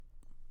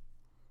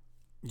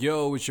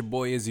Yo, it's your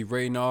boy Izzy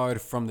Reynard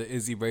from the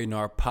Izzy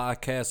Reynard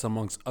podcast,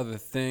 amongst other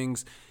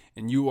things.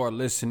 And you are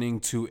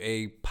listening to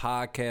a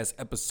podcast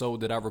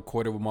episode that I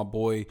recorded with my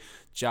boy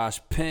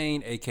Josh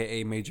Payne,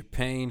 aka Major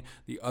Payne,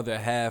 the other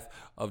half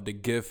of the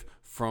Gift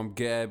from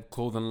G.A.B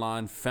clothing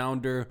line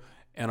founder,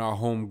 and our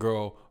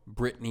homegirl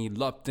Brittany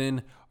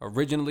Lupton.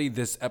 Originally,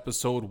 this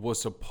episode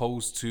was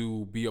supposed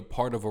to be a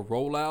part of a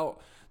rollout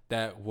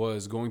that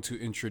was going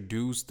to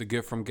introduce the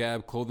Gift from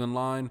G.A.B clothing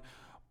line,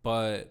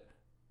 but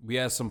we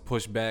had some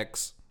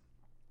pushbacks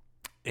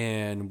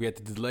and we had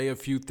to delay a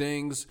few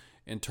things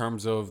in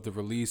terms of the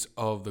release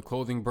of the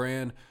clothing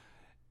brand.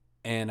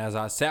 And as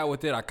I sat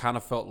with it, I kind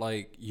of felt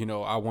like,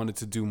 I wanted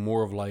to do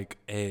more of like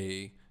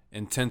a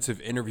intensive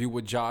interview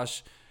with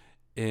Josh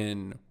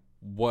in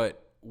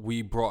what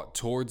we brought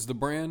towards the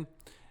brand.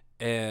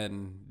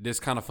 And this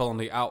kind of fell on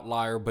the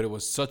outlier, but it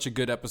was such a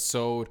good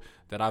episode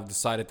that I've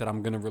decided that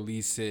I'm going to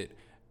release it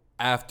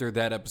after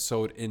that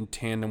episode in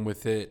tandem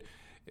with it.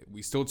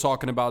 We still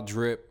talking about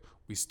drip.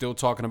 We still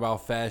talking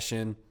about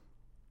fashion.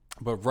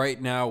 But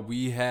right now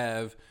we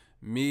have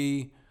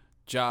me,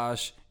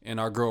 Josh, and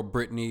our girl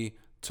Brittany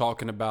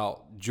talking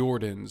about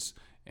Jordans.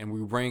 And we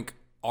rank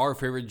our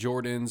favorite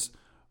Jordans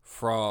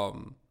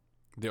from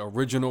the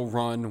original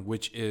run,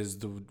 which is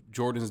the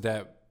Jordans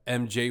that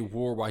MJ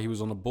wore while he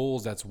was on the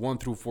Bulls. That's 1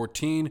 through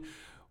 14.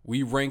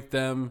 We rank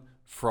them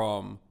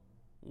from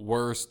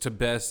worst to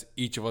best.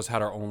 Each of us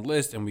had our own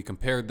list and we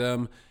compared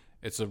them.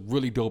 It's a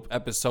really dope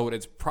episode.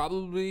 It's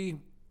probably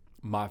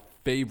my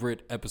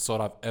favorite episode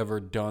I've ever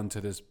done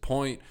to this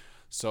point.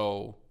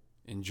 So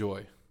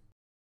enjoy.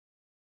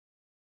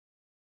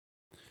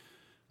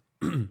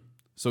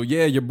 So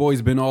yeah, your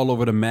boy's been all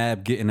over the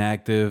map getting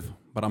active,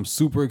 but I'm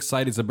super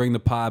excited to bring the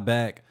pod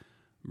back,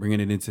 bringing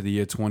it into the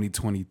year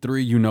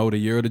 2023. The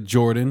year of the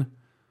Jordan.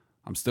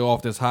 I'm still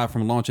off this high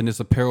from launching this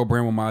apparel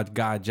brand with my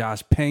guy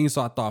Josh Payne,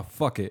 so I thought,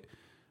 fuck it.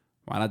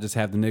 Why not just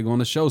have the nigga on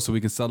the show so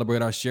we can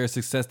celebrate our shared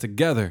success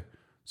together?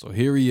 So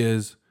here he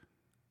is,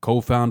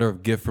 co-founder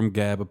of Gift from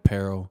G.A.B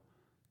Apparel,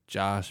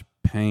 Josh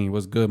Payne.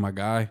 What's good, my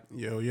guy?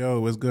 Yo,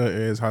 what's good,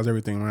 Iz? How's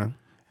everything, man?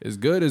 It's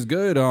good.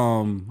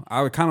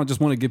 I would kind of just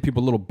want to give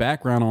people a little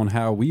background on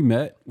how we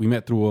met. We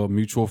met through a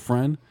mutual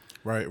friend.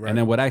 Right. And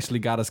then what actually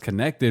got us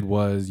connected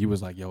was you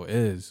was like, yo,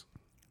 Iz,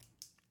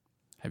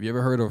 have you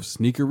ever heard of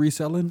sneaker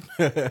reselling?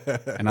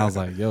 And I was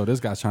like, yo, this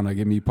guy's trying to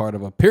get me part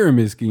of a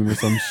pyramid scheme or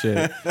some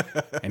shit.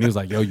 And he was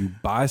like, yo, you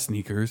buy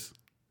sneakers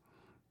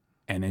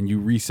and then you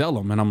resell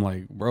them. And I'm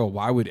like, bro,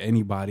 why would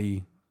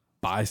anybody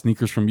buy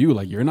sneakers from you?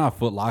 Like, you're not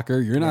Foot Locker.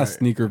 You're not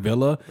Sneaker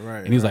Villa.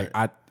 Right. And he's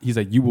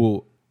like, you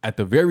will, at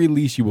the very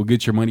least, you will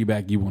get your money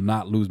back. You will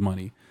not lose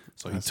money.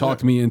 So he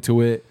talked me into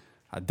it.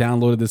 I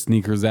downloaded the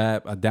sneakers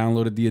app. I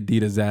downloaded the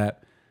Adidas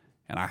app.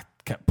 And I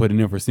kept putting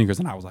in for sneakers.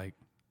 And I was like,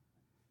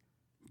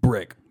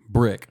 brick.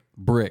 And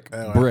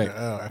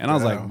I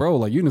was like, bro,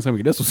 like, you didn't tell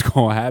me this was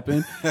going to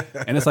happen.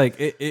 And it's like,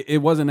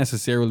 it wasn't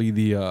necessarily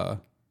the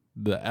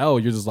L.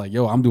 You're just like,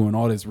 yo, I'm doing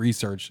all this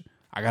research.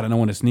 I got to know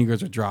when the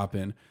sneakers are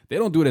dropping. They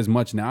don't do it as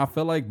much now, I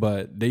feel like,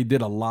 but they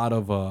did a lot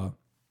of,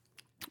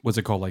 what's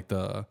it called? Like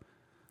the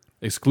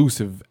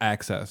exclusive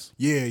access.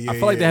 Yeah. I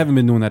feel like they haven't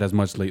been doing that as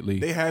much lately.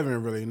 They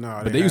haven't really, no.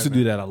 But they used to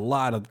do that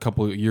a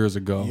couple of years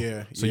ago.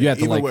 Yeah. So you had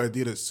to even with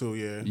Adidas too,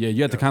 yeah. Yeah,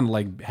 you had to kind of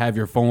like have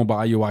your phone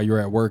by you while you're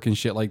at work and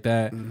shit like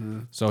that.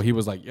 Mm-hmm. So he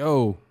was like,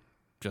 yo,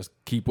 just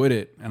keep with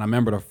it. And I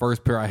remember the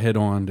first pair I hit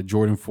on, the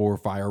Jordan 4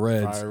 Fire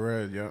Reds. Fire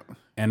Red, yeah.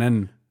 And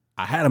then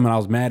I had them and I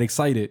was mad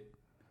excited.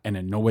 And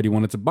then nobody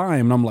wanted to buy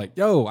him. And I'm like,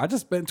 yo, I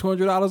just spent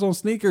 $200 on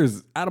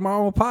sneakers out of my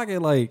own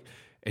pocket. Like,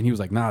 and he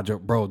was like, nah,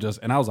 bro,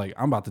 and I was like,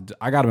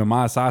 I got him in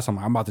my size. So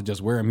I'm about to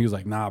just wear him. He was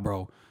like, nah,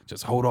 bro,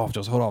 just hold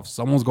off.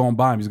 Someone's going to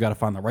buy him. He's got to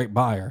find the right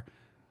buyer.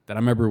 Then I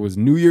remember it was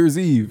New Year's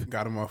Eve.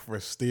 Got him off for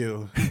a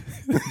steal.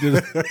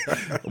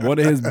 One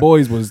of his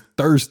boys was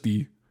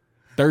thirsty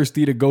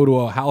to go to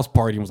a house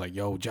party and was like,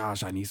 yo,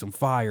 Josh, I need some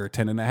fire,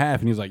 10.5.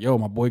 And he was like, yo,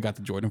 my boy got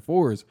the Jordan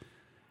 4s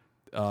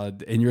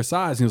in your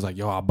size. And he was like,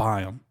 yo, I'll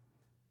buy them.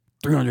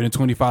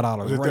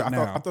 $325 right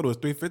now. I thought it was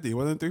 $350.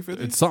 Wasn't it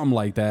 $350? It's something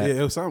like that. Yeah,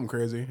 it was something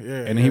crazy.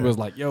 Yeah. And he was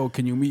like, yo,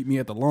 can you meet me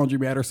at the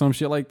laundromat or some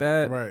shit like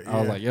that? Right. I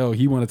was like, yo,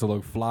 he wanted to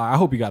look fly. I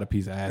hope he got a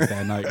piece of ass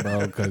that night,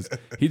 bro, because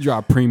he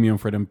dropped premium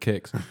for them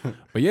kicks.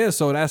 But yeah,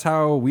 so that's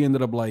how we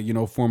ended up like,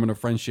 forming a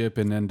friendship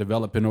and then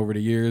developing over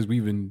the years.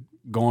 We've been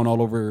going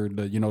all over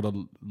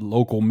the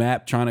local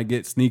map trying to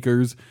get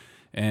sneakers.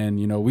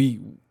 And,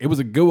 it was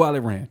a good while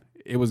it ran.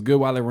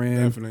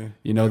 Definitely.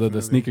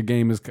 The sneaker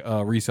game is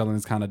reselling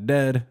is kind of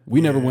dead. We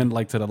never went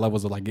like to the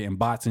levels of like getting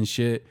bots and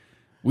shit.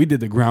 We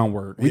did the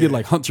groundwork. We did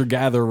like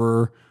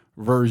hunter-gatherer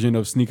version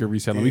of sneaker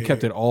reselling. We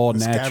kept it all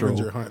natural.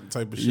 Scavenger hunt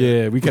type of shit.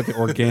 Yeah, we kept it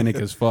organic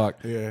as fuck.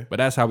 Yeah. But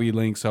that's how we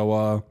link.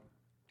 So,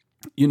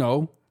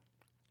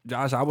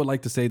 Josh, I would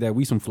like to say that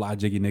we some fly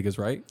jiggy niggas,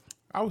 right?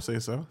 I would say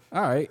so.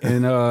 All right.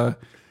 And,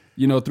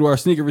 through our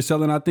sneaker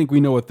reselling, I think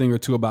we know a thing or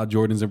two about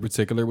Jordans in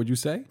particular, would you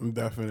say?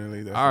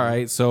 Definitely. All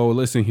right. So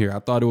listen here. I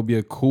thought it would be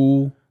a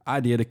cool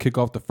idea to kick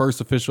off the first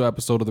official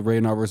episode of the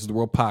Reynard versus the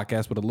World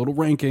podcast with a little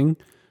ranking.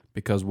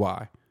 Because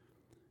why?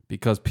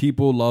 because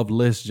people love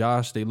lists,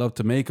 Josh. They love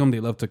to make them. They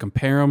love to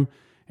compare them.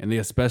 And they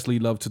especially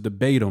love to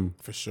debate them.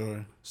 For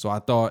sure. So I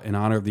thought in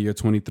honor of the year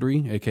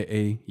 23,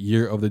 a.k.a.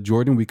 year of the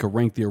Jordan, we could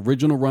rank the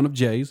original run of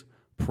J's,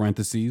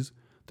 parentheses,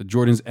 the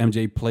Jordans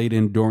MJ played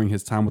in during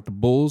his time with the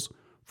Bulls,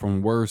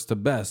 from worst to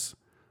best.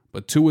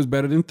 But 2 is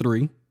better than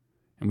 3.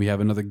 And we have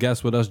another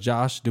guest with us.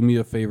 Josh, do me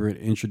a favor and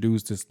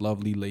introduce this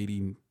lovely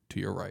lady to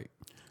your right.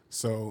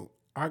 So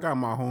I got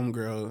my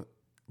homegirl,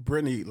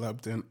 Brittany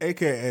Lupton,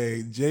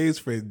 a.k.a. J's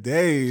for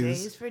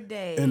Days. J's for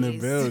Days. In the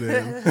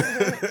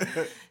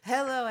building.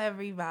 Hello,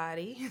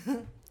 everybody.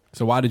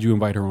 So why did you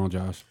invite her on,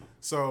 Josh?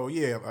 So,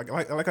 yeah,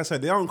 like I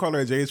said, they don't call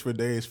her J's for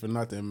Days for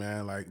nothing,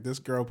 man. Like, this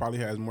girl probably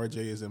has more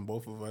J's than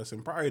both of us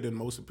and probably than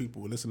most of the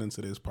people listening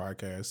to this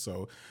podcast.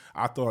 So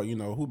I thought,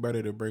 who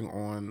better to bring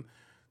on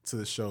to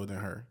the show than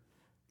her?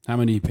 How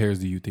many pairs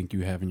do you think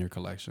you have in your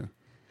collection?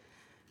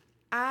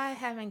 I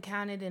haven't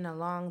counted in a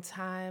long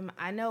time.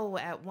 I know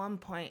at one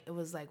point it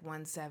was like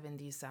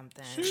 170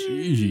 something.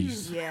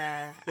 Jeez.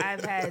 Yeah.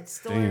 I've had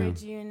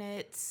storage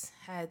units,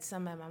 had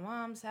some at my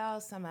mom's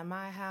house, some at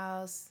my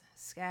house,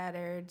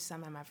 scattered,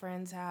 some at my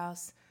friend's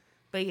house.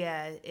 But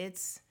yeah,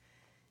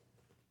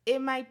 it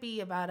might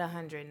be about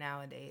 100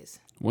 nowadays.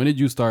 When did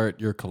you start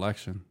your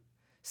collection?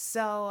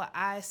 So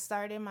I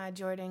started my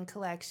Jordan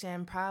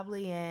collection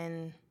probably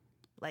in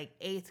like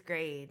 8th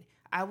grade.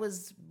 I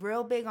was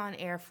real big on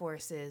Air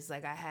Forces.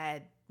 Like I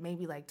had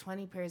maybe like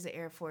 20 pairs of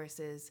Air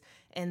Forces.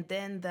 And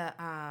then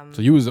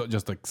So you was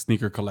just a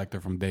sneaker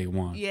collector from day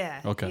one?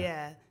 Yeah. Okay.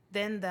 Yeah.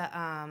 Then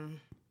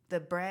the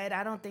bread,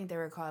 I don't think they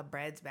were called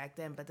breads back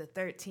then, but the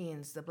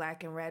 13s, the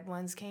black and red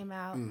ones came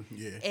out.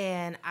 Yeah.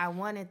 And I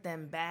wanted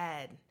them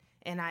bad.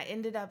 And I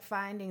ended up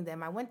finding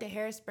them. I went to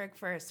Harrisburg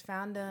first,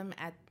 found them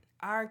at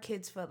our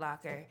kids' Foot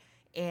Locker,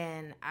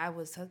 and I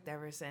was hooked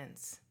ever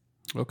since.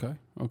 Okay.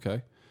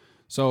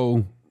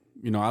 So,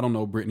 I don't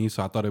know Brittany,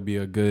 so I thought it'd be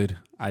a good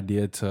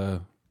idea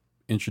to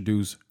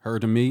introduce her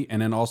to me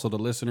and then also the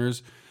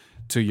listeners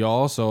to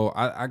y'all. So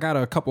I got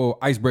a couple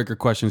icebreaker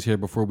questions here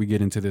before we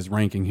get into this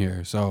ranking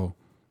here. So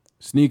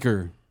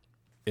sneaker,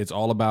 it's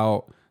all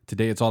about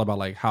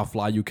like how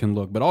fly you can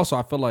look. But also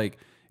I feel like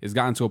it's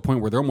gotten to a point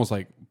where they're almost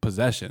like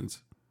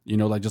possessions.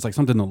 Like just like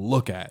something to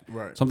look at,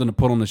 right? Something to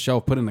put on the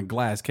shelf, put in a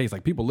glass case.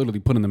 Like people literally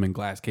putting them in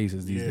glass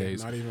cases these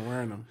days. Not even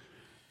wearing them.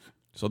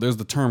 So there's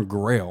the term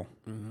grail,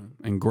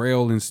 and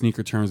grail in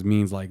sneaker terms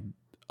means like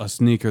a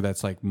sneaker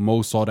that's like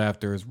most sought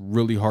after, is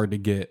really hard to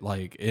get.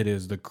 Like it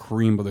is the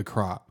cream of the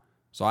crop.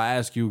 So I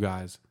ask you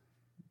guys,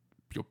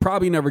 you'll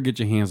probably never get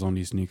your hands on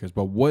these sneakers,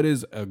 but what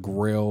is a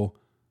grail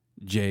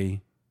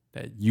J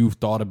that you've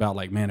thought about?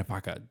 Like, man, if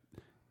I could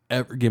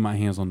ever get my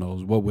hands on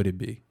those, what would it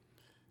be?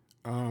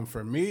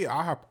 For me,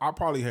 I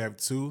probably have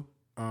 2.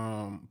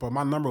 But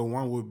my number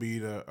 1 would be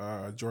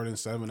the Jordan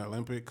 7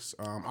 Olympics.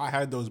 I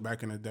had those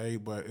back in the day,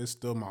 but it's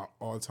still my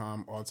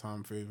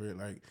all-time favorite.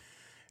 Like,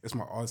 it's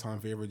my all-time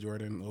favorite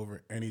Jordan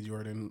over any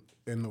Jordan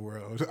in the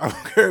world. I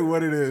don't care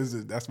what it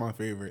is. That's my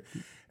favorite.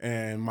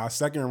 And my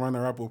second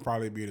runner-up will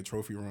probably be the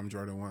Trophy Room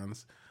Jordan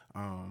 1s.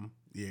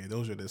 Yeah,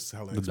 those are just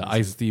hella expensive. The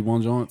Ice Tea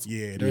one joints?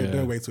 Yeah,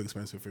 they're way too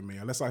expensive for me.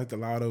 Unless I hit the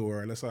lotto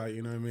or unless I,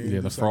 you know what I mean?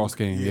 Yeah, the Frost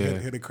game, yeah.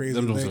 Hit a crazy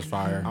Them thing. was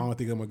fire. I don't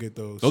think I'm going to get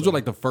those. Those are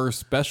like the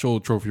first special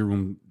Trophy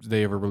Room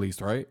they ever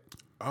released, right?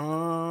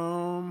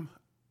 I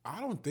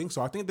don't think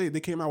so. I think they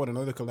came out with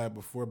another collab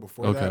before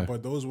Okay. that,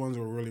 but those ones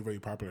were really, really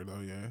popular though,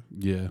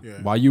 Yeah.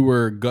 While you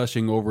were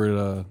gushing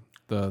over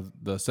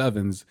the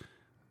sevens,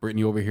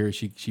 Brittany over here,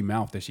 she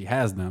mouthed that she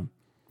has them.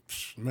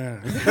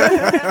 Man.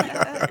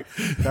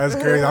 That's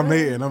crazy. I'm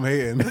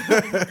hating.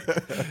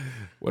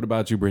 What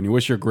about you, Brittany?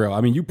 What's your grill?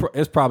 I mean,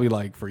 it's probably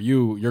like for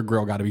you, your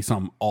grill got to be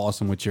something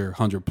awesome with your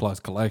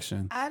 100+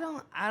 collection. I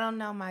don't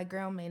know. My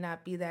grill may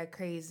not be that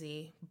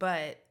crazy,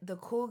 but the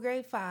Cool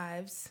Grey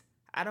 5s,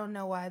 I don't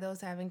know why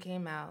those haven't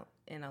came out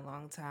in a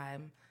long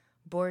time.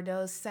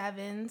 Bordeaux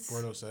 7s.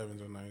 Bordeaux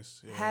 7s are nice.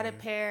 Yeah, had a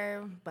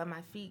pair, but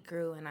my feet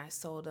grew and I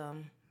sold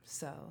them.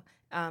 So,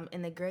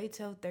 and the Gray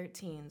Toe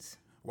 13s.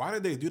 Why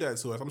did they do that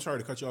to us? I'm sorry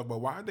to cut you off, but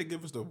why did they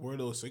give us the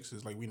Bordeaux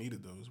 6s? Like, we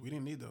needed those. We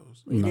didn't need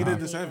those. We needed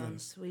the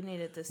 7s. We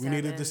needed the 7s. We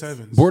needed the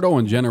 7s. Bordeaux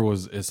in general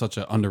is such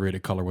an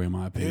underrated colorway in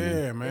my opinion.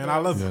 Yeah, man. I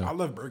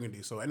love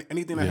burgundy. So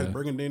anything that has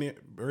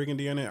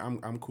burgundy in it,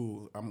 I'm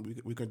cool.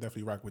 We could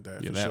definitely rock with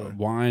that. Yeah, for that sure.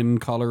 wine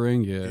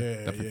coloring,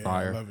 definitely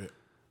fire. I love it.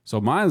 So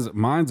mine's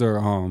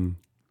are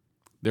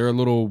they're a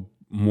little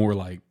more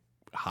like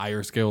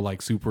higher scale,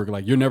 like super,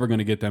 like you're never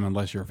gonna get them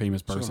unless you're a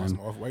famous person. Some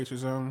Off-Whites or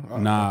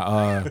something?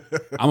 Nah,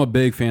 I'm a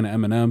big fan of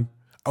Eminem.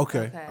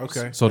 Okay.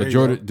 So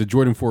the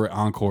Jordan 4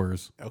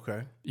 Encores.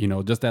 Okay.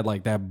 Just that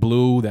like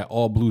that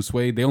all blue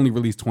suede. They only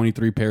released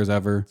 23 pairs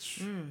ever,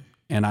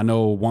 and I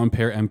know one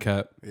pair M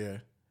kept. Yeah.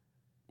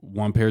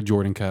 One pair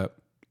Jordan kept,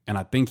 and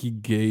I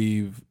think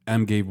gave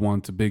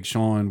one to Big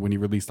Sean when he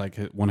released like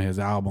one of his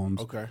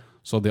albums. Okay.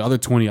 So the other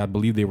 20, I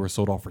believe they were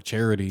sold off for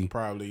charity.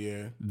 Probably,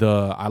 yeah.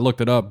 I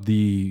looked it up.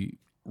 The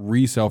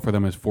resale for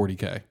them is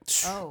 $40K.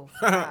 Oh,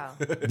 wow.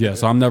 Yeah,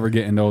 so I'm never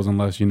getting those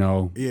unless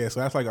Yeah, so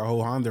that's like a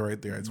whole Honda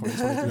right there at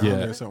 2023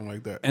 Honda or something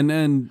like that. And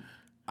then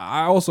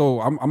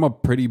I'm a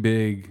pretty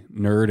big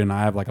nerd and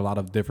I have like a lot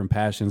of different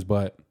passions,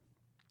 but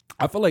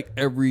I feel like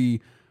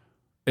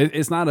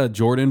it's not a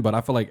Jordan, but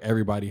I feel like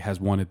everybody has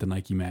wanted the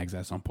Nike mags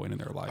at some point in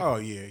their life. Oh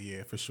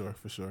yeah, for sure.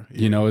 Yeah.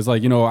 You know, it's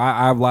like,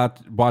 I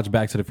watched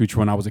Back to the Future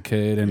when I was a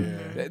kid,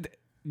 and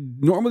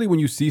normally when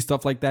you see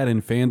stuff like that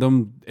in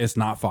fandom, it's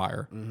not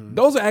fire.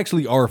 Those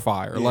actually are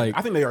fire. Yeah, like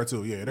I think they are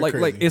too. Yeah, they're like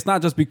crazy. it's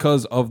not just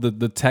because of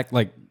the tech.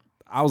 Like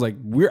I was like,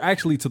 we're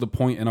actually to the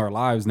point in our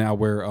lives now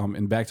where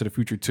in Back to the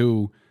Future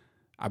 2,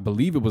 I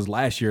believe it was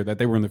last year that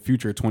they were in the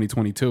future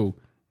 2022.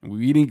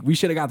 We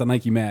should have got the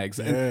Nike mags.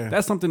 Yeah. And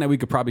that's something that we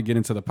could probably get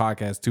into the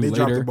podcast too they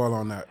later. dropped the ball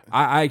on that.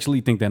 I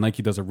actually think that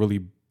Nike does a really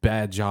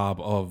bad job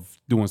of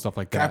doing stuff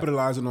like that.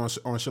 Capitalizing on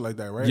shit like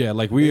that, right? Yeah,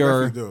 like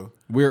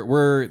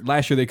we're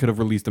last year they could have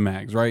released the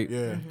mags, right?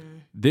 Yeah.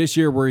 This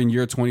year we're in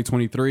year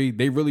 2023.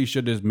 They really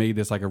should have made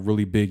this like a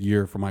really big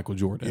year for Michael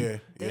Jordan. Yeah.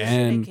 They should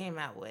have came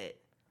out with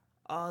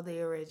all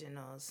the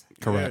originals.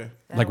 Correct.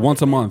 That Like would've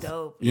once a been month.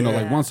 dope.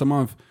 Like once a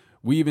month.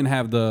 We even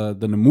have the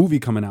movie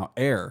coming out,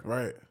 Air.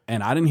 Right.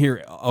 And I didn't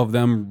hear of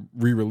them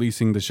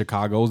re-releasing the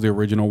Chicago's, the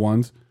original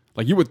ones.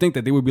 Like you would think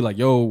that they would be like,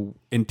 yo,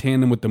 in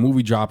tandem with the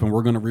movie drop, and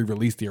we're gonna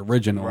re-release the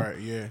original. Right.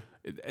 Yeah.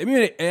 I mean,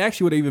 it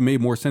actually would have even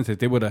made more sense if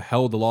they would have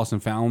held the Lost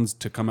and Founds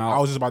to come out. I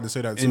was just about to say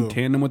that too. In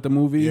tandem with the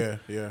movie.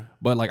 Yeah.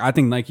 But like, I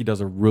think Nike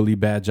does a really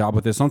bad job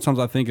with this. Sometimes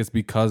I think it's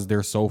because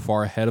they're so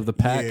far ahead of the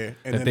pack. Yeah,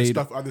 and then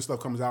other stuff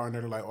comes out and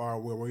they're like, oh,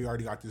 well, we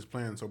already got this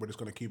plan, so we're just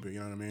gonna keep it. You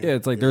know what I mean? Yeah,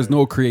 it's like there's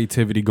no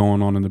creativity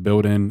going on in the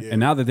building. And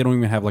now that they don't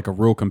even have like a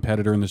real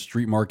competitor in the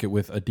street market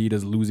with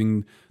Adidas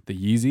losing the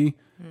Yeezy,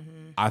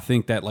 I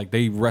think that like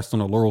they rest on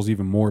the laurels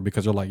even more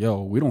because they're like,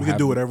 yo, we can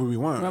do whatever we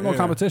want. We have no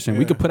competition.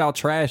 We could put out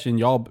trash and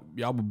y'all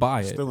would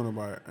buy it. Still gonna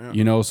buy it. Yeah.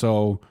 You know,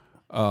 so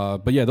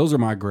but yeah, those are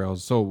my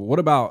grails. So what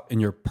about in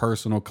your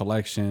personal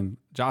collection?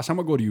 Josh, I'm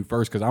gonna go to you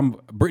first because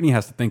Brittany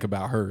has to think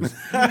about hers.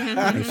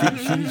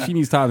 she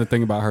needs time to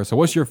think about her. So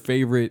what's your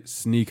favorite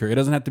sneaker? It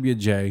doesn't have to be a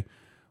J.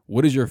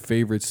 What is your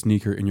favorite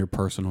sneaker in your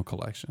personal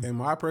collection? In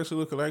my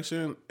personal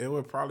collection, it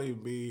would probably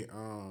be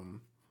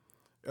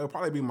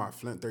my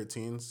Flint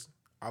 13s.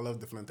 I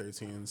love the Flint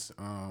 13s.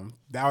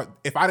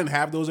 If I didn't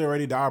have those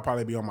already, that would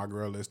probably be on my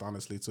girl list,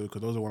 honestly, too,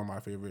 because those are one of my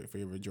favorite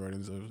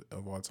Jordans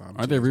of all time.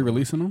 Are they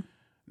re-releasing them?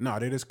 No,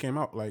 they just came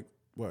out like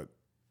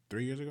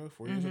 3 years ago,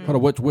 4 years ago.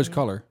 Hold on, which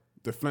color?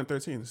 The Flint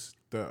 13s,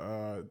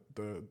 the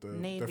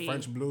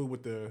French blue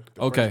with the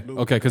okay,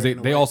 because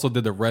they also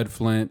did the red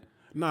Flint.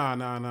 Nah.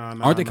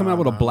 Aren't they coming out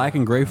with a black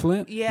and gray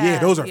Flint? Yeah,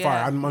 those are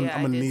fire. I'm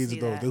gonna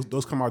need those.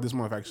 Those come out this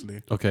month,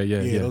 actually. Okay,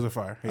 yeah. Those are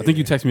fire. I think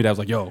you texted me that. I was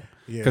like, yo,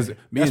 because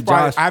me and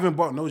Josh, Josh, I haven't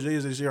bought no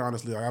J's this year.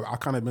 Honestly, I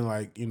kind of been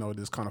like,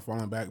 just kind of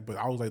falling back. But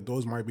I was like,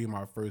 those might be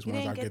my first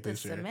ones I get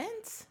this year.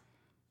 Cements?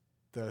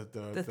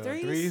 The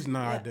threes? No,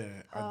 I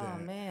didn't.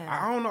 Man.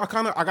 I don't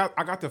know.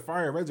 I got the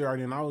fire reds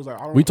already, and I was like,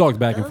 I don't. We talked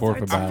back and forth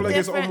are about I feel it. like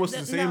it's almost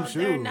the same shoe.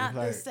 They're not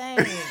the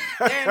same.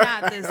 They're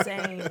not the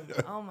same.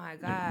 Oh my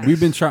god. We've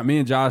been trying. Me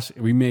and Josh,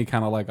 we made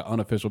kind of like an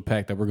unofficial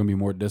pact that we're gonna be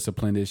more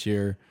disciplined this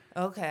year.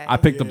 Okay. I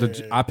picked up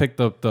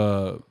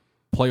the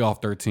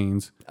playoff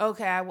 13s.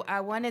 Okay,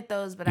 I wanted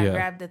those, but I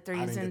grabbed the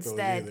threes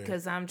instead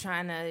because I'm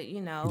trying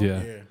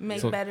to,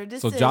 make better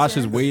decisions. So Josh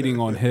is waiting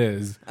on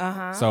his.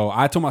 So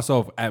I told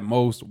myself at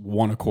most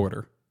 1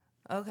 1/4.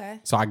 Okay.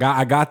 So I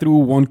got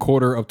through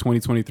 1/4 of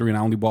 2023 and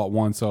I only bought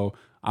one. So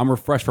I'm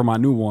refreshed for my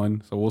new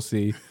one. So we'll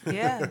see.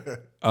 Yeah.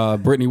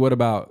 Brittany, what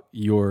about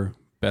your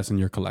best in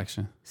your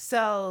collection?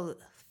 So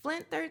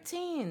Flint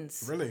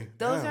 13s. Really?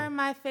 Those are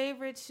my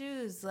favorite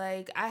shoes.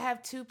 Like I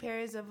have 2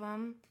 pairs of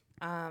them.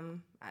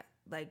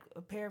 Like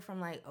a pair from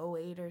like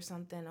 08 or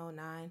something,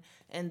 09.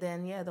 And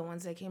then, the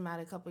ones that came out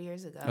a couple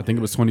years ago. I think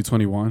it was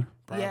 2021.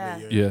 Probably,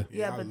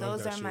 yeah, but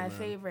those are my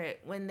favorite.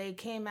 When they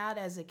came out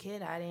as a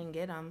kid, I didn't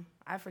get them.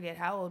 I forget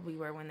how old we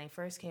were when they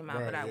first came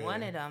out, but I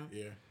wanted them.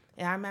 Yeah.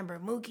 And I remember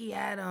Mookie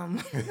had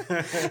them.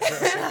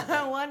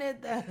 I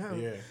wanted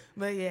them. Yeah.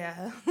 But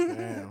yeah.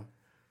 Damn.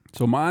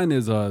 So mine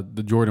is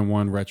the Jordan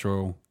 1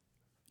 Retro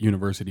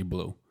University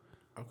Blue.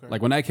 Okay.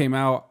 Like when that came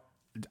out,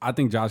 I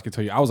think Josh could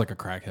tell you, I was like a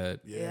crackhead.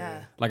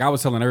 Yeah. Like I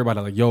was telling everybody,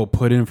 like, yo,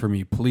 put in for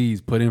me, please,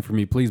 put in for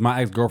me, please.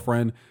 My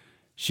ex-girlfriend,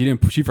 she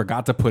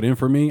forgot to put in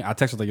for me. I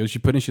texted her like, yo, she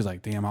put in. She's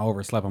like, damn, I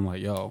overslept. I'm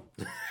like, yo.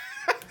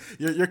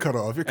 You're cut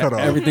off. You're cut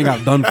off. Everything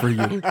I've done for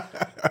you.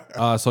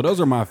 So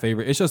those are my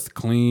favorite. It's just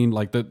clean.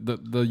 Like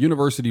the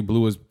University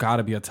Blue has got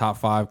to be a top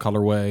 5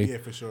 colorway. Yeah,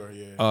 for sure.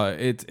 Yeah.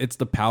 It's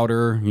the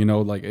powder,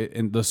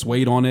 and the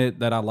suede on it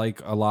that I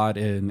like a lot,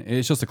 and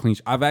it's just a clean.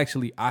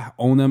 I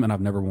own them and I've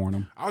never worn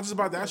them. I was just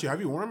about to ask you,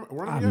 have you worn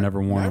them? I've never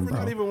worn them, bro.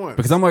 Not even once.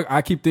 Because I'm like,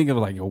 I keep thinking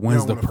of like, yo,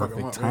 when's the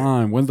perfect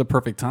time? When's the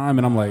perfect time?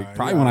 And I'm like,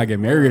 probably when I get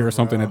married or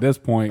something at this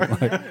point.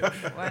 Like,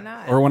 why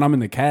not? Or when I'm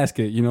in the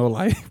casket,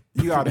 like.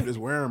 You gotta just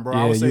wear them, bro.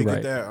 Yeah, I would say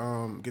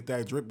get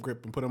that drip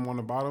grip and put them on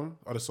the bottom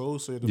of the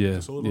soles so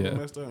the soles don't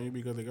messed up and you'll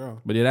be good to go.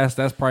 But yeah,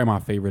 that's probably my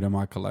favorite in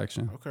my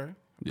collection. Okay.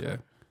 Yeah.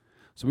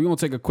 So we're gonna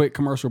take a quick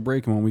commercial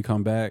break, and when we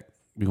come back,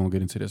 we're gonna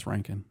get into this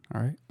ranking.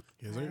 All right.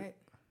 Yes, sir. All right.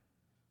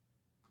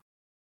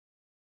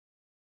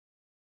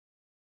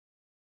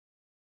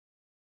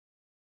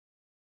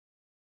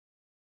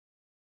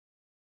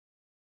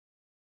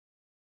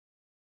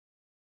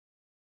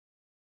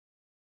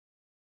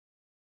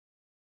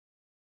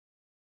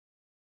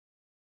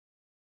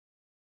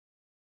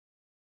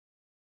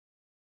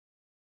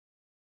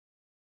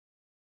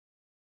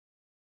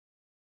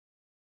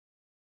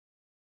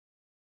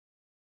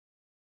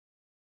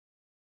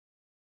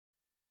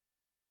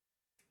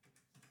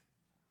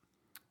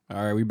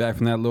 All right, we back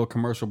from that little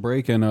commercial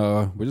break, and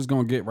we're just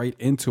going to get right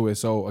into it.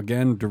 So,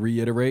 again, to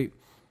reiterate,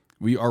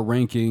 we are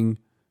ranking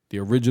the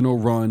original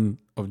run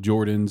of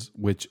Jordans,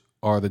 which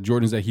are the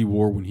Jordans that he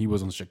wore when he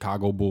was on the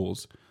Chicago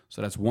Bulls.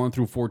 So that's 1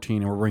 through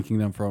 14, and we're ranking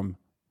them from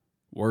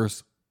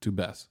worst to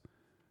best.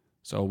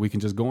 So we can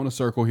just go in a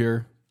circle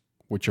here,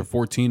 what your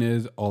 14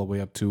 is, all the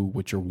way up to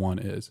what your 1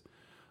 is.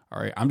 All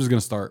right, I'm just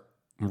going to start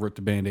and rip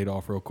the Band-Aid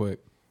off real quick.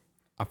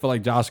 I feel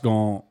like Josh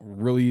going to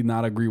really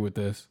not agree with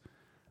this.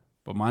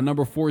 But my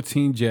number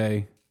 14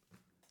 J,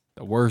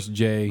 the worst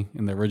J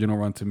in the original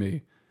run to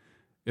me,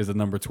 is the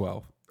number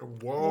 12.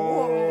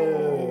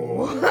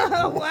 Whoa.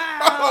 Wow.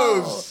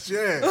 Oh,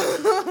 shit.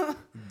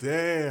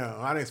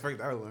 Damn. I didn't expect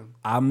that one.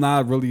 I'm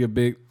not really a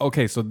big...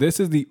 Okay, so this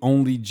is the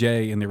only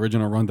J in the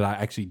original run that I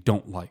actually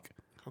don't like.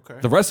 Okay.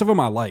 The rest of them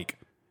I like.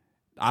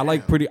 I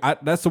like pretty...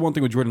 that's the one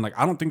thing with Jordan. Like,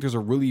 I don't think there's a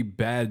really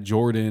bad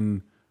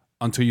Jordan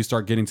until you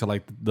start getting to,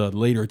 like, the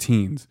later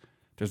teens.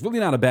 There's really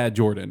not a bad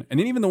Jordan. And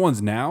then even the ones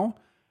now...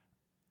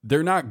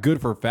 They're not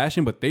good for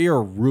fashion, but they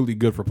are really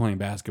good for playing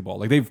basketball.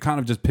 Like, they've kind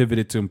of just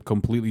pivoted to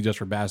completely just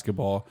for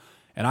basketball.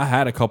 And I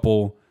had a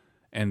couple,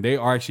 and they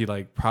are actually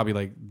like probably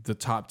like the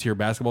top tier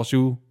basketball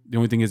shoe. The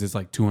only thing is it's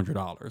like $200.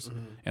 Mm-hmm.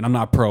 And I'm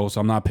not pro, so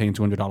I'm not paying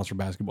 $200 for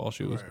basketball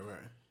shoes.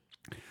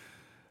 Right.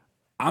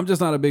 I'm just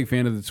not a big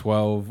fan of the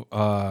 12.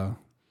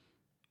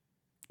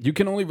 You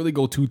can only really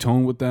go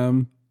two-tone with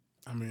them.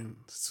 I mean,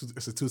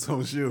 it's a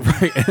two-tone shoe.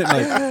 Right? And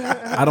like,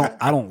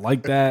 I don't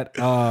like that.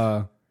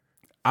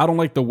 I don't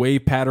like the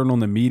wave pattern on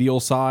the medial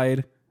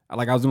side. I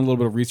was doing a little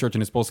bit of research,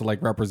 and it's supposed to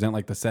like represent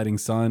like the setting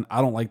sun. I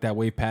don't like that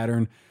wave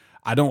pattern.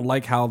 I don't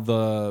like how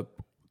the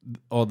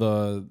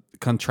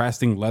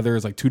contrasting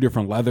leathers, like two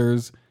different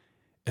leathers,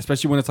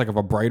 especially when it's like of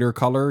a brighter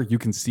color. You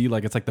can see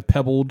like it's like the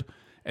pebbled,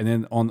 and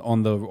then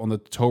on the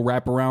toe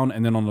wrap around,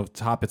 and then on the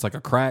top it's like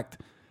a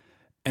cracked.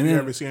 And you then,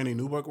 ever see any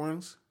nubuck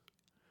ones?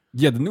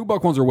 Yeah, the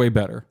nubuck ones are way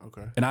better.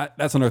 Okay, and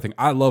that's another thing.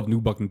 I love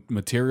nubuck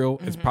material.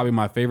 Mm-hmm. It's probably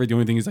my favorite. The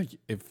only thing is like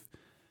if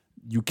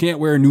you can't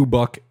wear a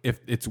nubuck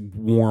if it's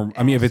warm.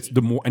 I mean, if it's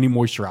any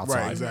moisture outside.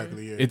 Right,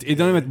 exactly. Yeah. It doesn't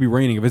even have to be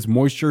raining. If it's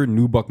moisture,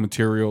 nubuck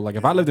material. Like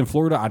if I lived in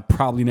Florida, I'd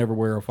probably never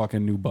wear a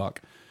fucking nubuck.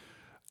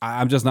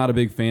 I'm just not a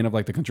big fan of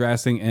like the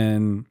contrasting.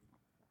 And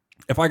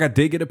if I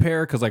did get a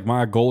pair, because like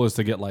my goal is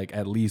to get like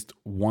at least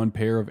one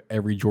pair of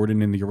every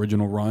Jordan in the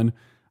original run,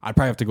 I'd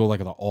probably have to go like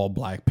an all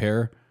black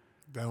pair.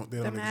 They don't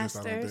the exist,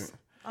 Masters, I don't think.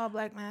 all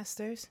black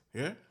Masters.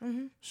 Yeah.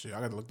 Mm-hmm. Shit,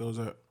 I got to look those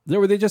up.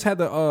 They just had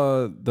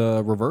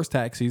the reverse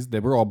taxis.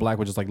 They were all black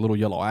with just like little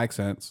yellow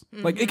accents.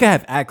 Mm-hmm. Like it could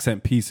have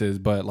accent pieces,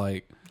 but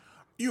like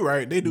you're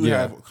right. They do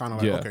have kind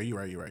of like okay. You're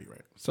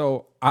right.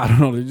 So I don't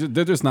know.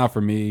 They're just not for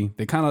me.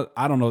 They kind of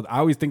I don't know. I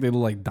always think they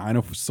look like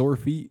dinosaur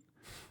feet.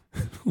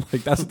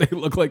 Like that's what they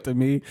look like to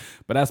me.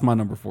 But that's my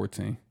number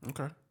 14.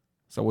 Okay.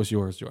 So what's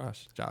yours,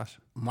 Josh?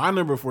 My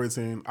number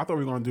 14. I thought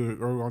we were gonna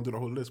do the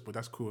whole list, but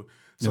that's cool.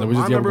 So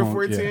my number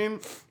 14.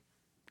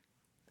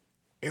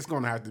 It's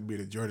gonna have to be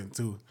the Jordan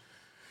 2.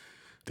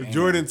 The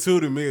Jordan 2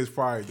 to me is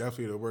probably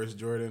definitely the worst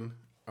Jordan.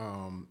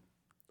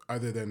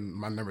 Other than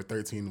my number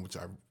 13, which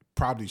I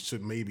probably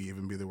should maybe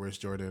even be the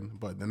worst Jordan.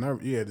 But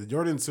the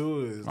Jordan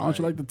 2 is. Why don't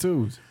you like the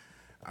 2s?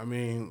 I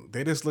mean,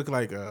 they just look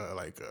like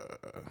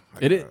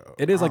it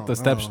is like the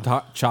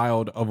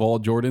stepchild of all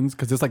Jordans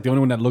because it's like the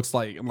only one that looks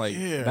like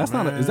that's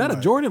man, not. Is that a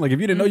Jordan? Like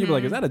if you didn't know, you'd be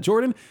like, is that a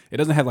Jordan? It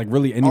doesn't have like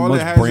really any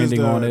much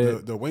branding on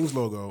it. The Wings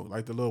logo,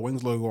 like the little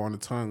Wings logo on the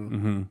tongue,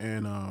 mm-hmm.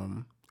 and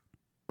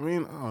I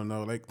mean, I don't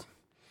know.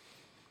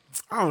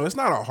 It's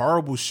not a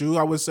horrible shoe.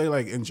 I would say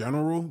like in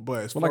general,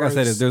 but as far I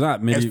said, there's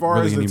not many. As far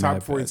really as the any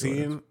top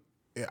 14.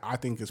 I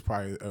think it's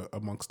probably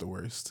amongst the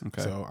worst.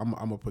 Okay. So I'm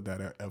gonna put that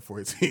at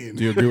 14.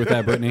 Do you agree with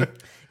that, Brittany?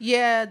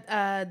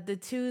 Yeah, the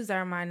 2s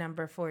are my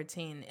number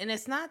 14, and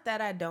it's not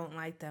that I don't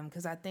like them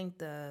because I think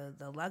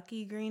the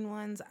lucky green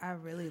ones I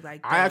really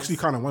like. Those. I actually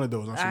kind of wanted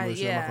those. I'm not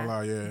gonna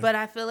lie, yeah. But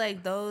I feel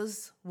like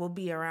those will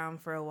be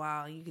around for a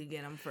while. You could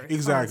get them for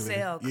on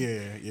sale.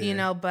 Yeah. You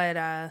know, but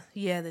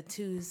the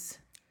 2s,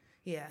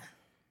 yeah.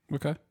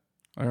 Okay,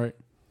 all right.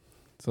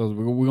 So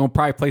we're gonna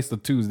probably place the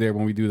 2s there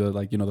when we do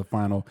the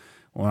final.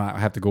 When I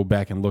have to go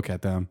back and look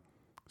at them.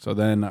 So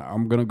then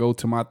I'm going to go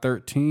to my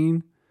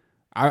 13.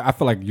 I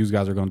feel like you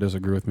guys are going to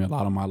disagree with me a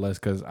lot on my list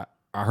because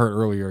I heard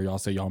earlier y'all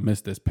say y'all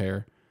missed this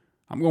pair.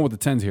 I'm going with the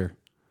 10s here.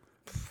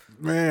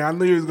 Man, I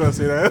knew you was going to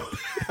say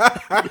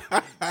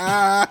that.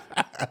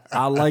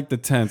 I like the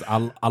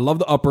 10s. I love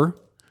the upper.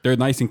 They're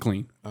nice and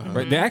clean. Uh-huh.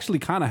 Right? They actually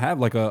kind of have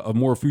like a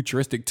more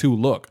futuristic 2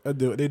 look.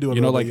 They do.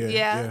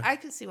 I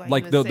can see why.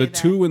 Like you the would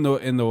say 2 in the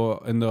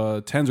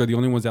 10s are the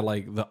only ones that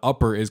like the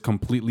upper is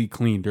completely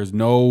clean. There's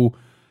no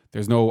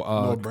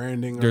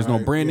branding. There's no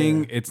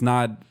branding.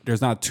 Yeah.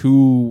 There's not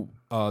 2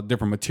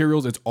 different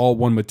materials. It's all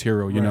one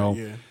material. You know.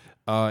 Yeah.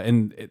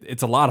 And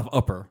it's a lot of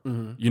upper.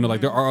 Mm-hmm. You know, like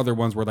there are other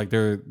ones where like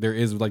there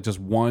is like just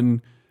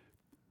one,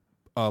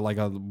 like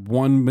a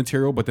one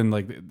material, but then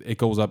like it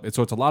goes up.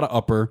 So it's a lot of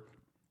upper.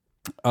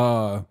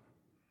 I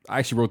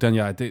actually wrote down,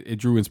 it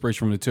drew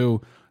inspiration from the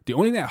 2. The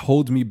only thing that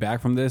holds me back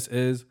from this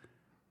is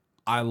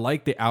I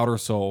like the outer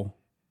sole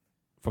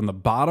from the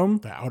bottom.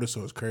 The outer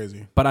sole is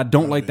crazy. But I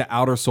don't like the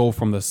outer sole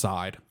from the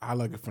side. I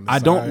like it from the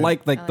side. I don't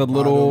like the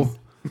little...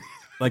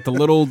 Like the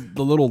little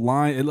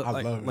line, it look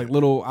like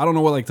little. I don't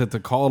know what to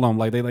call them.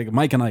 Like they like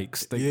Mike and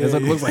Ike's. That's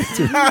what it looks like.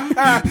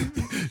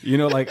 You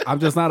know, like I'm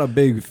just not a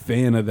big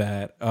fan of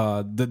that.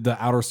 The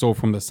outer sole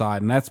from the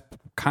side, and that's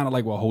kind of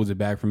like what holds it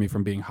back for me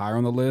from being higher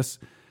on the list.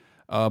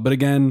 But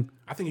again,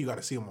 I think you got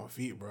to see them on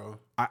feet, bro.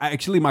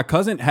 My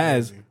cousin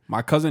has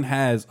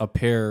a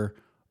pair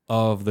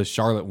of the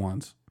Charlotte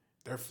ones.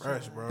 They're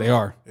fresh, bro. They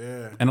are.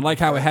 Yeah. And I like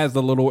how it has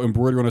the little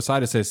embroidery on the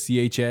side. It says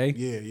CHA.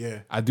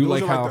 Yeah. I do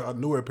like how a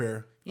newer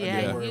pair.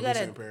 Yeah, you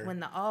gotta. When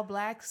the All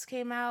Blacks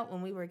came out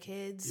when we were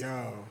kids.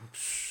 Yo.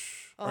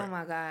 Oh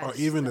my gosh. Or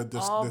even the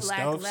all the black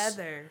stuffs.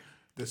 leather.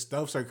 The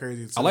stuffs are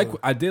crazy too.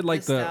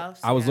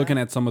 I was looking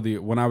at some of the,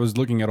 when I was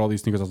looking at all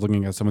these sneakers, I was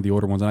looking at some of the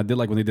older ones, and I did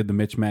like when they did the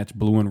mismatch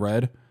blue and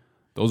red.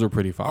 Those are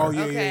pretty fire. Oh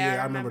yeah.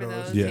 I remember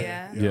those.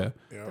 Yeah. The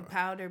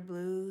powder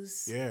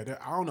blues. Yeah,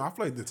 I don't know. I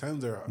feel like the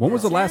 10s are. When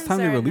was the last time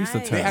they released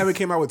nice. the 10s? They haven't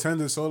came out with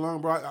 10s in so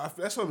long, bro.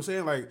 That's what I'm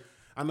saying. Like,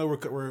 I know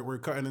we're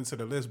cutting into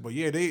the list, but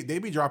yeah, they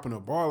be dropping the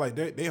ball. Like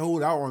they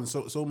hold out on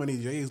so many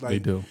J's. Like they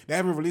do. They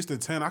haven't released a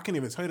 10. I can't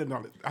even tell you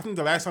I think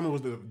the last time it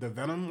was the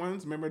Venom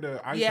ones.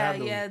 Remember I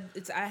had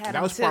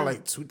that was probably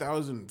like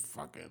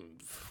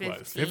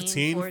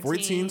 2015,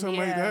 14, something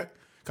like that.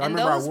 Cause and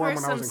I remember those I wore were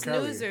them when I was in some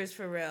Cali. snoozers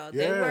for real. Yeah.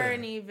 They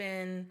weren't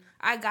even.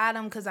 I got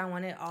them because I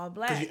wanted all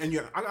black. I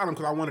got them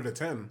because I wanted a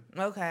 10.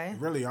 Okay.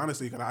 Really,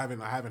 honestly, because I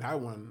haven't had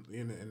one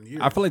in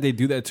years. I feel like they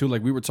do that too.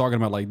 Like we were talking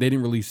about, like they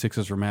didn't release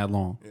 6s for mad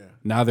long. Yeah.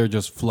 Now they're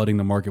just flooding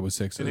the market with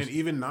 6s. And then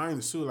even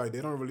 9s too. Like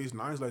they don't release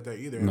 9s like that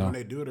either. And when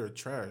they do, they're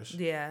trash.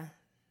 Yeah.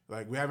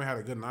 Like we haven't had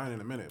a good 9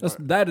 in a minute.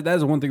 That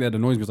is one thing that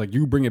annoys me. Is like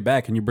you bring it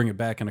back and you bring it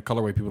back in a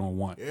colorway people don't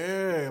want.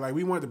 Yeah, like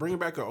we wanted to bring it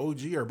back an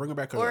OG or bring it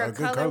back a good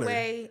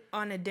colorway color.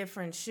 on a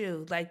different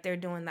shoe, like they're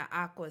doing the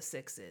Aqua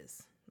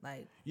 6s.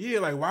 Like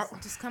like why?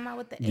 Just come out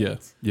with the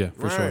 8s. Yeah,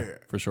 for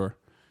sure.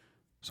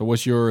 So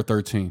what's your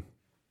 13?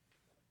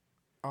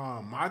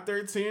 My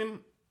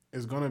 13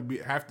 is gonna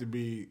have to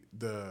be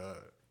the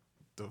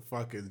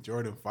fucking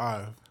Jordan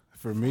 5.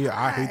 For me,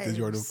 I hate the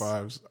Jordan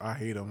 5s. I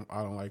hate them.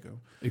 I don't like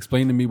them.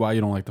 Explain to me why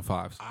you don't like the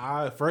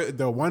 5s.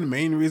 The one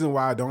main reason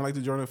why I don't like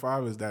the Jordan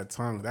 5 is that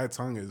tongue. That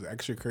tongue is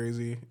extra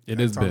crazy.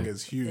 That tongue big.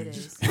 Is huge. It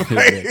is.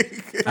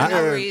 For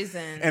no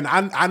reason. And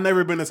I've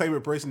never been the type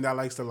of person that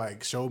likes to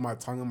like show my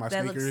tongue in my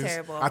sneakers. Looks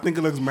terrible. I think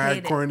it looks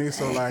mad corny. It.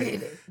 So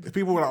like, if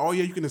people were like, "Oh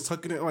yeah, you can just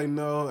tuck in it," like,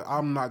 no,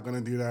 I'm not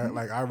gonna do that.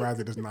 Like, I'd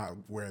rather just not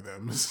wear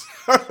them. So,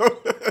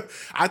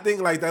 I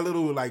think like that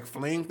little like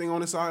flame thing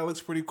on the side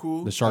looks pretty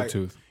cool. The shark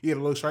tooth. Yeah,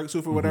 the little shark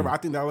tooth or whatever. I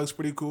think that looks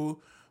pretty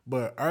cool.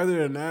 But other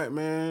than that,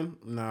 man,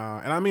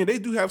 nah. And I mean, they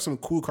do have some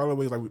cool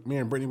colorways. Like me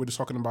and Brittany were just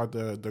talking about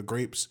the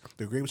grapes.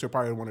 The grapes are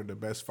probably one of the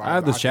best 5. I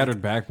have the shattered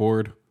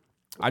backboard.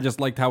 I just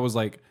liked how it was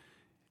like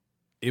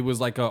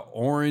a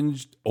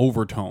orange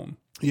overtone.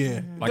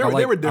 Yeah, like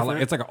they were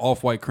different. It's like an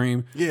off-white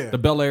cream. Yeah, the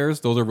Bel Airs,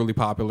 those are really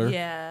popular.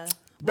 Yeah.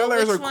 Bel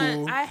Airs are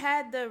cool. I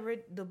had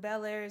the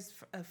Bel Airs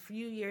a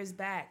few years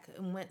back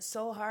and went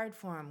so hard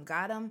for them.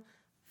 Got them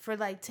for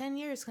like 10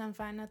 years, couldn't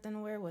find nothing to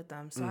wear with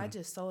them. So I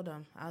just sold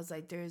them. I was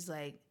like, there's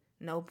like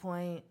no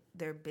point.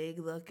 They're big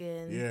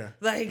looking. Yeah.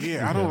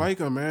 I don't like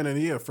them, man. And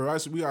yeah, for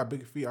us, we got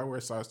big feet. I wear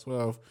size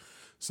 12.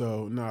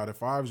 So no, the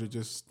 5s are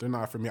they're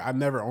not for me. I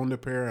never owned a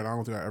pair and I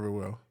don't think I ever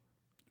will.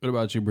 What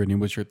about you, Brittany?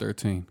 What's your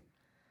 13?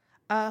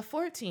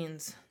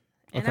 14s.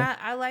 And okay.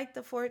 I like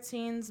the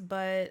 14s,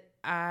 but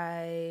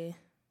I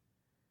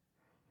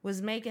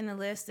was making a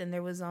list and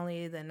there was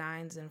only the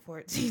 9s and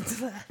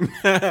 14s left.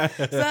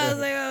 So I was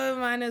like, oh,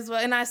 might as well.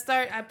 And I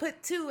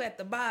put 2 at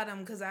the bottom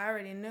because I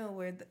already knew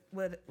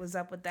what was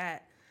up with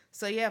that.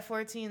 So yeah,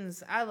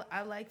 14s.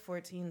 I like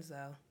 14s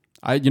though.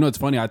 It's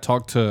funny. I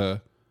talked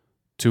to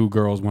 2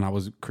 girls when I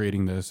was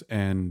creating this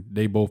and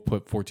they both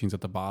put 14s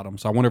at the bottom.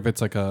 So I wonder if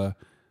it's like a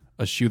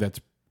shoe that's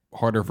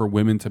harder for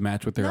women to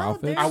match with their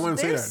outfits. I wouldn't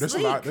say that. There's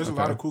a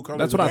lot of cool colors.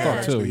 That's what I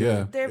thought too.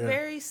 Yeah. They're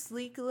very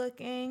sleek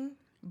looking.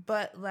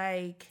 But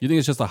like, you think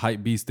it's just a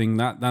hype beast thing?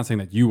 Not saying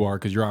that you are,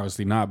 because you're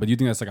obviously not. But you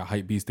think that's like a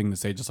hype beast thing to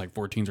say, just like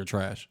 14s are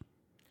trash?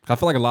 I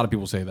feel like a lot of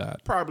people say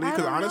that. Probably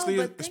because honestly,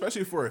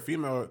 especially for a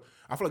female,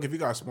 I feel like if you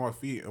got small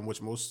feet, and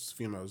which most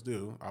females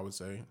do, I would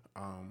say,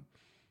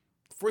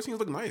 14s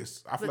look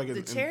nice. I feel like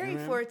the Cherry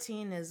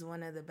 14 is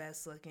one of the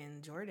best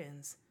looking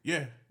Jordans.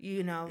 Yeah,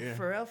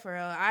 for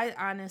real. I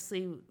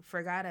honestly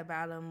forgot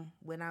about them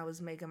when I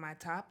was making my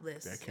top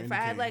list. If I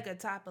had like a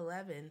top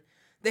 11,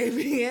 they'd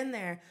be in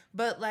there.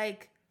 But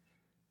like,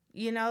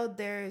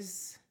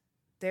 there's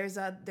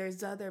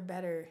other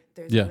better.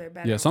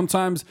 Yeah.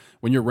 Sometimes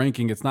when you're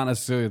ranking, it's not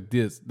necessarily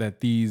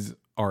that these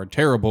are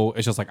terrible.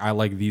 It's just like I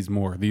like these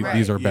more.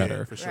 These are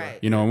better. For sure.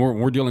 Right. And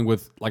we're dealing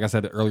with, like I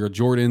said earlier,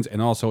 Jordans,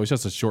 and also it's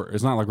just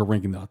it's not like we're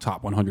ranking the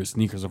top 100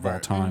 sneakers of all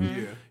time.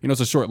 Mm-hmm. Yeah.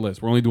 It's a short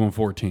list. We're only doing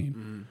 14.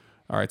 Mm-hmm.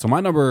 All right. So my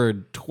number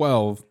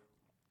 12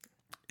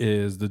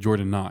 is the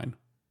Jordan 9,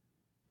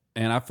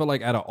 and I feel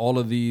like out of all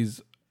of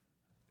these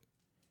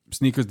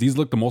sneakers, these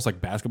look the most like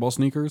basketball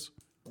sneakers.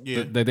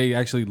 Yeah, that they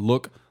actually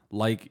look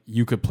like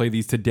you could play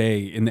these today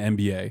in the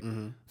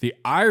NBA. The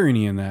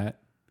irony in that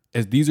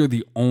is these are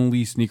the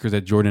only sneakers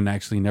that Jordan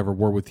actually never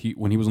wore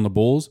when he was on the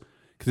Bulls,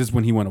 because this is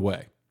when he went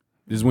away.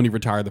 This is when he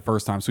retired the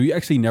first time. So he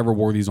actually never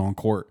wore these on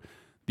court.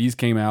 These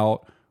came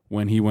out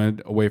when he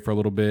went away for a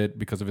little bit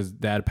because of his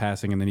dad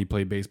passing, and then he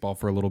played baseball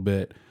for a little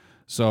bit.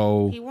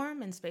 So he wore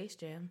them in Space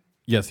Jam.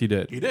 Yes, he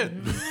did. He did.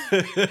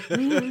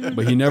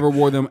 But he never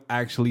wore them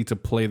actually to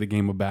play the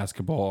game of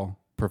basketball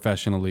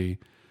professionally.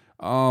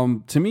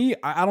 To me,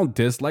 I don't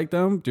dislike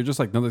them. They're just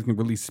like nothing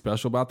really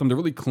special about them. They're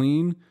really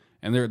clean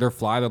and they're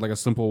fly. They're like a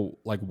simple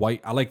like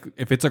white. I like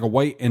if it's like a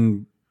white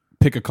and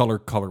pick a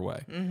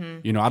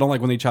colorway. You know, I don't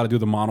like when they try to do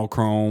the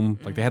monochrome.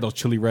 Like they had those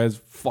chili reds,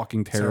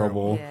 fucking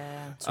terrible. Yeah.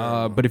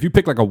 But if you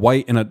pick like a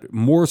white and a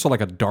more so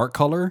like a dark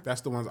color, That's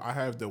the ones I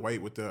have. The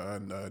white with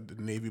the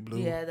navy blue.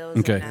 Yeah, those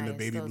Okay. are nice. And the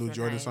baby Those blue are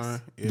Jordan nice.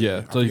 sign.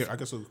 Yeah, so I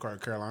guess it was called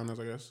Carolinas.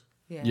 I guess.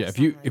 yeah,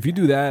 something if you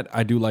do that,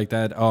 I do like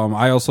that.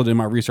 I also did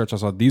my research. I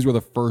saw these were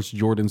the first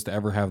Jordans to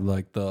ever have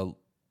like the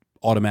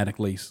automatic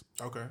lace.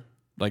 Okay.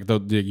 Like the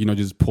you know,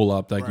 just pull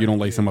up. Like you don't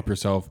lace them up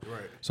yourself.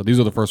 Right. So these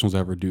are the first ones to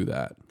ever do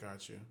that.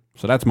 Got you.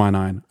 So that's my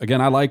 9.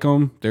 Again, I like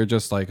them. They're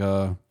just like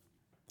they're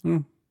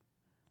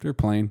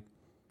plain.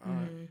 All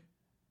right.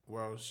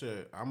 Well,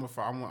 shit. I'm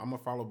gonna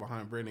follow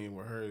behind Brittany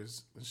with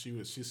hers.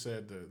 She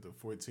said the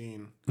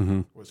 14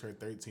 was her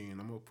 13.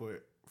 I'm gonna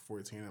put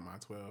 14 at my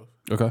 12.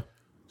 Okay.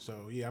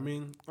 So yeah, I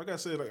mean, like I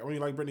said,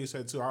 like Brittany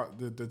said too,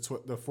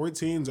 the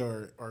 14s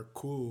are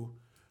cool.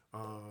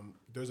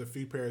 There's a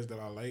few pairs that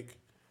I like,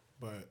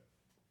 but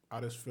I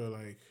just feel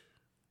like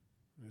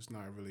it's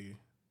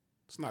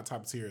not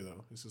top tier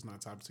though. This is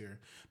not top tier.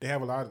 They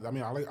have a lot.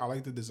 I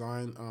like the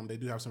design. They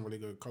do have some really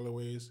good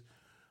colorways.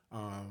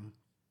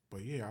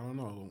 But yeah, I don't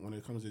know. When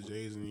it comes to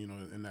J's and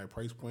in that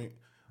price point,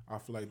 I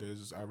feel like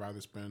I'd rather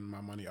spend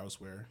my money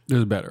elsewhere.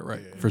 There's better,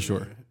 right? Yeah, For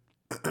sure.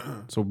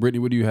 So Brittany,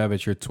 what do you have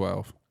at your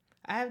 12?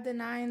 I have the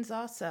 9s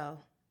also.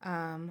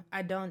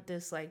 I don't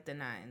dislike the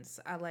 9s.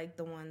 I like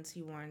the ones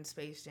he wore in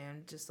Space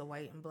Jam, just the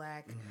white and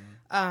black.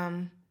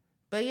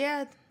 But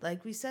yeah,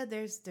 like we said,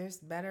 there's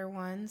better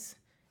ones.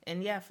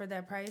 And yeah, for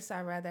that price,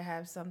 I'd rather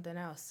have something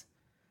else.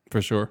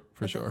 For sure.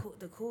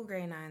 The cool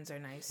gray 9s are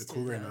nice too. The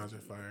cool gray 9s are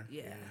fire.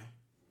 Yeah.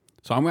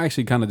 So I'm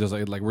actually kind of just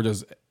like we're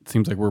just, it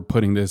seems like we're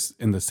putting this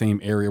in the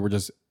same area. We're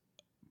just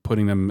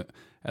putting them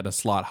at a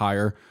slot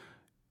higher.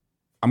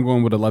 I'm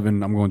going with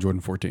 11. I'm going Jordan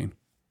 14.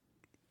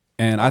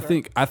 And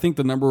Okay. I think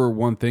the number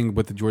one thing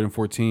with the Jordan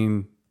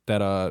 14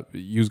 that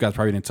you guys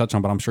probably didn't touch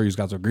on, but I'm sure you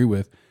guys agree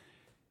with,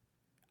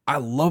 I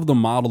love the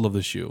model of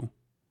the shoe.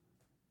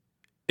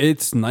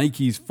 It's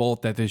Nike's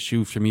fault that this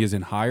shoe for me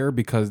isn't higher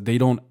because they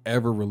don't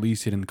ever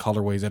release it in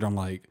colorways that I'm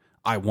like,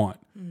 I want.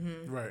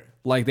 Right.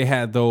 Like they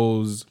had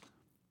those,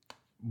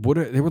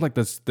 they were like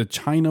the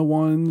China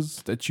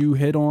ones that you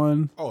hit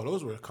on. Oh,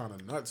 those were kind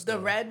of nuts. The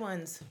though. red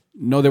ones.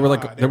 No, they were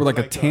like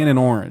a tan and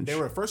orange. They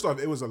were first off,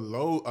 it was a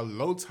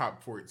low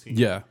top 14.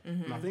 Yeah.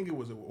 And I think it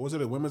was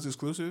it a women's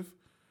exclusive?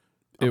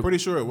 I'm pretty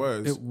sure it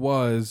was. It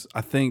was,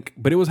 I think,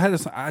 but it was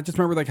I just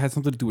remember like had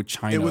something to do with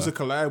China. It was a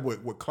collab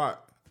with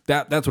Clot.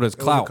 That's what it's was a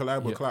Clout.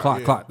 collab with Yeah,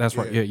 Clout, Clout. yeah. That's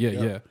right. Yeah, Yeah.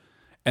 yeah.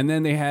 And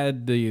then they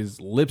had these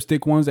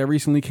lipstick ones that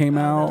recently came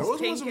out. Those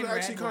Pink ones were and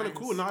actually red kind of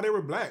ones. cool. No, they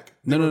were black.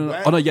 No, They no, were no.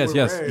 black Oh, no, yes, with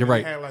yes, red, you're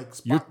right. They had like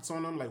spots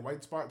on them, like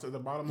white spots at the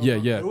bottom. Yeah,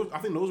 of them. yeah. I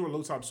think those were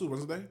low top too,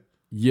 wasn't they?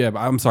 Yeah, but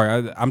I'm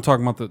sorry. I'm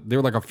talking about they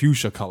were like a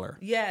fuchsia color.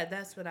 Yeah,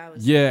 that's what I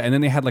was Yeah, and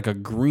then they had like a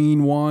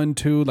green one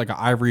too, like an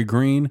ivory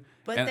green.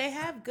 But And- they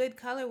have good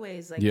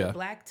colorways, like Yeah. the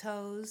black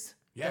toes.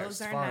 Yes,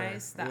 Those are fire.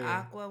 nice. The Yeah.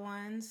 aqua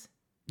ones.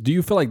 Do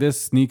you feel like this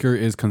sneaker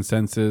is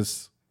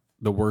consensus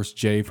the worst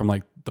J from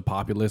like the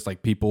populace,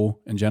 like people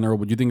in general?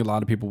 Would you think a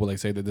lot of people would like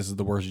say that this is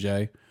the worst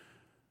J?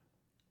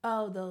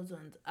 Oh, those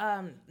ones.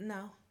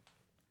 No.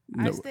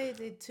 No. I stayed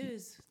the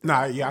 2s.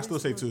 Nah, yeah, I Always still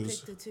say would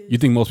 2s. pick the 2s. You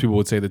think most people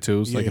would say the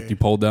 2s, like Yeah. if you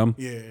polled them?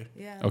 Yeah.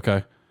 Yeah.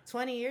 Okay.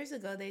 20 years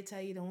ago, they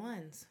tell you the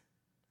 1s.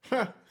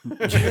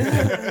 It's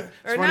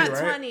Or funny, not right?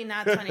 20,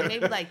 not 20.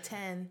 Maybe like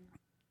 10.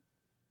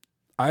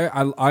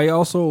 I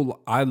also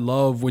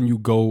love when you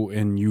go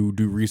and you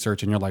do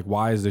research and you're like,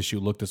 why does this shoe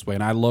look this way?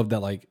 And I love that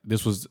like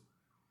this was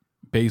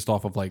based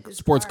off of like His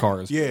sports car.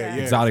 cars, Yeah, yeah.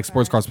 exotic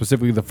sports cars,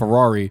 specifically the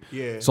Ferrari.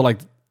 Yeah. So like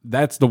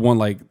that's the one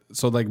like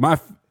so like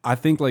I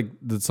think like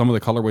some of the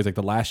colorways like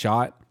the last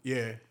shot,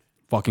 Yeah.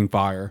 fucking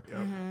fire.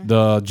 Mm-hmm.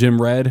 The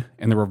Gym Red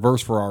and the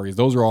reverse Ferraris,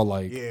 those are all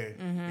like Yeah.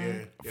 Mm-hmm. Yeah.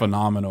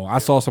 phenomenal. I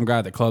saw some guy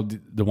at the club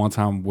the one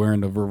time wearing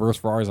the reverse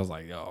Ferraris. I was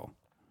like, yo,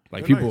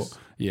 like They're people, nice.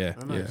 yeah,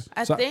 They're yeah. nice.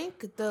 I So-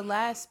 think the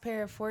last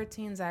pair of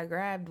 14s I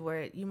grabbed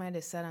were, you might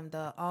have said them,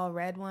 the all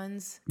red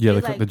ones. yeah,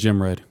 They, the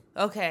Gym Red.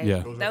 Okay. Yeah.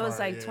 Those That are was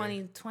fire, like yeah.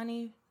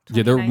 2020.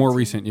 Yeah, they're more 2019.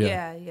 recent, yeah.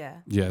 Yeah, yeah.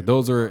 Yeah,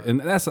 those are, and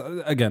that's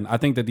again. I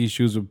think that these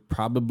shoes would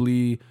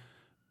probably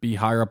be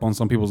higher up on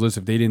some people's list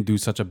if they didn't do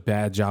such a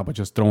bad job of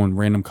just throwing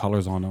random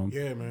colors on them.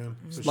 Yeah, man.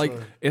 For Like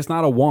sure. it's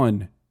not a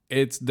 1,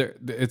 it's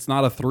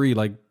not a 3.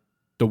 Like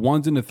the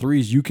 1s and the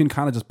 3s, you can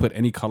kind of just put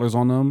any colors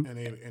on them, And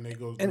they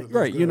go and looks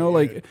right, good, you know, yeah.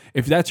 like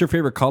if that's your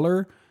favorite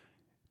color,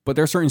 But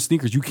there are certain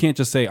sneakers you can't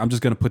just say, I'm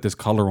just going to put this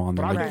color on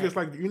them. But I Like, think it's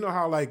like, you know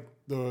how like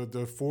the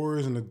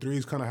 4s and the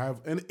 3s kind of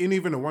have, and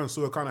even the 1s,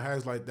 so it kind of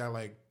has like that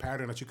like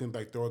pattern that you can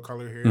like throw a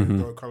color here and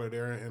throw a color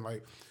there, and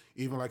like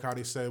even like how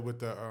they said with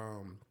the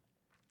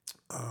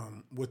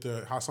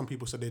how some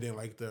people said they didn't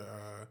like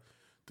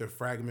the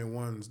fragment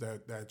ones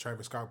that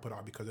Travis Scott put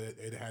out because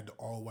it had the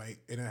all white.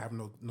 It didn't have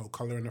no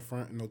color in the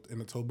front, in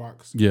the toe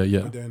box.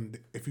 Yeah. But then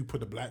if you put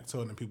the black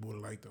toe, then people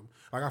would like them.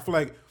 Like I feel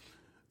like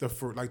the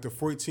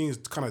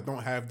 14s kind of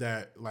don't have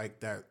that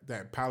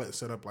palette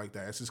set up like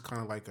that. It's just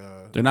kind of like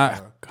they're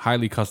not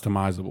highly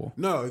customizable.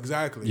 No,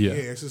 exactly. Yeah.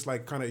 It's just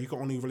like kind of you can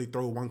only really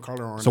throw one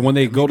color on. So when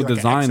they go to like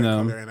design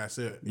them, and that's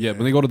it. Yeah,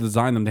 when they go to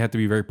design them, they have to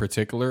be very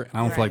particular. And I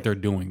don't feel like they're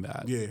doing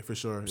that. Yeah, for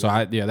sure. So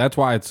that's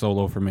why it's so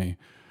low for me.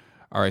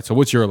 All right, so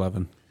what's your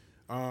 11?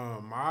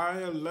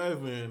 My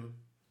 11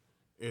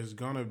 is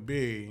gonna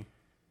be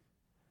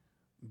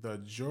the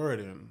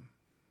Jordan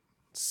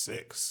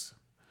 6.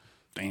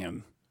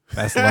 Damn,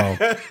 that's low.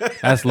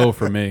 That's low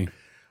for me.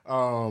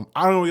 I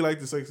don't really like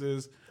the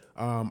 6s.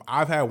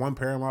 I've had one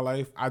pair in my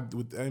life. I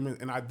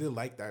did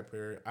like that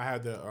pair. I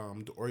had the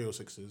Oreo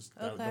 6s,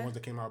 the ones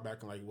that came out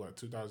back in like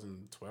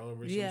 2012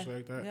 or something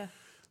like that. Yeah.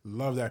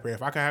 Love that pair.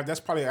 If I can have,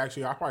 that's probably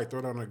actually I'll probably throw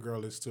that on a girl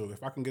list too.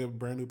 If I can get a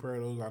brand new pair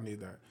of those, I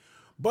need that.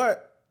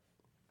 But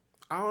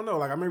I don't know.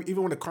 Like I remember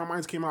even when the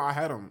Carmines came out, I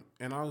had them,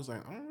 and I was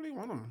like, I don't really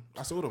want them.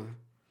 I sold them.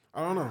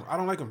 I don't know. I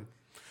don't like them.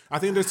 I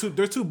think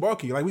they're too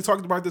bulky. Like we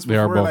talked about this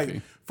before. They are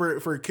bulky.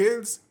 Like for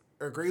kids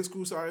or grade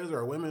school size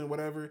or women,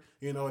 whatever,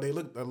 you know, they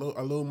look a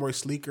little more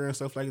sleeker and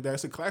stuff like that.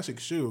 It's a classic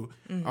shoe.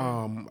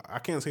 Mm-hmm. I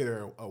can't say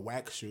they're a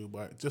whack shoe,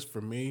 but just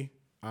for me,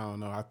 I don't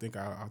know. I think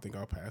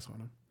I'll pass on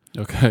them.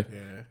 Okay.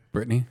 Yeah.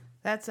 Brittany?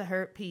 That's a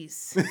hurt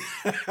piece.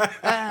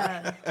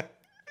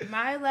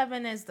 My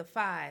 11 is the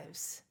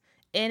 5s.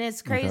 And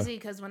it's crazy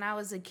because when I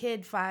was a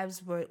kid,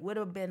 5s would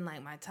have been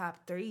like my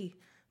top 3.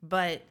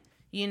 But,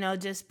 you know,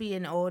 just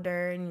being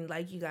older and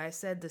like you guys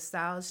said, the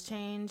styles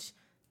change.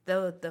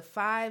 The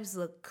 5s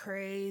look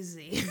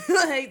crazy.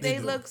 Like they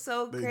look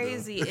so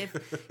crazy if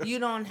you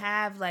don't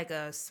have like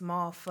a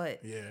small foot.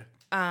 Yeah.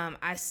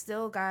 I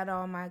still got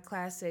all my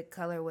classic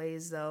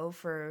colorways though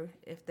for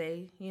if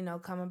they, you know,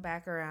 coming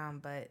back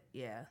around. But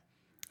yeah.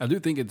 I do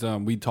think it's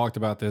we talked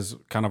about this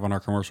kind of on our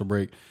commercial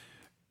break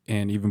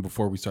and even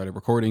before we started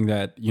recording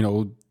that, you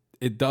know,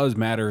 it does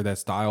matter that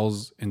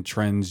styles and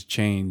trends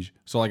change.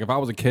 So like if I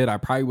was a kid, I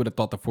probably would have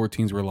thought the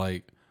 14s were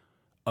like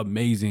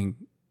amazing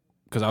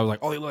because I was like,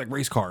 oh, they look like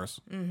race cars.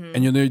 Mm-hmm.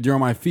 And you're on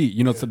my feet.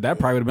 You know, so that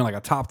probably would have been like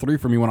a top 3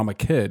 for me when I'm a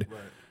kid. Right.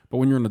 But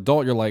when you're an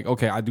adult, you're like,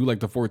 okay, I do like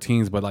the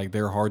 14s, but like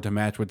they're hard to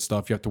match with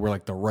stuff. You have to wear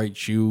like the right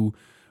shoe,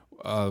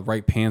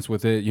 right pants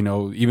with it, you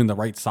know, even the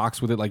right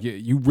socks with it. Like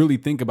you really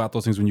think about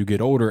those things when you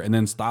get older, and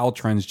then style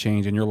trends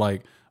change and you're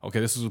like, okay,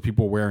 this is what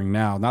people are wearing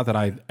now. Not that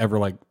I ever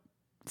like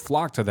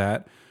flock to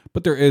that,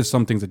 but there is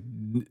some things that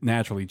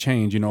naturally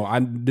change. You know, I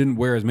didn't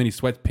wear as many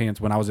sweatpants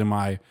when I was in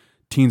my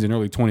teens and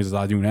early 20s as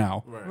I do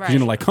now. Right. You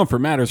know, like comfort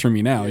matters for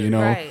me now, you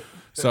know? Right.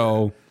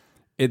 So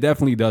it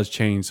definitely does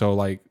change. So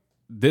like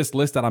this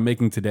list that I'm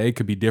making today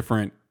could be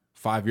different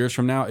 5 years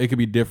from now. It could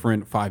be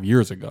different 5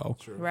 years ago.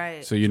 True.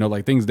 Right. So, you know,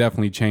 like things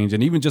definitely change.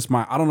 And even just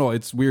I don't know,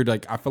 it's weird.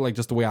 Like I feel like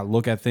just the way I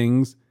look at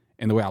things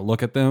and the way I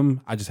look at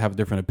them, I just have a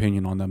different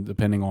opinion on them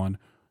depending on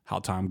how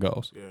time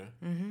goes.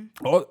 Yeah.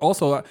 Mm-hmm.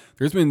 Also,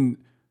 there's been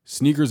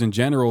sneakers in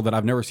general that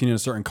I've never seen in a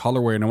certain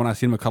colorway, and then when I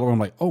see them in colorway, I'm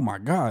like, oh my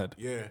god,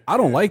 I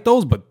don't like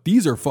those, but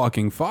these are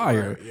fucking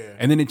fire. Right,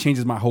 and then it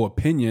changes my whole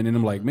opinion, and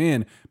I'm like,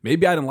 man,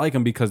 maybe I didn't like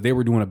them because they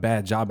were doing a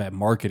bad job at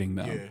marketing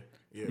them. Yeah.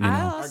 You know?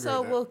 I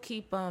also will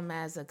keep them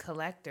as a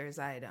collector's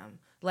item.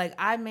 Like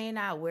I may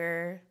not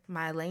wear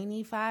my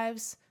Laney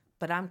 5s,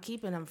 but I'm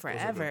keeping them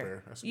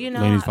forever. You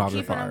know, I'm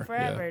keeping them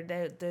forever.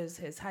 Yeah. There's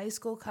his high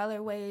school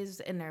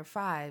colorways and their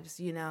 5s,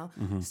 you know.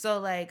 Mm-hmm. So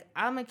like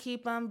I'm gonna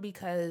keep them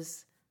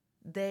because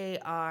they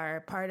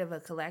are part of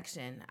a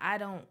collection. I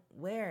don't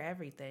wear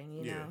everything,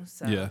 you know.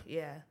 So yeah.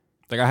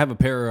 Like I have a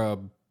pair of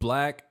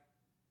black,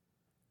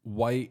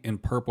 white,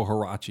 and purple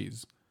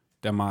Huaraches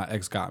that my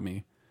ex got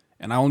me,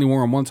 and I only wore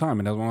them one time,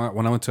 and that was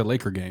when I went to a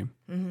Laker game.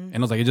 Mm-hmm. And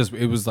I was like,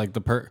 it was like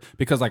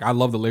because like I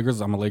love the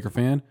Lakers. I'm a Laker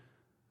fan,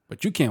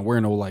 but you can't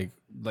wear no like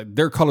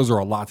their colors are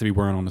a lot to be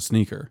wearing on a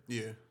sneaker.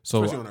 Yeah.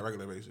 So especially on a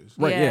regular basis.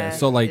 Right. Yeah.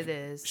 So like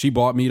she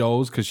bought me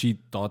those because she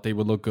thought they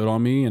would look good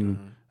on me, and.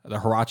 Mm-hmm. The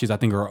Huaraches, I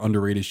think, are an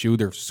underrated shoe.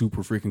 They're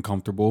super freaking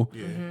comfortable.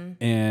 Yeah. Mm-hmm.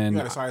 And you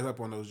gotta size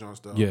up on those joints,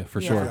 though. Yeah, for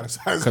sure.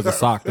 Because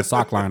the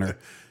sock liner.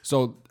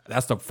 So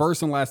that's the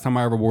first and last time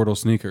I ever wore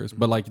those sneakers.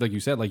 But like you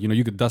said, like, you know,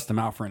 you could dust them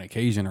out for an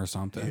occasion or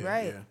something. Yeah,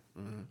 right. Yeah.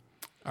 Mm-hmm.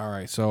 All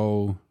right,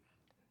 so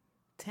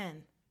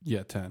 10.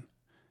 Yeah, 10.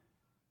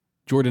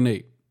 Jordan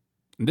 8.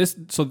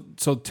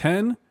 So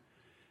 10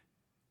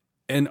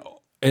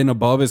 and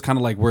above is kind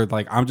of like where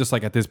like I'm just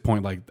like at this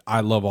point, like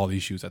I love all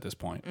these shoes at this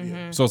point.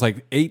 Mm-hmm. So it's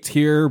like 8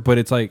 tier, but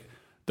it's like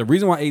the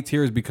reason why 8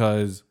 tier is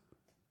because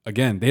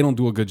again, they don't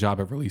do a good job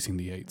at releasing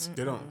the 8s.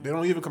 Mm-hmm. They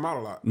don't even come out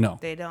a lot. No.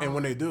 They don't. And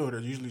when they do, they're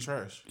usually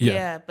trash.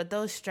 Yeah, but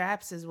those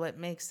straps is what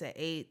makes the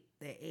 8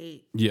 the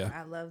 8. Yeah.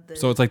 I love the.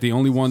 So it's like the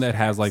only one that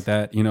has like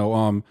that, you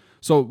know.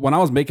 So when I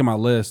was making my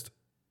list,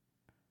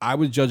 I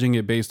was judging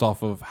it based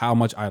off of how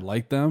much I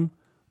like them,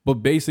 but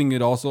basing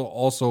it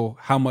also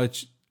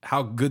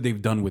how good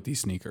they've done with these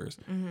sneakers.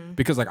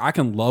 Because like I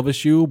can love a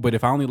shoe, but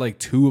if I only like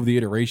 2 of the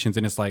iterations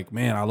and it's like,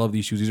 man, I love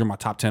these shoes. These are my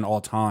top 10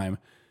 all time.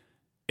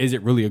 Is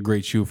it really a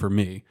great shoe for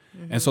me?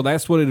 And so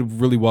that's what it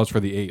really was for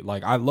the 8.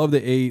 Like I love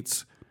the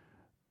 8s.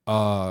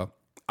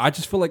 I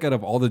just feel like out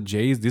of all the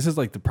J's, this is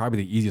like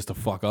probably the easiest to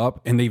fuck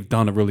up, and they've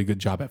done a really good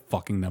job at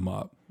fucking them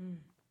up.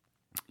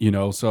 You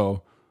know,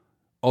 so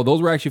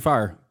those were actually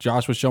fire.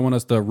 Josh was showing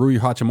us the Rui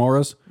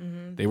Hachimuras.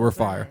 They were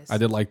fire. nice. I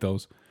did like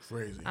those.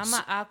 Crazy. I'm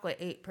an Aqua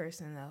 8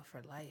 person though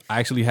for life. I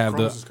actually have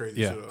Chromes is crazy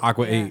too, though.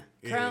 Aqua 8.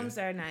 Chromes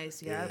are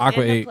nice, yeah.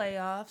 Aqua in 8. the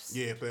playoffs.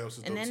 Yeah, playoffs is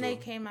dope And then too. they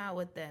came out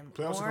with them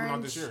Playoffs are coming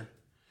out this year.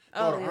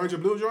 Oh, the orange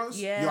and blue joints?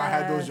 Yeah. Yo, I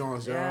had those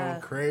joints, yeah.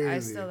 yo. Crazy. I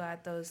still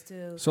got those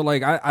too. So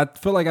like I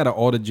feel like out of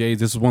all the J's,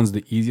 this one's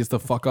the easiest to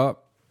fuck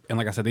up. And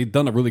like I said, they've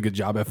done a really good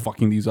job at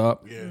fucking these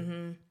up. Yeah.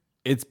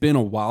 It's been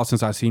a while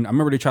since I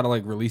remember they tried to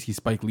like release these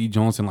Spike Lee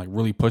joints and like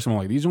really push them. I'm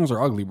like, these joints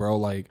are ugly, bro.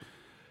 Like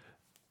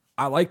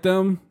I like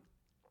them.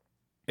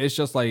 It's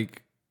just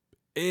like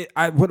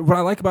what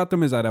I like about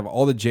them is that out of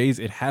all the J's,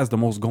 it has the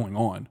most going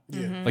on.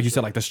 Yeah. Like you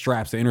said, like the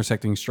straps, the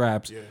intersecting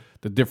straps, Yeah.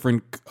 the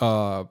different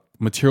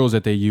materials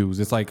that they use.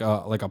 It's like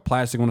a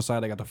plastic on the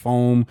side. They got the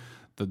foam,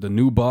 the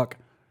new buck,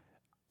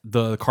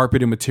 the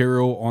carpeted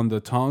material on the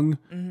tongue.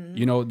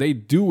 You know, they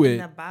do it.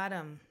 In the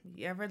bottom,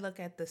 you ever look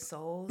at the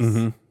soles?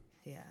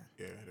 Yeah.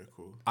 Yeah, they're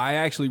cool. I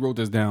actually wrote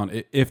this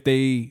down. If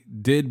they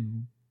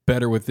did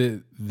better with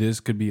it, this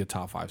could be a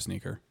top 5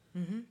 sneaker.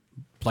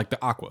 Like the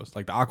Aquas.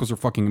 Like the Aquas are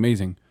fucking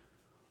amazing,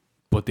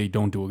 but they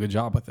don't do a good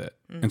job with it.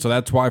 And so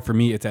that's why for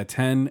me it's at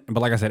 10.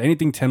 But like I said,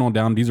 anything 10 on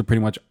down, these are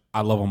pretty much,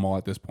 I love them all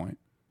at this point.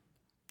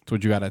 So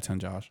what you got at 10,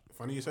 Josh?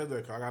 Funny you said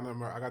that, 'cause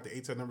I got the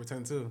 8s at number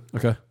 10 too.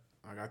 Okay.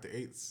 I got the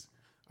 8s.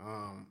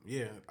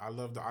 Yeah, I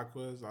love the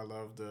Aquas. I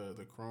love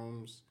the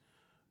Chromes.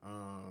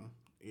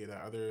 Yeah,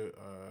 that other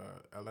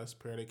LS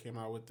pair they came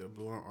out with, the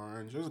blue and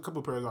orange. There's a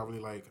couple pairs I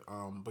really like.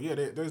 But yeah,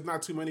 there's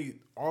not too many.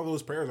 All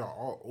those pairs are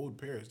all old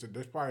pairs.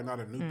 There's probably not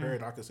a new pair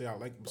that I could say I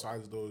like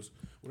besides those.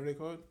 What are they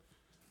called?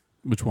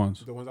 Which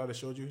ones? The ones I just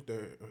showed you.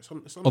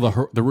 Some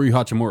The Rui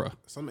Hachimura.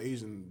 some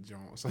Asian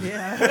Jones.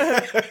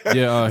 Yeah.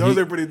 Yeah, Those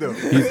are pretty dope.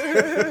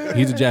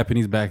 he's a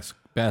Japanese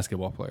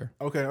basketball player.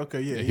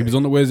 Okay, yeah. He was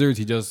on the Wizards.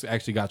 He just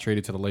actually got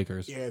traded to the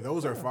Lakers. Yeah,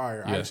 those are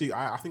fire. Yeah. Actually,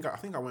 I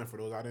think I went for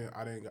those. I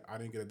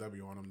didn't get a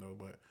W on them though,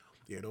 but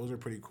yeah, those are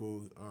pretty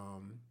cool.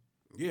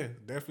 Yeah,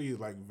 definitely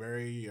like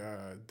very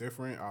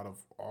different out of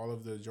all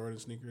of the Jordan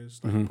sneakers.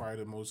 Like probably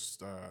the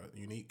most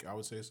unique, I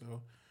would say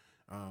so.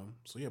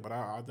 So yeah, but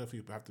I'll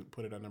definitely have to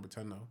put it at number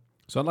 10 though.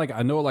 So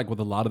I know with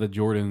a lot of the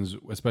Jordans,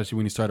 especially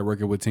when he started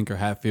working with Tinker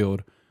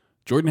Hatfield,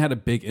 Jordan had a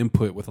big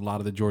input with a lot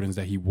of the Jordans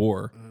that he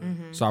wore.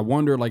 So I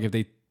wonder if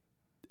they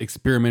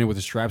experimented with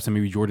the straps and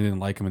maybe Jordan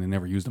didn't like them and they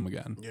never used them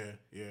again.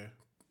 Yeah.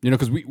 You know,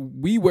 because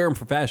we wear them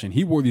for fashion.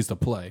 He wore these to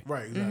play.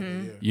 Right,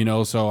 exactly. Yeah. You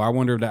know, so I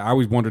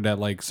always wondered that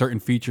like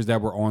certain features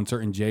that were on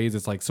certain J's,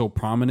 it's like so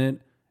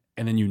prominent,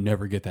 and then you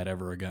never get that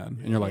ever again.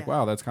 And you're like,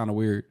 wow, that's kind of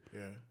weird.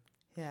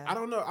 Yeah. I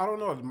don't know.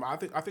 I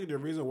think the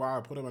reason why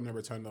I put him at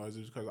number 10 though is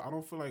because I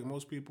don't feel like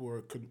most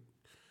people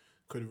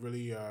could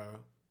really. I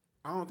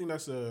don't think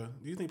that's a.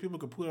 Do you think people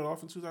could pull it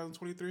off in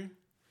 2023?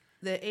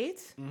 The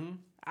 8s?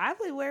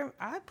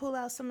 I pull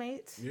out some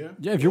 8s. Yeah.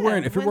 Yeah, if you're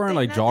wearing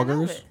like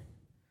joggers.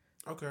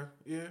 Okay.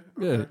 Yeah.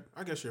 Yeah. Okay.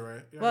 I guess you're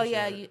right. Well,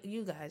 yeah,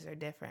 you guys are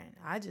different.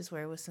 I just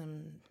wear with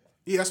some.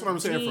 Yeah, that's what I'm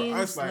saying. Jeans,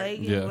 For us, like,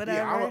 leggings,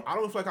 whatever. I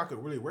don't feel like I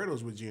could really wear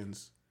those with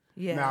jeans.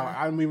 Yeah. Now,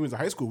 I mean, when we was in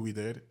high school, we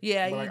did.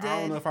 Yeah, but, you like, did. I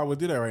don't know if I would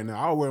do that right now.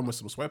 I'll wear them with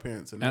some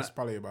sweatpants, and that's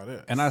probably about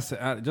it. And I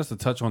just to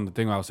touch on the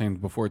thing I was saying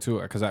before too,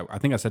 because I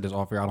think I said this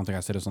off air. I don't think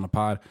I said this on the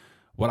pod.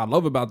 What I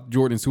love about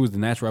Jordans too is the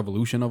natural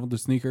evolution of the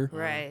sneaker.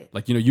 Right.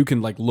 Like, you know, you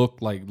can like look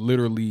like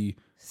literally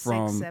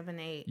from 6, 7,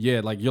 8.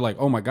 Yeah, like you're like,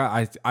 oh my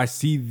God, I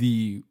see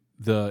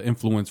the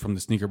influence from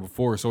the sneaker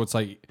before. So it's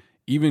like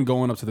even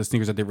going up to the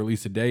sneakers that they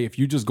released today, if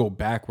you just go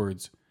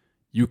backwards,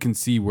 you can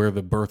see where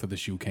the birth of the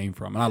shoe came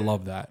from. And I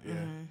love that. Yeah.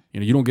 You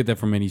know, you don't get that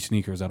from any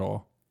sneakers at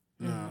all.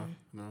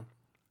 No.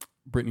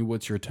 Brittany,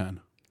 what's your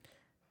 10?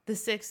 The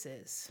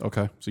 6s.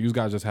 Okay. So you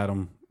guys just had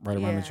them right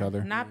around each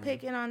other. Not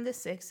picking on the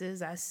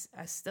 6s.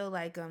 I still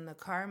like them. The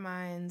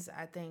Carmines,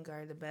 I think,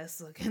 are the best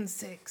looking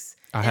 6.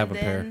 I have a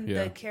pair. And Yeah.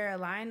 then the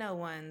Carolina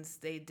ones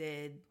they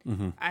did,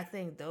 I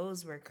think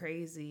those were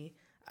crazy.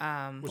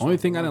 Only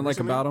thing I didn't like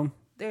about them.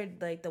 They're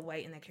like the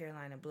white and the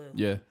Carolina blue.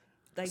 Yeah.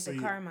 Like See, the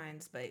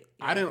Carmines, but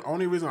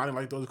Only reason I didn't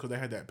like those is because they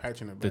had that patch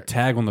in the back. The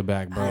tag on the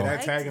back, bro. Yeah, that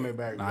liked tag in it. the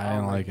back. I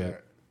didn't like it.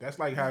 that. That's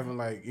like having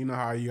like, you know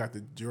how you got the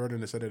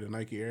Jordan instead of the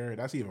Nike Air?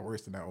 That's even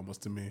worse than that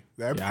almost to me.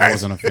 That Yeah, patch, I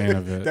wasn't a fan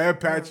of it. That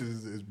patch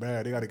is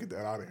bad. They got to get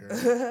that out of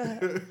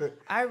here.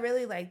 I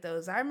really like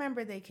those. I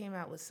remember they came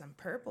out with some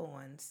purple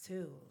ones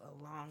too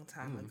a long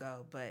time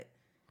ago. But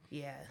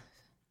yeah,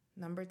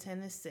 number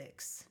 10 is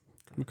 6.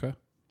 Okay.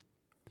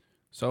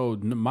 So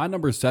my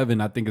number 7,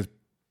 I think, is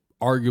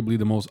arguably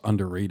the most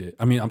underrated.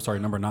 I mean, I'm sorry,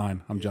 number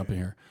 9. I'm jumping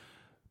here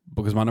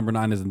because my number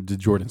 9 is the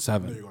Jordan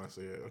 7. You're gonna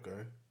say it,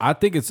 okay? I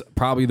think it's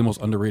probably the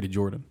most underrated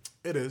Jordan.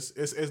 It is.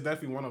 It's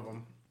definitely one of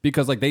them.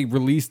 Because like they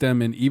released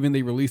them and even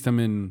they released them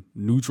in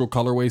neutral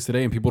colorways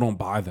today and people don't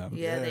buy them.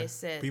 Yeah, they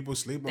said people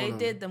sleep on them. them.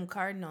 They did them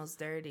Cardinals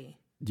dirty.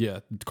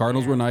 Yeah, the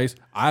Cardinals were nice.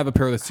 I have a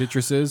pair of the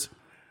Citruses.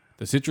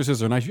 The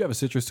Citruses are nice. You have a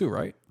Citrus too,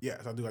 right?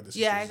 Yes, I do got the Citruses.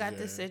 Yeah, I got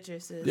the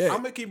Citruses. Yeah. I'm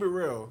gonna keep it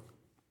real.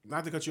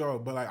 Not to cut you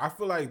off, but like I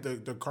feel like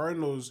the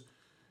Cardinals,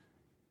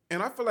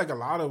 and I feel like a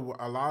lot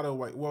of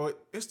like, well, it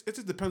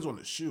just depends on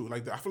the shoe.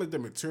 Like I feel like the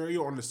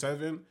material on the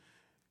 7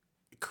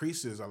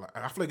 creases a lot.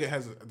 I feel like it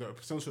has the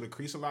potential to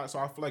crease a lot. So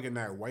I feel like in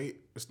that white,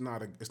 it's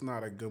not a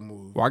good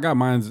move. Well, I got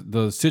mine.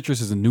 The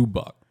Citrus is a new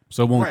buck,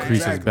 so it won't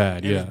crease as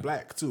bad. And yeah, it's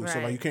black too, so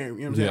Right. like you can't.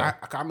 You know what I'm saying?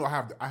 I know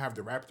I have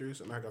the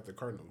Raptors and I got the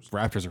Cardinals.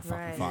 Raptors are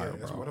fucking fire,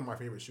 That's bro. one of my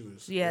favorite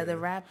shoes. Yeah, the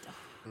Raptor.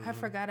 I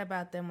forgot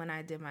about them when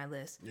I did my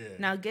list. Yeah.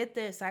 Now get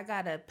this, I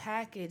got a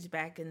package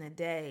back in the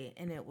day,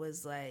 and it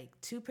was like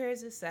 2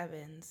 pairs of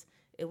 7s.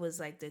 It was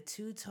like the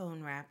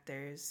 2-tone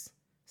Raptors,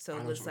 so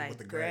it was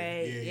like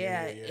gray.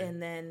 Yeah,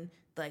 and then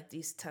like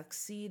these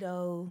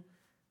tuxedo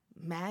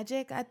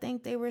Magic. I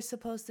think they were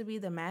supposed to be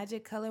the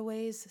Magic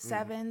colorways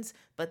 7s,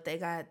 but they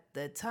got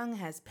the tongue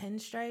has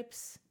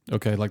pinstripes.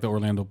 Okay, like the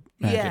Orlando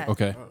Magic. Yeah.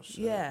 Okay. Oh, shit.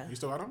 Yeah. You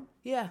still got them?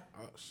 Yeah.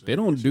 Oh, shit. They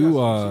don't do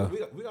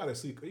we gotta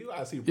see. You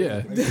gotta see.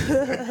 Yeah.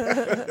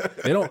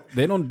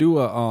 They don't do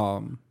a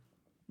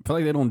I feel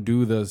like they don't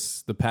do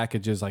the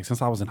packages like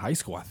since I was in high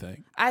school, I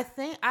think.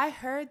 I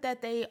heard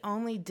that they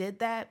only did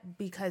that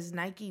because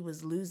Nike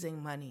was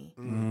losing money.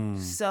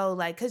 So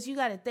like, cause you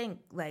got to think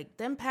like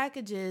them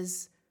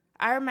packages.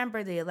 I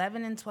remember the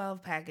 11 and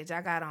 12 package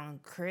I got on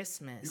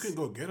Christmas. You can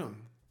go get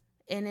them.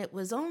 And it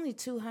was only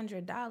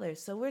 $200.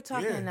 So we're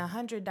talking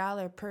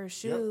 $100 per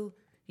shoe,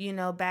 you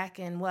know, back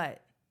in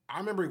what? I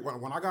remember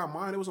when I got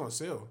mine, it was on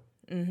sale.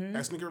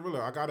 At Sneaker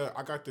Villa,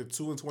 I got the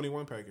 2 and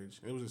 21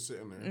 package. It was just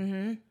sitting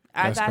there.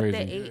 I got crazy.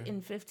 the 8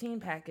 and 15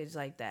 package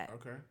like that.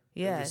 Okay.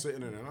 Yeah. It was just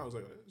sitting there, and I was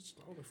like,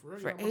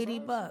 For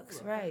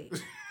 $80, right.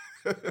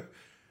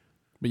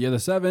 But yeah, the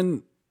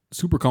 7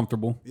 super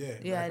comfortable. Yeah,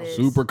 it is.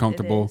 Super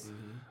comfortable. It is.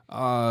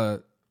 I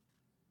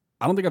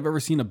don't think I've ever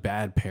seen a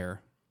bad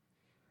pair.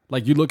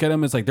 Like you look at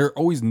them, it's like they're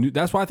always new.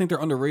 That's why I think they're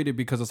underrated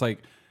because it's like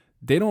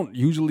they don't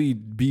usually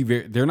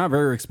they're not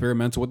very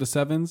experimental with the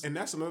 7s. And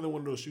that's another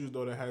one of those shoes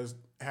though that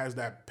has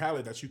that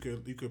palette that you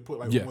could put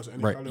like almost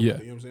any right, color yeah.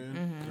 with it, you know what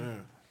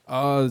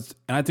I'm saying?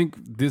 And I think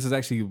this is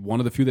actually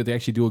one of the few that they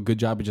actually do a good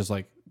job of just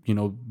like, you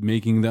know,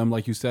 making them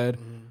like you said.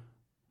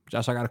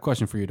 Josh, I got a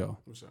question for you though.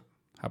 What's up?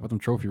 How about them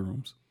trophy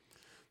rooms?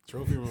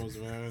 Trophy rooms,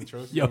 man.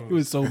 Trophy Yo, rooms. he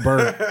was so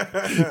burnt.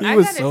 He I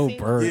was gotta so see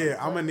burnt. those. Yeah,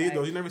 I'm gonna need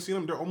those. You never seen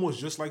them? They're almost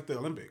just like the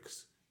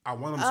Olympics. I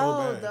want them so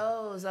Oh, bad.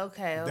 those.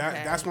 Okay.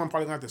 That's why I'm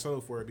probably gonna have to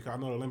settle for it because I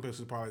know the Olympics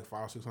is probably like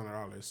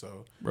 $500-$600.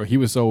 So Bro, he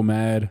was so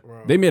mad.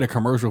 Bro. They made a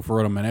commercial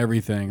for them and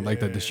everything. Like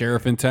the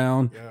sheriff in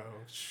town.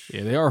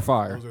 Yeah, they are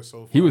fire. Those are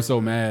so He was fire,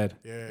 so man. mad.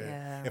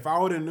 Yeah. If I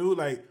would have knew,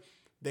 like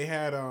they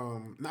had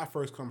not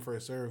first come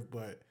first serve,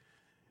 but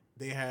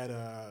they had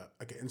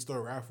like an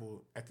in-store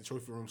raffle at the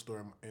trophy room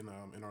store in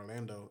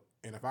Orlando.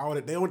 And if I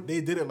would,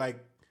 they did it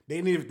like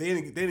they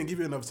didn't give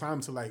you enough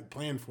time to like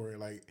plan for it.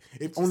 Like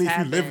if only if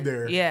you lived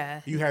there,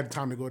 you had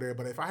time to go there.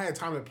 But if I had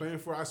time to plan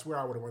for it, I swear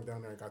I would have went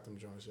down there and got them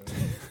joints.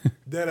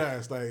 Dead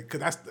ass, like,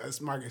 cause it's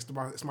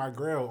my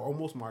girl,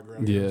 almost my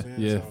girl. You know what I'm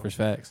saying? For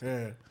facts.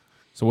 Yeah.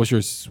 So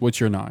what's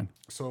your 9?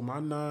 So my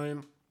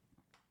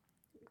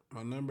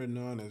number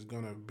 9 is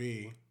gonna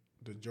be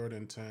the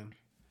Jordan 10.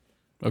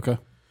 Okay.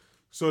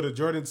 So the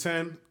Jordan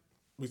 10,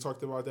 we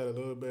talked about that a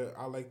little bit.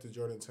 I like the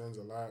Jordan 10s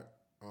a lot.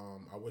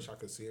 I wish I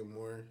could see it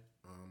more.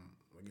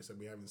 Like I said,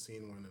 we haven't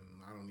seen one,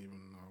 and I don't even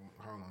know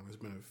how long. It's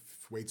been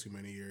way too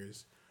many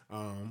years.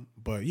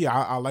 But yeah,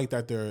 I like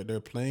that they're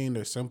plain,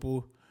 they're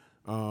simple.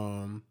 A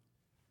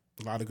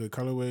lot of good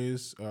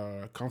colorways,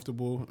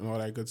 comfortable, and all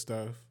that good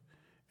stuff.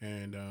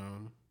 And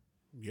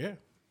yeah,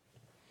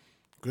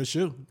 good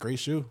shoe, great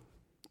shoe.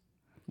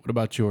 What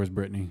about yours,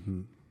 Brittany?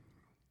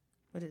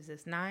 What is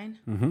this, 9?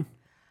 Mm-hmm.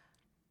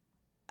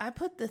 I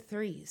put the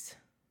 3s.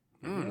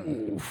 I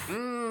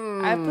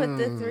put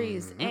the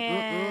 3s,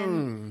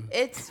 and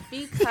it's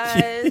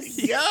because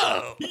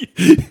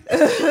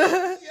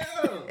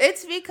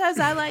it's because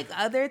I like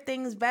other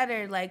things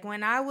better. Like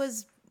when I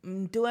was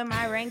doing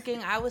my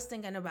ranking, I was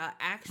thinking about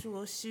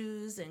actual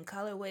shoes and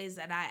colorways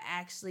that I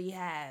actually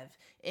have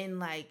and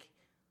like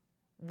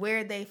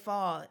where they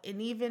fall.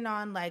 And even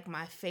on like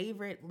my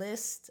favorite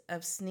list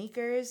of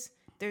sneakers,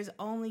 there's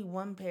only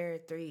one pair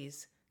of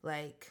 3s.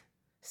 Like,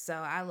 so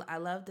I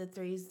love the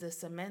 3s. The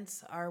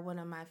cements are one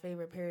of my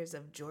favorite pairs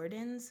of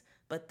Jordans,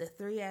 but the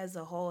 3 as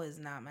a whole is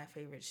not my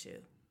favorite shoe.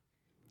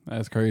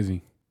 That's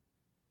crazy.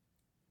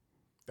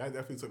 That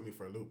definitely took me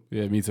for a loop.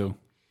 Yeah, me too.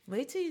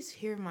 Wait till you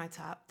hear my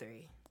top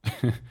 3.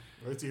 Wait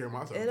till you hear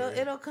my top 3.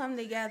 It'll come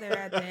together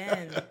at the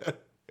end.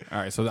 All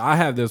right, so I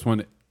have this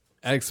one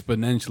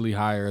exponentially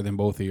higher than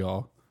both of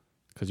y'all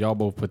because y'all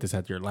both put this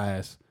at your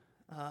last.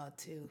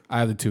 2. I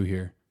have the 2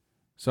 here.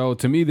 So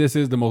to me, this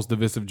is the most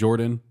divisive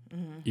Jordan.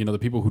 You know, the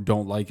people who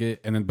don't like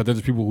it, but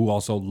there's people who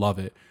also love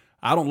it.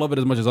 I don't love it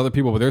as much as other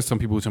people, but there's some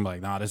people who are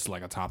like, nah, this is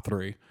like a top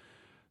 3.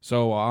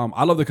 So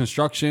I love the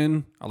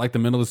construction. I like the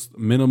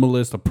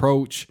minimalist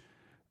approach.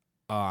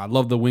 I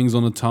love the wings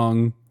on the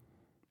tongue.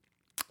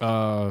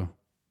 I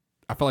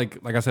feel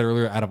like I said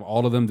earlier, out of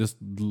all of them, this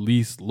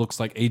least looks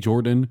like a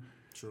Jordan.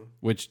 True.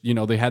 Which, you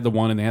know, they had the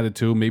 1 and they had the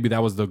 2. Maybe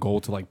that was the goal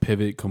to like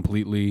pivot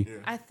completely. Yeah.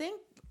 I think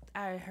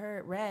I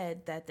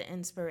read that the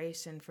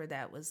inspiration for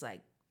that was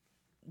like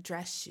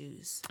dress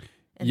shoes.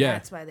 And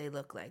that's why they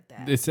look like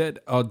that. They said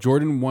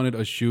Jordan wanted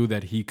a shoe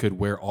that he could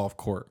wear off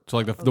court. So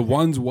like the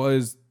ones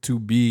was to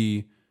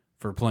be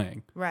for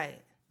playing.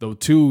 Right. The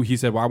 2, he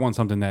said, well, I want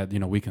something that, you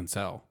know, we can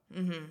sell.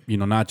 You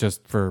know, not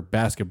just for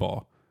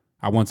basketball.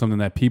 I want something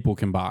that people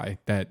can buy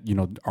that, you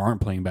know,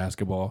 aren't playing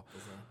basketball.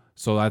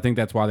 So I think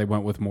that's why they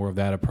went with more of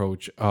that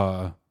approach.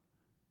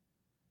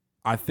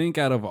 I think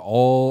out of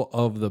all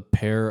of the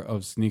pair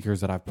of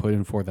sneakers that I've put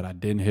in for that I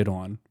didn't hit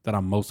on, that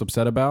I'm most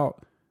upset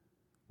about,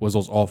 was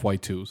those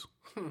off-white 2s.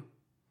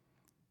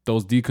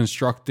 Those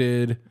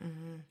deconstructed,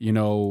 you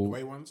know, the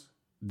white ones,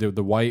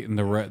 the white and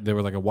the red. They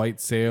were like a white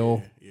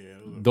sail. Yeah,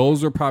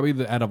 those are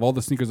probably out of all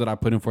the sneakers that I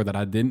put in for that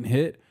I didn't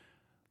hit.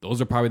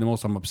 Those are probably the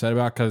most I'm upset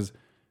about because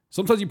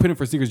sometimes you put in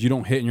for sneakers you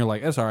don't hit and you're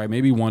like, that's all right.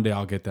 Maybe one day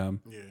I'll get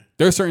them. Yeah.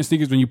 There are certain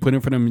sneakers when you put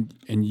in for them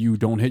and you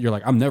don't hit, you're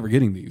like, I'm never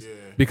getting these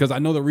because I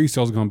know the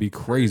resale is going to be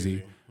crazy.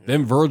 Yeah.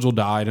 Then Virgil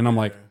died and I'm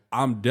like,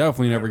 I'm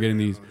definitely never getting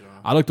these.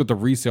 I looked at the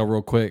resale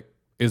real quick.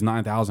 It's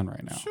 9,000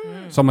 right now.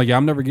 So I'm like, yeah,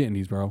 I'm never getting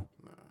these, bro.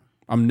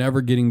 I'm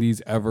never getting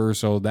these ever.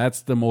 So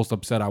that's the most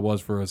upset I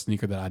was for a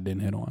sneaker that I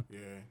didn't hit on. Yeah,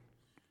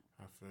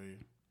 I feel you.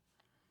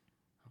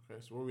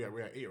 Okay, so where we at?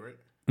 We're at 8, right?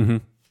 Mm-hmm.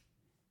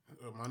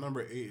 My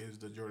number 8 is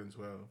the Jordan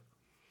 12.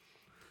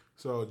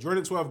 So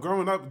Jordan 12,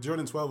 growing up,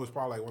 Jordan 12 was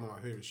probably like one of my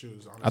favorite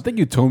shoes. Honestly. I think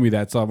you told me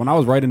that. So when I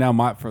was writing down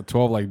my for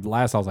 12, like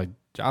last, I was like,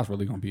 Josh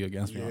really gonna be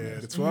against me on this.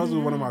 Yeah, the 12s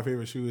was one of my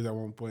favorite shoes at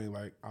one point.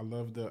 Like I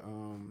love the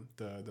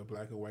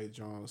black and white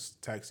Jones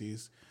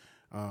taxis.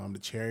 The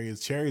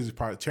cherries are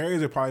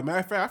probably. Matter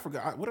of fact, I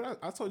forgot.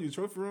 I told you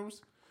trophy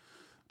rooms.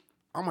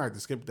 I might have to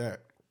skip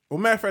that. Well,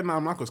 matter of fact, no,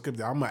 I'm not gonna skip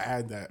that. I'm gonna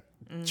add that.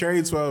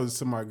 Cherry 12s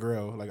to my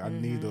girl. Like I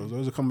need those.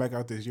 Those will come back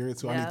out this year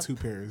too. Yep. I need 2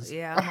 pairs.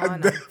 Yeah, I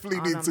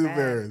definitely need 2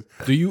 pairs.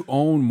 Do you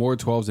own more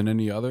 12s than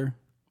any other?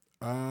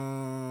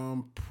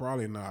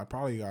 Probably not. I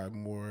probably got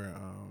more.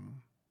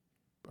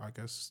 I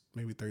guess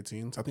maybe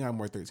 13s. I think I have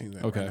more 13s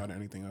than, right now than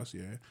anything else.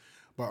 Yeah,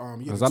 but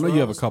because I know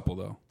you have a couple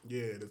though.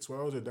 Yeah, the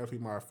 12s are definitely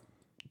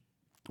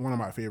one of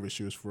my favorite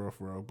shoes for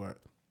real. But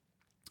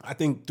I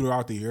think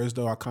throughout the years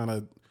though, I kind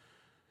of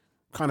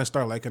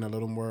start liking a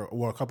little more,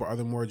 well, a couple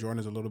other more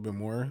Jordans a little bit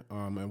more.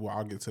 And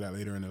I'll get to that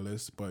later in the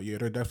list. But yeah,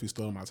 they're definitely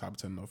still in my top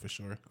 10 though for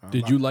sure.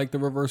 Did you like the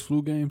reverse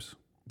flu games?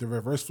 The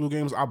reverse flu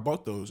games, I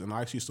bought those and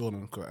I actually sold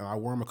them. And I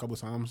wore them a couple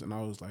times and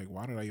I was like,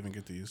 why did I even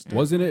get these?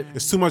 Wasn't it?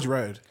 It's too much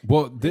red.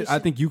 Well, I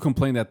think you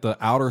complained that the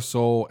outer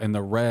sole and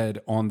the red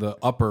on the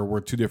upper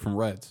were 2 different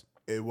reds.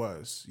 It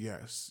was,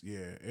 yes,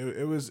 yeah.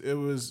 It was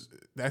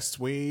that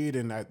suede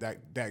and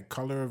that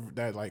color of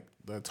that, like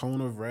the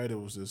tone of red.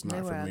 It was just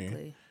not for me.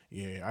 Ugly.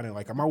 Yeah, I didn't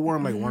like them. I wore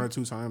them like 1 or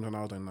 2 times, and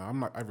I was like, no, I'm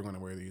not ever gonna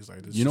wear these. Like,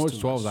 you know which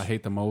 12s I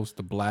hate the most?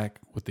 The black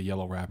with the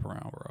yellow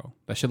wraparound, bro.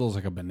 That shit looks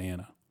like a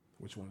banana.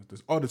 Which one is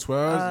this? Oh, the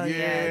 12s? Oh,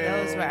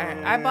 yeah, those were.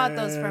 I bought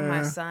those for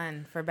my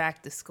son for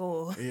back to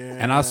school. Yeah.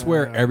 And I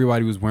swear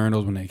everybody was wearing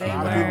those when they came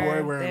out. A lot of people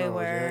were wearing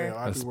those.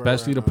 Yeah,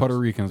 especially the Puerto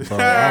Ricans, bro.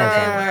 They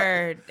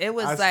were. It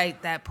was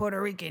like that Puerto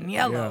Rican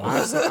yellow. Yeah.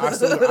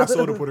 I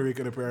sold a Puerto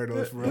Rican a pair of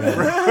those for real.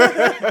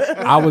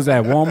 I was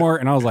at Walmart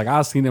and I was like,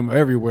 I've seen them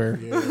everywhere.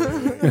 Yeah.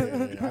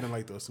 I didn't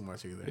like those too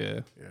much either.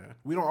 Yeah.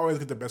 We don't always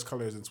get the best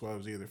colors in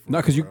 12s either. No,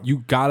 because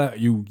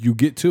you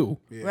get 2.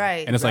 Yeah.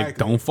 Right. And it's like,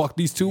 don't fuck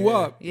these 2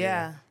 up.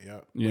 Yeah.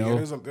 You know,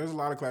 there's a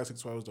lot of classic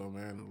 12s though,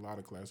 man. A lot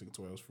of classic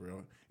 12s for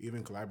real.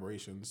 Even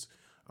collaborations.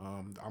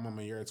 I'm on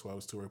my year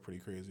 12s too are pretty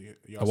crazy.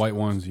 The white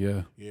ones,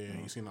 yeah. Yeah,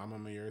 you seen the I'm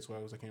on my year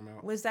 12s that came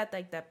out? Was that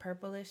like that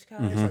purplish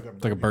color? Mm-hmm.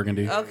 It's like a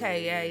burgundy.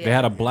 Okay, yeah. They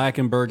had a black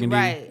and burgundy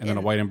and then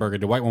a white and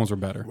burgundy. The white ones were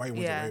better. White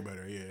ones are way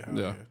better,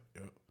 yeah.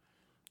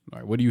 All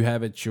right, what do you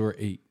have at your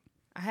 8?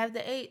 I have the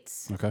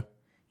 8s. Okay.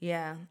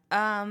 Yeah.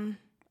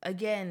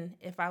 Again,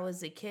 if I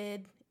was a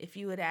kid, if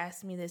you would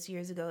ask me this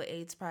years ago,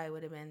 8s probably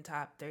would have been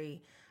top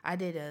 3. I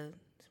did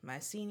my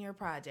senior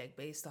project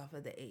based off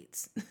of the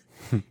 8s.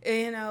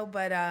 You know,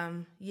 but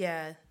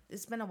yeah,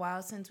 it's been a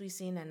while since we've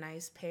seen a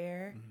nice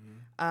pair.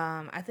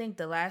 Mm-hmm. I think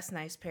the last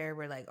nice pair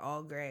were like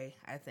all gray.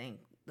 I think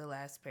the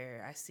last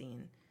pair I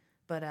seen.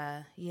 But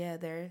yeah,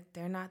 they're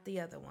not the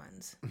other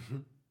ones.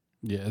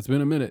 Yeah, it's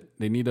been a minute.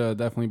 They need to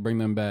definitely bring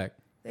them back.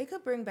 They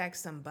could bring back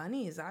some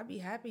bunnies. I'd be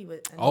happy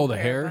with the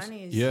hairs?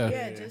 Bunnies.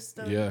 Yeah, just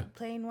the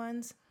plain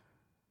ones.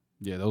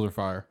 Yeah, those are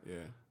fire. Yeah.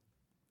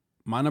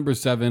 My number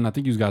 7, I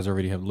think you guys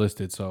already have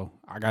listed, so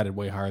I got it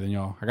way higher than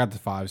y'all. I got the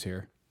 5s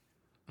here.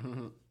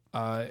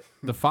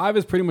 The 5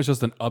 is pretty much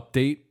just an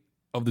update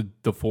of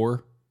the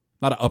 4.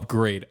 Not an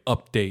upgrade,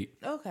 update.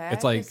 Okay,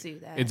 it's I like can see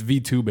that. It's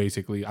V2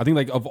 basically. I think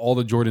like of all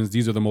the Jordans,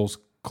 these are the most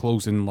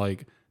close in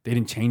like they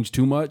didn't change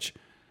too much.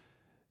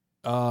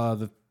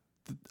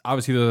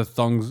 Obviously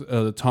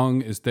the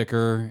tongue is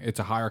thicker. It's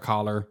a higher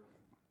collar.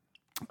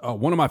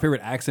 One of my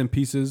favorite accent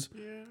pieces.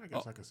 Yeah, I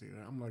guess I can see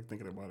that. I'm like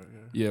thinking about it.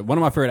 Yeah, one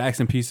of my favorite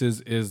accent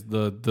pieces is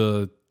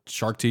the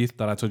shark teeth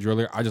that I told you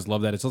earlier. I just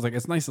love that. It's just like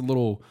it's nice a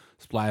little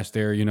splash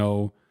there. You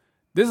know,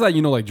 this is like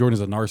like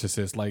Jordan's a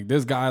narcissist. Like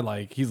this guy,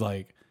 like he's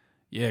like,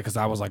 yeah, because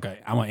I was like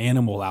I'm an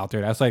animal out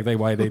there. That's like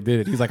why they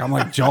did it. He's like I'm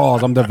like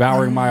Jaws. I'm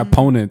devouring my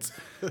opponents.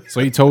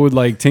 So he told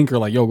like Tinker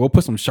like, yo, go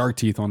put some shark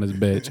teeth on this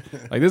bitch.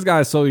 Like this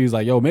guy, so he's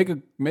like, yo,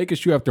 make a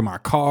shoe after my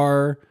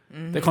car.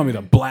 They call me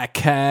the Black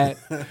Cat.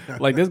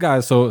 Like this guy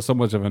is so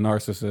much of a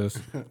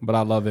narcissist, but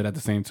I love it at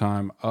the same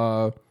time.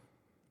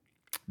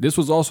 This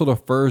was also the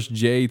first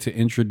J to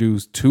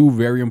introduce two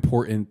very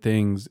important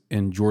things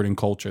in Jordan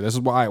culture. This is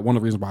why one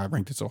of the reasons why I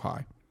ranked it so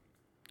high.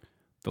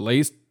 The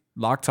lace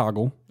lock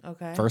toggle,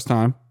 first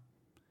time,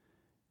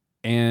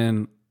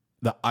 and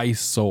the ice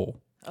sole.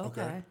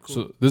 Okay. Cool.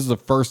 So this is the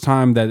first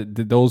time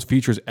that those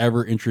features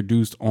ever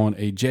introduced on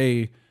a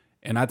J,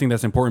 and I think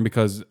that's important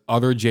because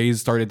other J's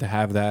started to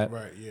have that.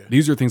 Right. Yeah.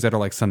 These are things that are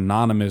like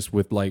synonymous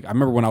with like I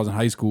remember when I was in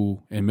high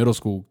school and middle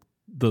school,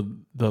 the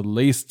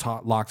lace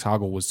lock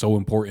toggle was so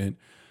important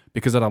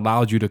because it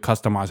allowed you to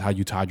customize how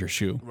you tied your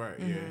shoe. Right.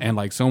 Yeah. And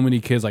like so many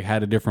kids like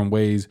had it different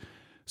ways.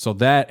 So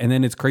that, and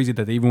then it's crazy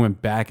that they even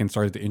went back and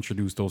started to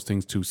introduce those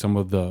things to some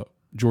of the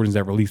Jordans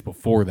that released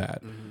before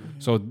that.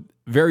 So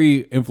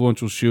very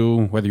influential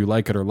shoe, whether you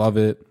like it or love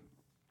it.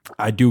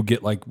 I do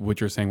get like what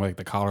you're saying, like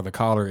the collar. The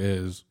collar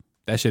is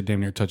that shit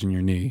damn near touching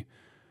your knee.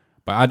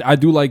 But I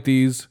do like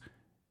these.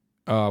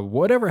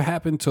 Whatever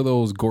happened to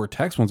those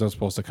Gore-Tex ones that were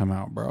supposed to come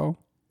out, bro?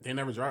 They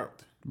never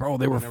dropped. Bro,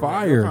 they were They were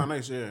fire. kind of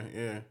nice.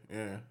 Yeah.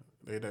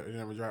 They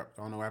never dropped.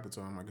 I don't know what happened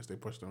to them. I guess they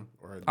pushed them.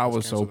 Or I just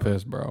was so canceled them.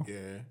 pissed, bro.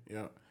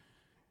 Yeah.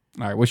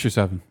 All right, what's your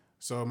 7?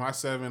 So my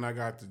 7, I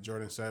got the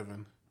Jordan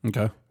 7.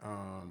 Okay.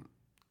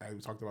 As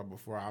we talked about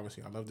before,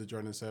 obviously I love the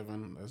Jordan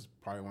 7. That's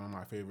probably one of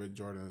my favorite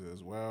Jordans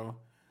as well.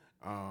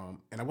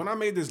 And when I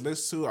made this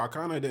list too, I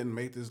kind of didn't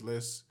make this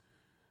list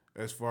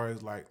as far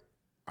as like,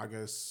 I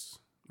guess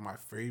my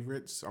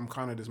favorites. I'm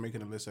kind of just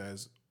making a list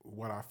as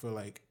what I feel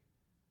like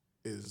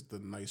is the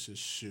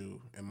nicest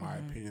shoe in my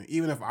opinion.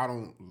 Even if I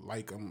don't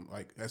like them,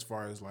 like as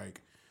far as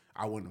like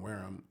I wouldn't wear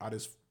them,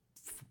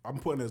 I'm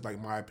putting this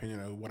like my opinion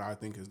of what I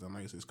think is the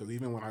nicest. Because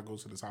even when I go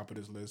to the top of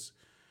this list,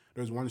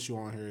 there's one shoe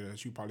on here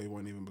that you probably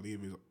wouldn't even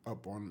believe is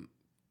up on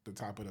the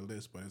top of the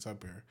list, but it's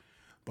up here.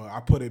 But I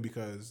put it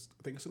because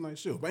I think it's a nice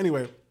shoe. But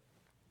anyway,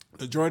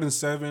 the Jordan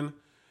 7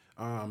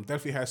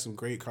 definitely has some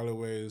great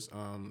colorways.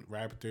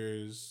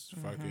 Raptors,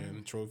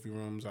 fucking trophy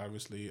rooms,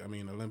 obviously. I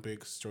mean,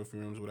 Olympics, trophy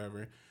rooms,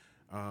 whatever.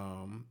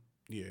 A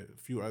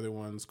few other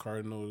ones,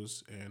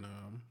 Cardinals. And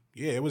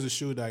it was a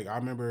shoe that I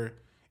remember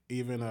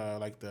even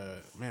like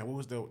what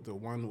was the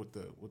one with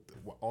the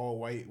all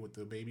white with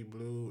the baby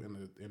blue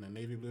and the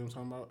navy blue I'm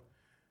talking about?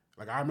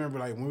 Like I remember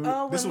like when we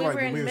were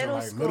in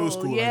middle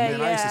school. Yeah, like,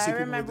 man, I used to see I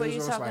people remember with what those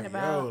you're joints, talking like,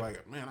 about. yo,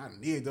 like man, I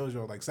need those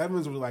joints. Like 7s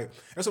was like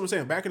that's what I'm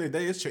saying. Back in the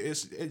day,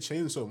 it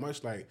changed so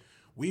much. Like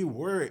we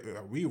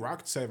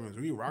rocked 7s,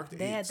 we rocked 8s.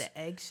 They had the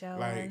eggshell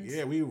like ones.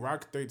 yeah, we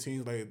rocked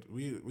 13s. Like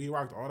we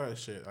rocked all that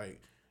shit.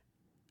 Like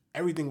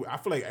everything. I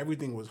feel like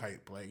everything was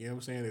hype. Like you know what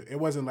I'm saying. It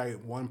wasn't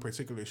like one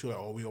particular shoe.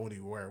 Like we only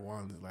wear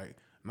ones. Like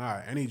nah,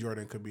 any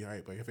Jordan could be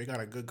hype. Like if it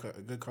got a good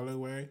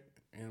colorway.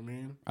 You know what I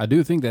mean? I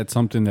do think that's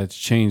something that's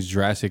changed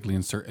drastically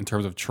in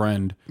terms of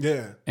trend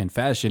and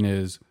fashion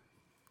is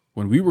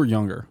when we were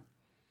younger,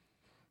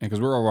 and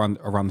because we're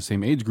around the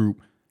same age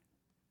group,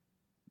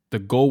 the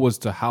goal was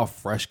to how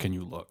fresh can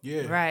you look?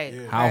 Yeah. Right.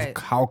 Yeah.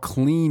 How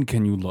clean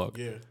can you look?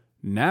 Yeah.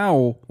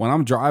 Now, when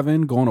I'm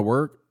driving, going to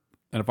work,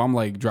 and if I'm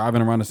like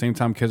driving around the same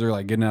time kids are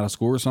like getting out of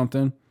school or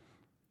something,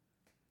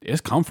 it's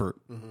comfort.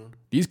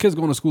 These kids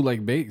going to school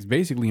like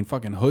basically in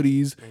fucking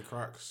hoodies and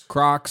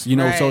Crocs, you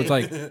know. Right. So it's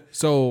like,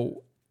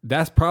 so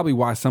that's probably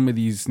why some of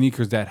these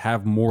sneakers that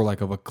have more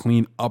like of a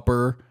clean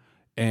upper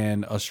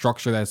and a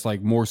structure that's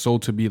like more so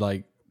to be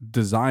like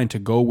designed to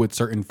go with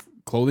certain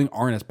clothing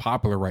aren't as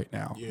popular right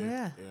now.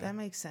 Yeah, that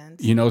makes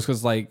sense. You know, it's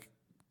because like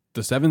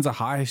the 7's a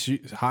high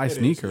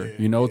sneaker.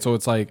 You know, so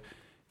it's like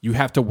you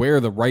have to wear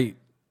the right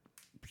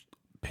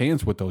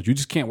pants with those. You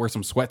just can't wear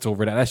some sweats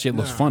over that. That shit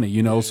looks funny,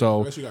 you know. So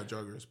unless you got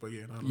joggers, but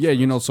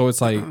you know. So it's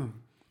like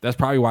that's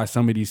probably why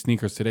some of these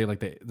sneakers today,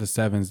 like the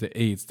 7s, the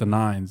 8s, the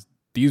 9s,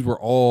 these were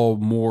all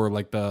more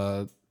like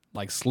the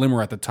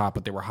slimmer at the top,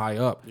 but they were high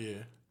up. Yeah,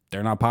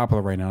 they're not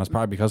popular right now. It's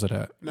probably because of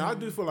that. Now I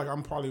do feel like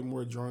I'm probably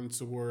more drawn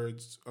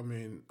towards.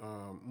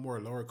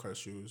 More lower cut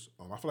shoes.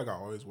 I feel like I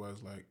always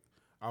was. Like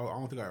I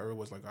don't think I ever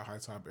was like a high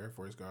top Air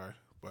Force guy,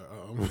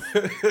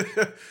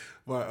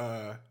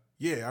 but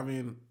yeah. I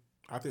mean.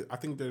 I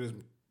think they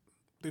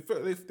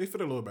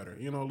fit a little better,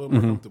 you know, a little more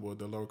comfortable with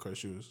the lower cut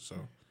shoes. So,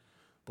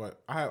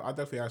 but I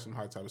definitely have some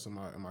high tops in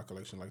my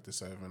collection, like the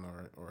 7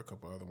 or a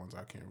couple other ones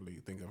I can't really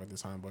think of at the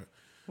time. But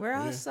we're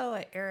also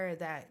an era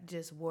that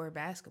just wore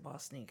basketball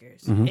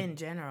sneakers in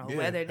general,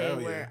 whether they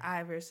were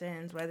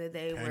Iversons, whether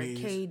they were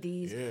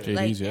KDs,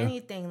 like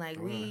anything. Like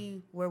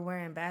we were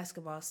wearing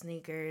basketball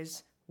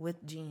sneakers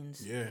with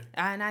jeans. Yeah.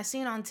 And I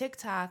seen on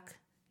TikTok,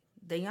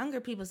 the younger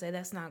people say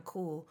that's not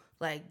cool.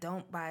 Like,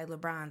 don't buy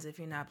LeBrons if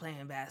you're not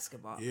playing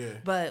basketball. Yeah.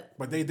 But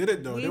they did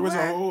it though. There was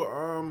a whole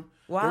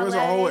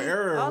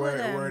era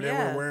where they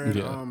were wearing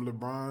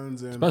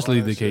LeBrons and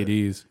especially the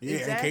KDs. Yeah,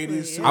 exactly, and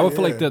KDs too. I would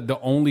feel like the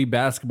only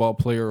basketball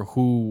player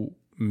who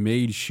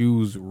made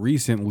shoes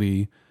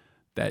recently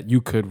that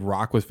you could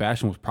rock with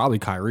fashion was probably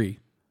Kyrie.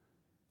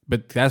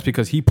 But that's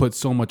because they put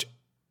so much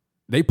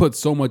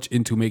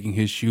into making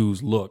his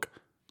shoes look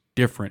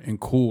different and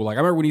cool. Like I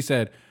remember when he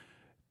said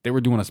they were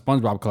doing a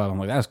SpongeBob collab. I'm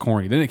like, that's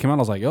corny. Then it came out, I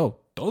was like, yo,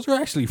 those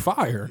are actually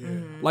fire. Yeah.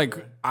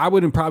 Like I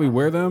wouldn't probably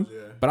wear them,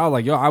 but I was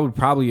like, yo, I would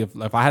probably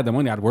if I had the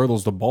money, I'd wear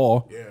those to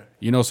ball. Yeah.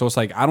 You know, so it's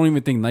like I don't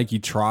even think Nike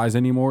tries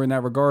anymore in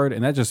that regard.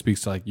 And that just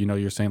speaks to like, you know,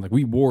 you're saying like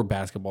we wore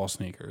basketball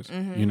sneakers,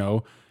 you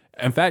know.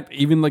 In fact,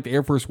 even like the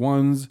Air Force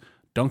Ones,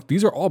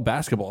 these are all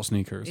basketball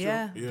sneakers.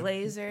 Yeah.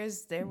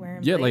 Blazers, they're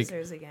wearing like,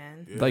 Blazers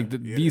again. Yeah. Like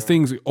these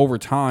things over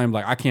time,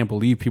 like I can't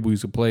believe people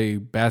used to play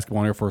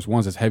basketball in Air Force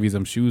Ones as heavy as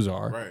them shoes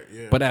are. Right,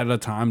 yeah. But at a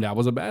time, that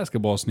was a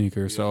basketball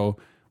sneaker. So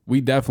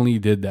we definitely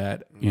did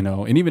that, you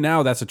know. And even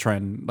now, that's a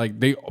trend. Like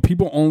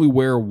people only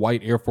wear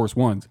white Air Force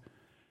Ones.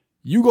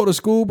 You go to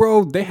school,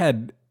 bro, they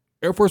had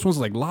Air Force Ones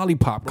like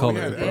lollipop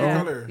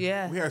color.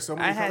 Yeah. We had so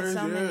many colors.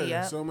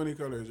 So many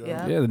colors.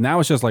 Yeah,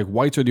 now it's just like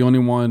whites are the only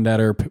one that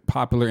are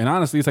popular. And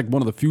honestly, it's like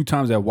one of the few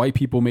times that white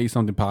people made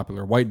something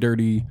popular. White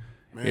dirty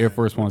Air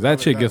Force Ones. That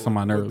shit gets on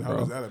my nerves, bro. What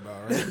was that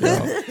about,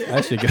 right? Yo,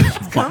 that shit gets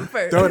on my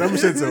Comfort. Throw them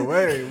shits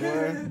away,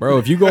 boy. Bro,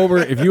 if you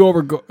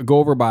go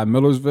over by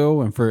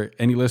Millersville, and for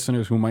any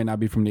listeners who might not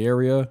be from the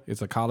area,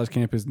 it's a college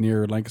campus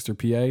near Lancaster,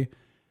 PA.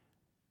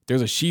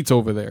 There's a Sheetz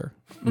over there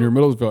near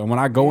Millersville. And when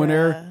I go in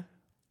there,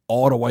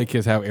 all the white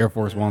kids have Air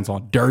Force Ones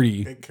on.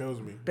 Dirty. It kills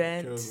me.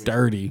 Bent.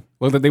 Dirty.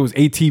 Looked like they was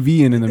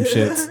ATV in them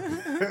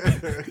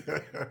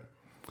shits.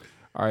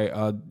 All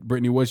right,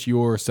 Brittany, what's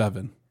your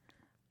 7?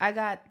 I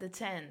got the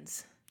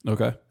 10s.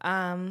 Okay.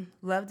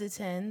 Love the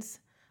 10s.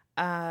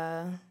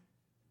 I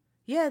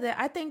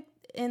think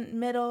in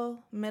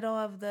middle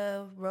of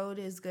the road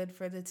is good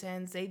for the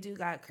 10s. They do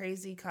got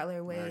crazy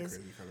colorways.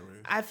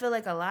 I feel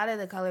like a lot of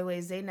the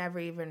colorways they never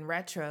even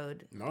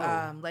retroed.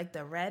 No. Like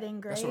the red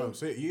and gray. That's what I'm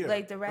saying. Yeah.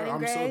 Like the red and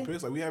gray. I'm so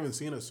pissed. Like we haven't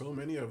seen so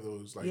many of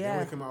those. Like they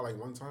only come out like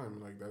one time.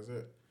 Like that's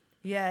it.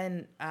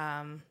 Yeah,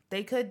 and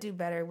they could do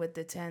better with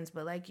the 10s,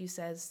 but like you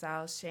said,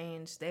 styles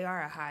change. They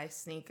are a high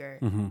sneaker,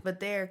 but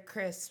they're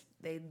crisp.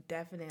 They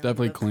definitely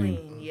look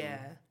clean. Yeah.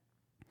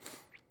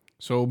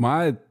 So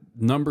my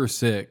number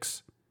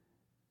 6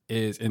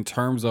 is, in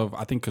terms of,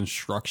 I think,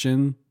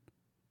 construction,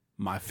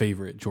 my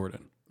favorite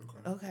Jordan.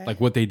 Okay. Like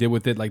what they did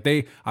with it. Like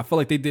I feel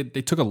like they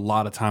took a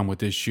lot of time with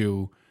this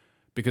shoe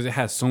because it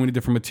has so many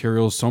different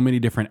materials, so many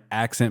different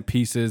accent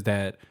pieces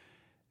that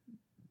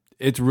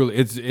it's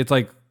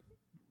like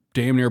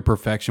damn near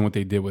perfection what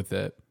they did with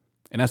it.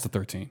 And that's the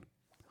 13.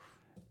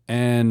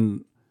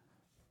 And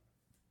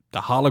the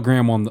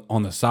hologram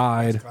on the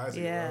side. That's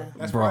classic, bro.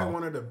 That's probably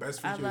one of the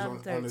best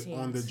features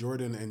on the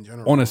Jordan in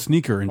general. On a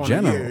sneaker in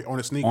general. On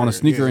a sneaker. On a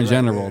sneaker in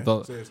general.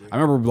 Yeah, I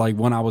remember like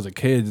when I was a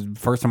kid,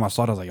 first time I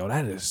saw it, I was like, yo,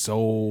 that is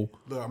so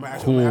Look, I'm gonna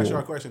cool. ask you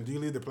a question. Do you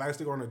leave the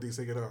plastic on or do you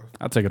take it off?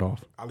 I'll take it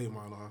off. I'll leave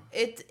mine on.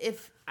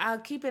 If I'll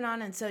keep it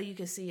on until you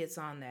can see it's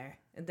on there,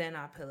 and then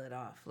I'll peel it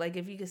off. Like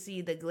if you can see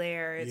the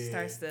glare, it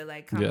starts to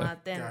like come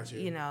out. Then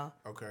you know.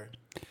 Okay.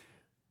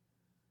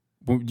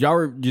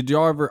 Did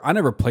y'all ever? I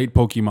never played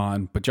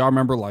Pokemon, but y'all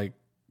remember like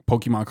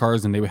Pokemon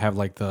cards, and they would have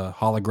like the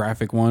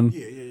holographic one.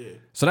 Yeah.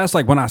 So that's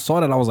like when I saw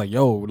that, I was like,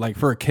 yo, like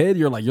for a kid,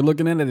 you're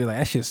looking at it, you're like,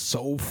 that shit's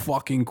so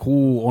fucking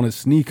cool on a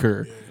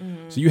sneaker. Yeah.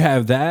 Mm-hmm. So you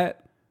have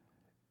that.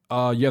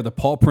 You have the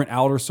paw print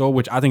outer sole,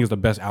 which I think is the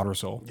best outer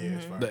sole. Yeah,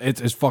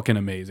 it's fucking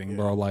amazing,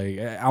 bro. Like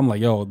I'm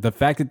like, yo, the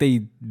fact that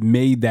they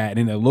made that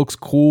and it looks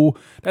cool.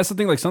 That's the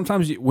thing. Like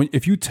sometimes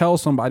if you tell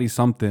somebody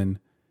something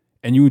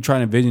and you try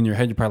to envision in your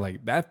head, you're probably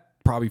like, that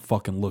probably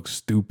fucking looks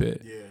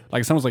stupid. Yeah.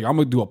 Like someone's like, I'm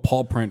gonna do a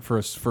paw print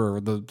for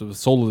the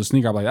sole of the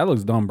sneaker. I'm like, that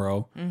looks dumb,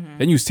 bro. Mm-hmm.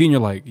 Then you see and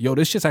you're like, yo,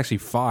 this shit's actually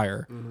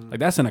fire. Mm-hmm.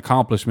 Like that's an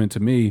accomplishment to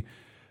me.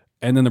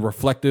 And then the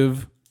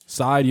reflective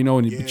side, you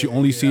know, but you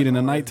only see it in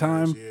the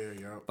nighttime.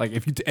 Like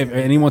if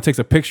anyone takes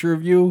a picture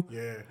of you,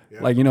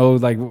 like, you know,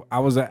 like I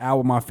was out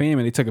with my fam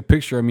and they took a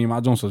picture of me and my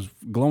Jones was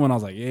glowing. I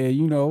was like, yeah,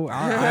 you know,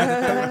 I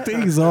had the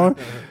things on.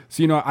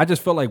 So, you know, I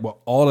just felt like with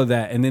all of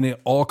that and then it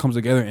all comes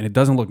together and it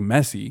doesn't look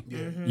messy.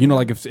 Mm-hmm. You know,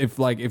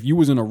 like if you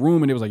was in a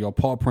room and it was like, yo,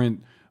 paw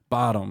print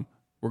bottom,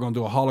 we're going to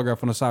do a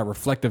holograph on the side,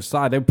 reflective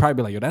side, they'd probably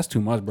be like, yo, that's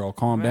too much, bro.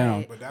 Calm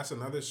down. But that's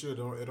another shoe.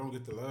 It don't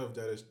get the love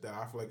that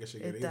I feel like it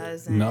should get either.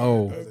 Doesn't.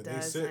 No. It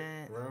doesn't.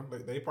 Sick, bro.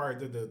 Like, they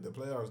probably did the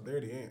playoffs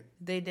there, the end.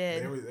 They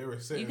did. They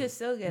were sitting. You could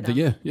still get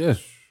them. Yeah.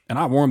 And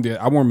I wore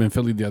them in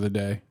Philly the other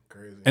day.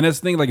 Crazy. And that's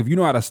the thing, like if you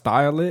know how to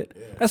style it,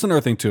 that's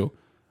another thing too.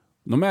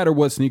 No matter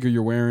what sneaker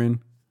you're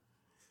wearing,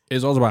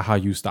 it's also about how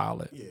you style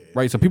it. Yeah.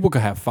 Right? So people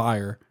could have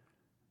fire.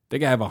 They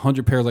could have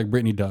 100 pairs like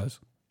Brittany does.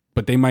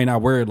 but they might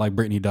not wear it like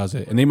Brittany does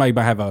it. And they might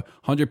have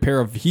 100 pair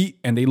of Heat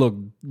and they look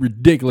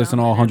ridiculous in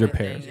all 100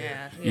 pairs.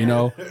 Yeah. You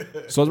know?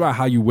 So it's about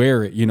how you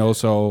wear it, you know?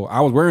 So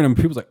I was wearing them.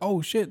 People was like,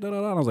 oh, shit. Da,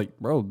 da, da. And I was like,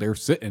 bro, they're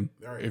sitting.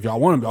 If y'all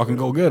want them, y'all can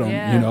go get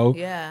them, you know?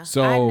 Yeah.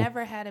 So I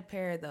never had a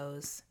pair of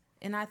those.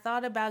 And I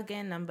thought about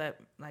getting them, but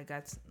like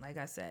I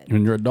said.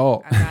 When you're an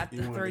adult. I got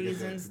the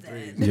threes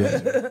instead.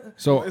 Yeah.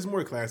 So it's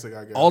more classic,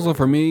 I guess. Also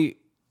for me,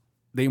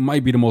 they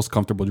might be the most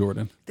comfortable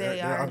Jordan. They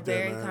are up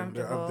there, very man.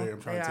 comfortable. They're up there,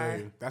 I'm trying to tell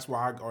you. That's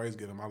why I always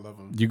get them. I love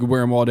them. You can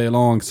wear them all day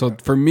long. So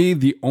for me,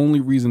 the only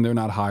reason they're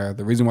not higher,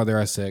 the reason why they're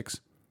at 6,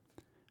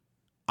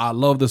 I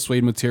love the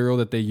suede material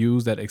that they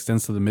use that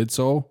extends to the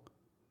midsole.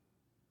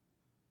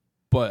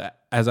 But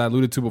as I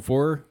alluded to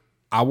before,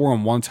 I wore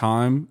them one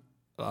time.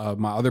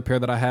 My other pair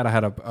that I had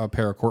a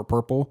pair of court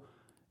purple,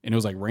 and it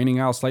was like raining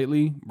out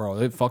slightly. Bro,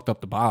 it fucked up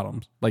the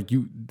bottoms. Like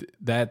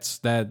that's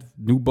that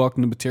nubuck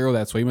material,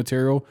 that suede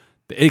material.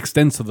 It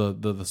extends to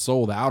the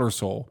sole, the outer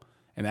sole.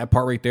 And that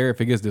part right there, if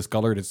it gets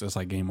discolored, it's just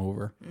like game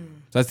over.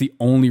 So that's the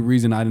only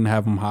reason I didn't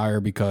have them higher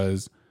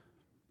because,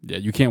 yeah,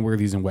 you can't wear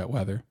these in wet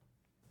weather.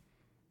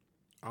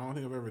 I don't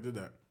think I've ever did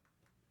that.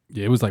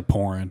 Yeah, it was like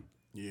pouring.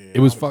 Yeah, it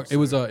was it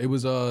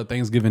was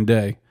Thanksgiving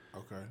Day.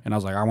 Okay. And I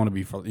was like, I want to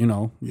be, you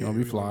want to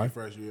be fly.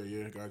 Fresh.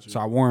 Yeah, got you. So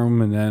I wore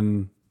them, and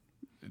then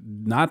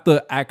not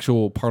the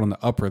actual part on the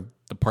upper,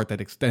 the part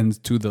that extends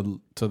to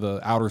the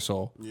outer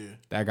sole.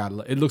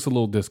 Yeah. It looks a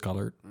little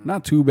discolored.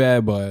 Not too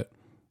bad, but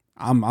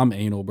I'm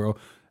anal, bro.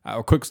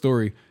 A quick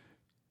story.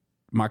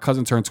 My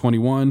cousin turned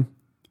 21.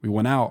 We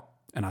went out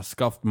and I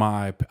scuffed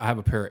I have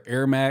a pair of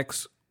Air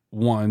Max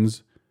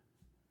 1s,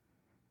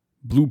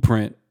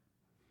 Blueprint,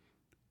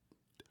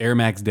 Air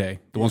Max Day,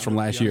 the ones from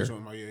last year.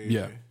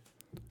 Yeah.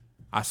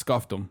 I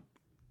scuffed them.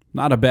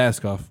 Not a bad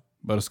scuff,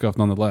 but a scuff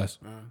nonetheless.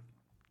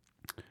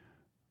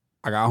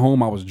 I got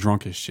home, I was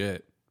drunk as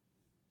shit.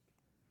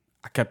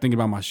 I kept thinking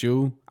about my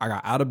shoe. I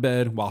got out of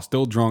bed while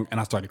still drunk, and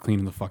I started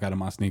cleaning the fuck out of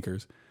my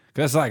sneakers.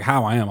 That's like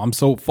how I am. I'm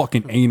so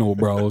fucking anal,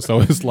 bro.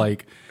 So it's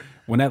like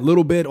when that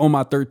little bit on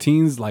my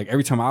 13s, like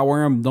every time I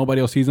wear them,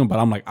 nobody else sees them, but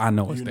I'm like, I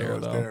know it's there,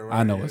 though. Right?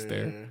 I know it's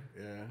there.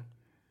 Yeah.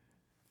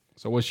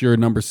 So what's your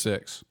number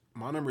 6?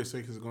 My number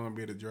 6 is going to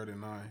be the Jordan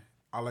 9.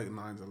 I like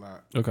 9s a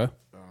lot. Okay.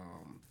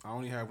 I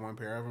only have one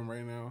pair of them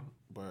right now,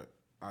 but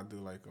I do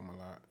like them a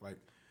lot. Like,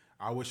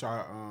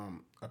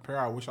 a pair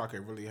I wish I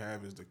could really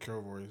have is the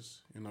Kilroys.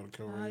 You know the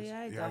Kilroys? Oh,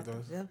 yeah, you have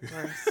those? Of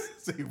course.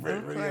 See,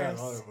 really have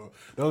all of them.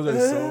 Those are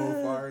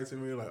so fire to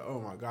me. Like, oh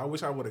my God. I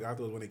wish I would have got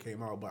those when they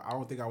came out, but I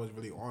don't think I was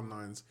really on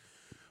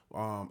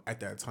 9s at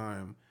that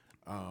time.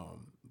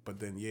 But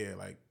then, yeah,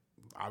 like,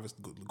 I was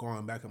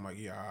going back, I'm like,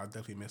 yeah, I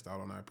definitely missed out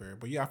on that pair.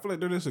 But yeah, I feel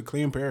like they're just a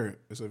clean pair.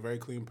 It's a very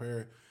clean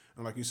pair.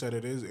 And like you said,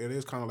 it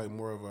is kind of like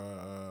more of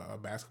a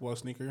basketball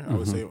sneaker, I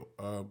would say,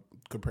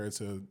 compared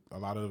to a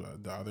lot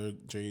of the other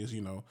J's,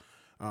 you know.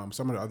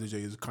 Some of the other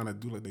J's kind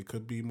of do like they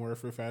could be more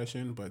for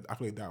fashion, but I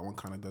feel like that one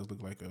kind of does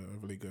look like a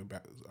really good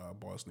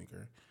ball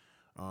sneaker.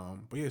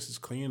 But yeah, it's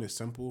just clean, it's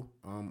simple.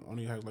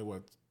 Only has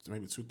like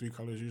maybe 2-3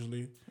 colors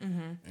usually.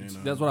 And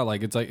that's what I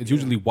like. It's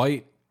usually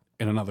white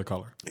and another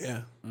color.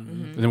 Yeah.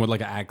 And then with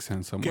like an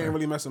accent somewhere. Can't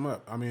really mess them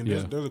up. I mean,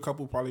 there's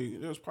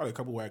probably a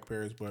couple whack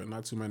pairs, but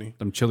not too many.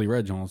 Them chili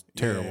red Jones,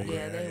 terrible.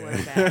 Yeah, they were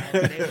bad.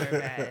 They were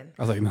bad.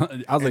 I was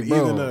like,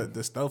 bro. Even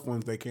the stealth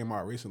ones that came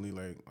out recently,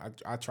 like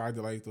I tried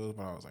to like those,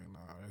 but I was like, nah,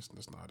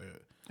 that's not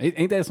it.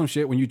 Ain't that some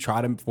shit when you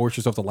try to force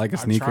yourself to like a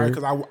sneaker?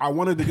 Because I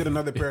wanted to get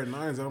another pair of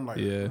 9s, and I'm like,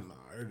 nah,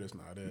 they're just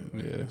not it.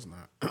 Like, yeah, it's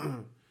not.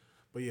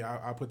 But yeah,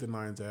 I put the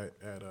 9s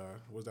at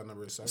what's that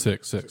number? 7?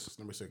 6.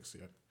 Number 6.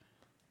 Yeah.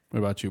 What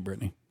about you,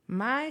 Brittany?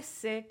 My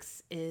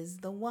 6 is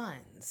the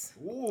 1s.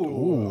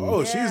 Ooh.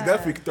 Oh, she's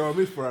definitely throwing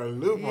me for a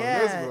loop on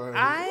this one.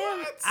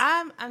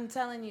 I'm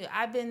telling you,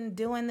 I've been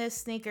doing this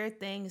sneaker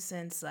thing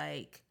since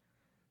like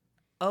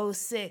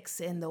 06,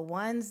 and the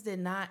 1s did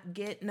not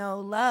get no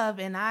love,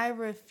 and I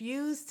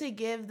refuse to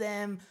give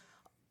them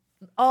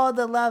all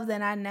the love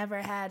that I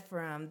never had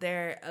from them.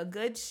 They're a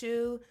good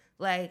shoe.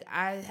 Like,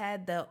 I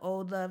had the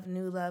old love,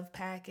 new love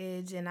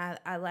package, and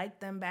I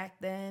liked them back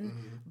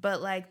then.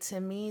 But, like, to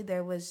me,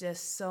 there was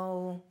just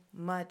so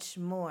much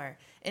more.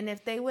 And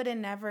if they would have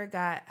never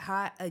got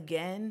hot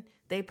again,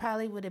 they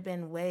probably would have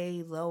been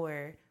way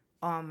lower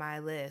on my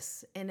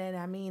list. And then,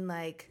 I mean,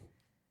 like,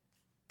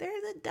 they're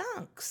the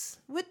Dunks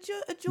with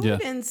a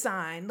Jordan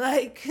sign.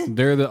 Like,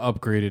 they're the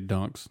upgraded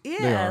Dunks.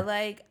 Yeah,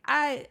 like,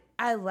 I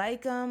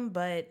like them,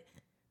 but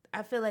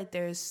I feel like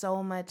there's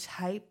so much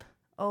hype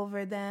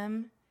over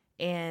them.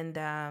 And,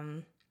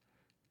 I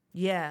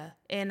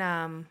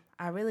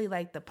really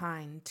like the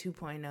Payne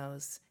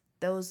 2.0s.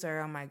 Those are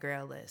on my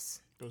girl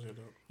list. Those are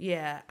dope.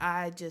 Yeah,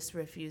 I just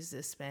refuse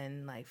to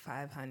spend like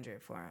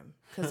 $500 for them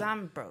because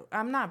I'm broke.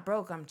 I'm not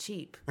broke, I'm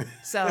cheap.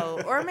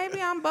 So, or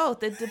maybe I'm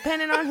both. It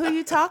depending on who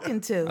you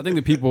talking to. I think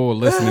the people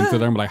listening to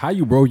them are like, how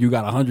you broke? You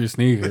got 100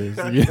 sneakers.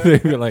 They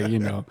be like, you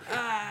know.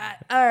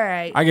 all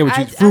right. I get what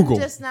you frugal.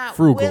 I'm just not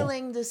frugal.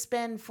 willing to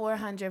spend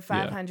 $400,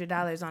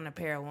 $500 on a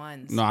pair of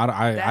ones. No,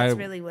 that's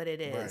really what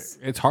it is.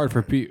 Right. It's hard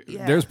for people.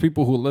 Yeah. There's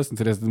people who listen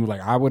to this and be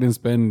like, I wouldn't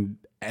spend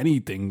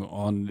anything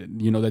on,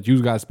 that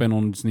you guys spend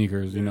on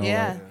sneakers,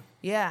 Yeah. Like,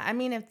 yeah. I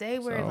mean, if they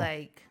were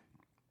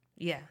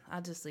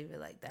I'll just leave it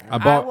like that.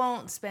 I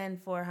won't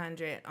spend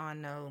 $400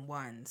 on no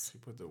ones. You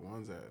put the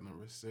ones at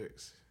number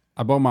 6.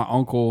 I bought my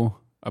uncle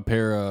a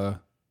pair of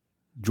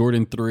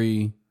Jordan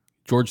 3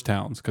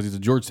 Georgetowns because he's a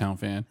Georgetown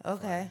fan.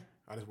 Okay.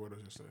 I just wore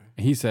those yesterday.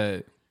 And he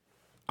said,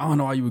 I don't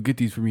know why you would get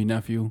these for me,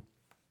 nephew.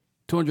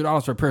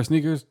 $200 for a pair of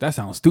sneakers? That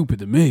sounds stupid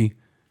to me.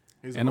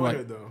 He's and an I'm old like,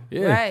 head, though.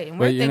 Yeah. Right. And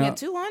we're thinking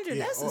 200.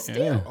 That's a steal.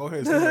 Yeah. Old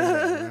head's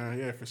man.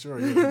 Yeah, for sure.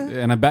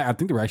 Yeah, And I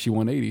think they were actually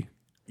 180.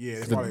 yeah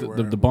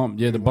The bump.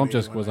 Yeah, the bump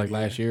just was like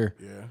last year.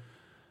 Yeah.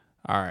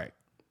 All right.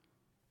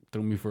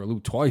 Threw me for a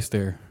loop twice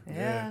there.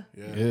 Yeah.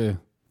 Yeah.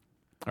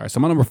 All right. So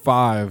my number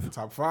 5.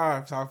 Top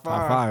five. Top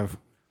 5.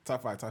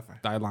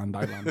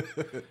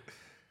 Guideline.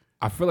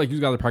 I feel like you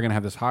guys are probably gonna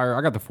have this higher.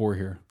 I got the 4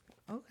 here.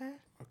 Okay.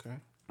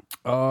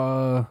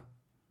 I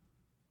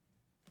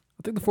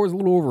think the 4 is a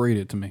little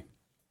overrated to me.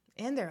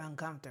 And they're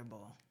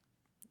uncomfortable.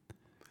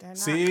 They're not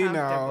See,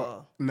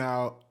 comfortable.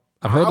 now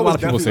I've heard a lot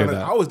of people say that.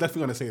 I was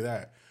definitely gonna say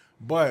that.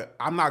 But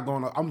I'm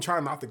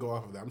trying not to go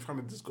off of that. I'm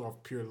trying to just go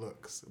off pure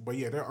looks. But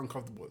yeah, they're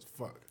uncomfortable as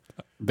fuck.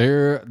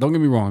 Don't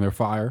get me wrong, they're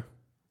fire.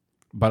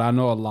 But I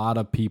know a lot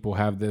of people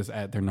have this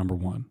at their number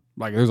 1.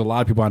 Like there's a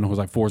lot of people I know who's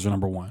like 4's their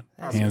number 1.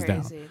 That's hands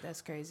crazy. down.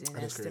 That's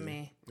craziness to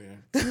me.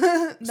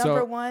 Yeah.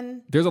 Number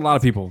 1. There's a lot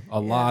of people.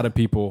 Lot of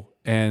people.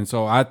 And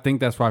so I think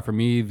that's why for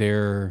me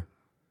they're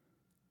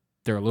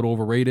a little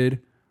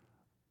overrated.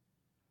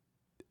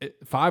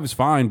 5 is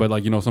fine, but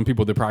like, some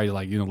people they're probably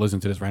like,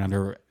 listen to this right now,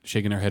 they're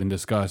shaking their head in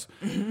disgust.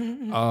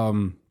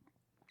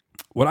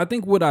 What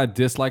I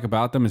dislike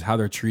about them is how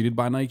they're treated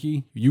by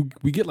Nike.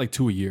 We get like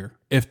 2 a year,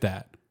 if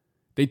that.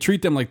 They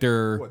treat them like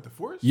they're What, the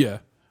 4s? Yeah.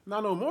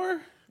 Not no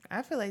more.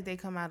 I feel like they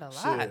come out a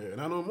lot. Shit,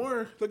 not no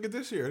more. Look at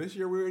this year. This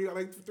year we already got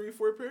like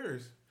 3-4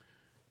 pairs.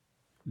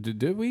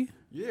 Did we?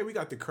 Yeah, we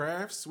got the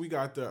crafts. We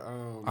got the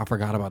I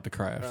forgot about the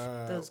crafts.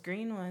 Those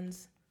green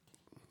ones.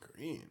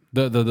 green.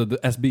 The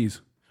SBs.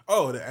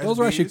 Oh, the SBs. Those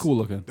are actually cool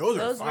looking. Those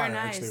Those fire, were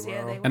nice. actually,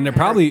 Yeah, bro. they were And they're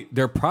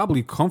nice.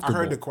 probably comfortable. I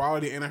heard the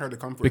quality and I heard the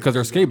comfort because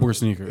they're skateboard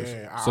sneakers.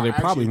 Yeah, so they're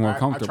probably more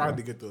comfortable. I tried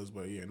to get those,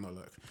 but yeah, no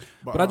luck.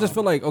 But I just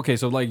feel like, okay,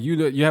 so like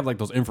you have like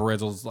those infrareds,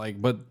 those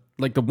like, but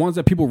like the ones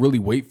that people really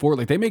wait for,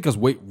 like they make us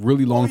wait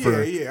really long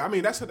for. Yeah. I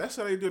mean, that's how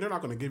they do. They're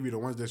not going to give you the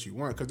ones that you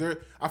want because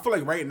I feel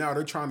like right now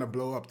they're trying to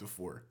blow up the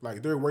 4.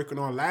 Like they're working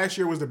on. Last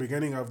year was the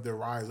beginning of the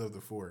rise of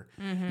the 4.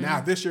 Mm-hmm.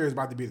 Now this year is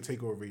about to be the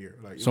takeover year.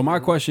 Like So my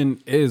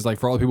question is, like,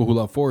 for all the people who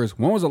love 4s,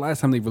 when was the last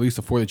time they released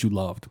a 4 that you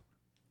loved?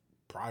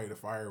 Probably the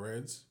Fire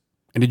Reds.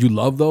 And did you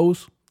love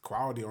those?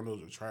 Quality on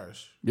those are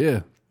trash.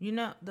 Yeah.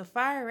 The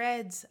Fire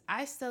Reds,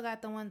 I still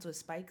got the ones with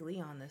Spike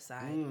Lee on the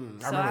side.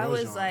 So I I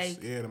was was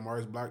like, yeah, the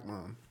Mars Black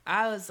Mom.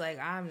 I was like,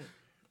 I'm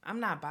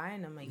not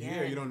buying them again.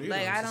 Yeah, you don't need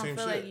like them. I It's the don't same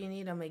feel like shit. you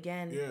need them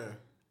again. Yeah.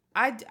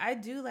 I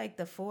do like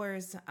the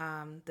 4s,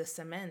 the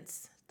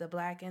cements, the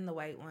black and the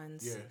white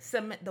ones.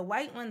 Yeah. The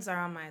white ones are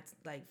on my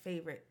like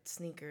favorite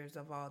sneakers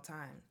of all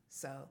time.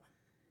 So.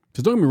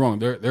 Just don't get me wrong,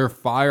 they're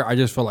fire. I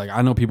just feel like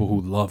I know people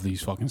who love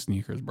these fucking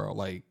sneakers, bro.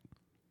 Like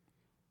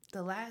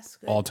The last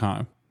all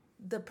time.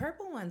 The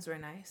purple ones were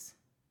nice.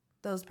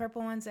 Those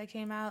purple ones that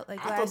came out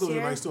like I last thought those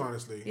year. were nice too,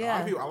 honestly.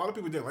 Yeah. A lot of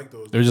people didn't like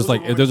those. They're just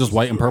like they're just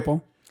white and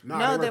purple.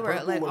 No, they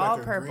were like all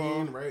a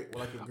purple. Green, right?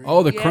 Like a green.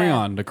 Oh, the Yeah.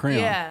 crayon.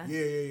 Yeah.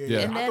 Yeah.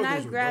 And then thought I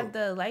those were grabbed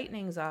dope. the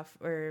lightnings off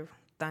or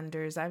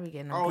thunders. I be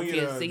getting them Oh confused.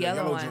 yeah, the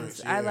yellow ones.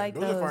 joints. I Yeah, like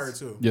those. those. Are fire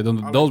too. Yeah,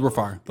 I those like were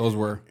fire. Those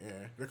were. Yeah,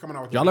 they're coming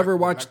out with. Y'all ever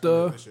watched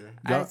the?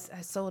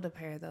 I sold a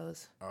pair of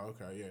those. Oh,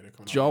 okay, yeah, they're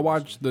coming. Did y'all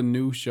watch the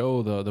new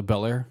show, the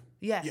Bel Air?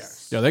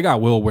 Yes. Yeah, they got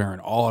Will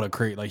wearing all the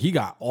crate. Like he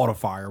got all the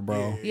fire,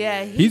 bro.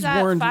 Yeah, He's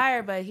got wearing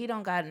fire, but he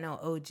don't got no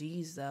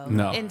OGs though.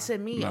 No. And to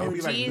me, No.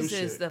 OGs Like new is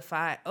shit. the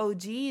fire.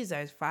 OGs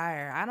are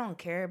fire. I don't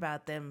care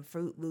about them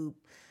Fruit Loop.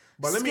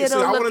 But let me see.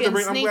 I wanted to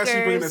bring. I'm glad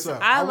you bring this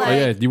up. I Oh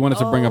yeah, you wanted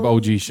to bring up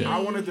OG shit. I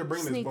wanted to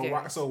bring this, but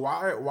sneakers.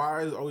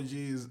 why is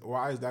OGs?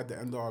 Why is that the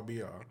end all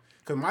be all?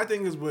 Because my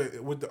thing is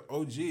with the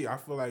OG, I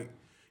feel like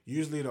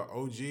usually the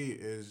OG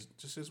is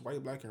just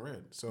white, black, and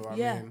red. So I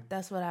mean,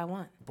 that's what I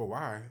want. but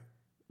why?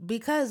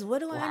 Because what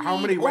do I need? How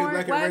many white,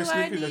 black, and why red do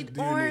I sneakers need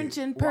do you orange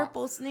need? and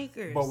purple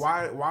sneakers? But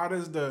why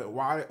is the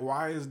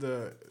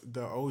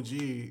OG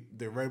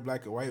the red,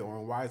 black, and white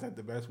one? Why is that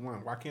the best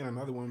one? Why can't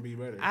another one be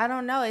better? I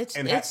don't know. It's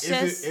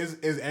just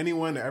is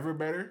anyone ever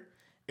better?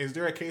 Is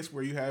there a case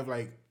where you have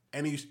like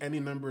any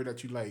number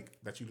that you like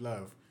that you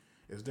love?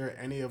 Is there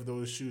any of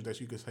those shoes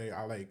that you could say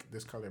I like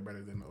this color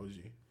better than the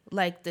OG?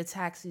 like the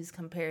taxis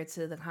compared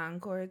to the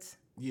Concords.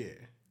 Yeah,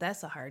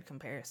 That's a hard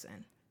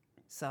comparison.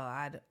 So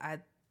I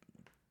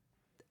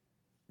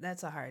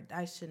that's a hard.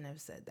 I shouldn't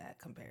have said that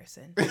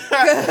comparison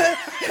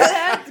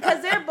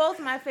because they're both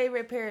my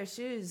favorite pair of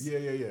shoes.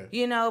 Yeah.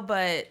 You know,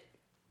 but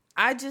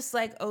I just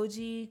like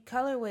OG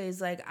colorways.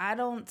 Like I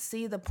don't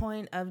see the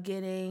point of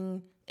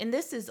getting and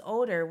this is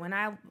older. When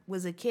I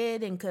was a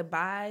kid and could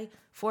buy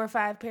 4 or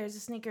 5 pairs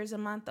of sneakers a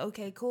month,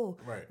 okay, cool.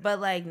 Right. But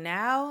like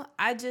now,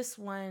 I just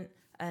want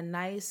a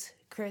nice,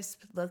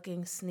 crisp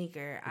looking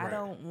sneaker. I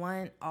don't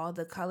want all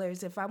the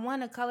colors. If I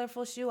want a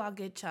colorful shoe, I'll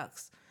get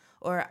Chucks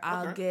or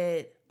I'll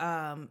get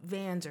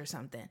Vans or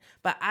something.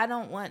 But I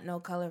don't want no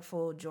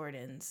colorful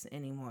Jordans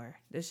anymore.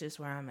 That's just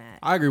where I'm at.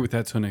 I agree with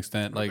that to an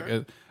extent. Like,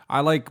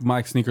 I like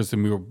my sneakers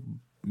to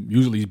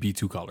usually be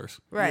 2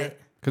 colors. Right.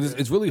 Because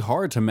it's really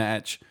hard to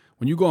match.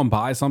 When you go and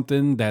buy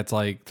something that's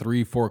like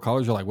 3-4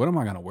 colors, you're like, what am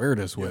I going to wear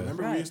this with?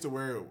 Remember we used to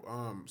wear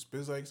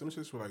Spiz like some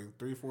shit with like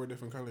 3-4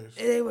 different colors.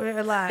 They were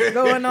a lot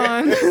going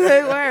on.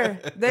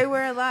 They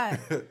were a lot.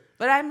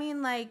 But I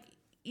mean, like,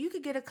 you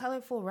could get a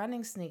colorful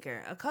running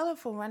sneaker. A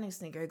colorful running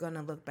sneaker is going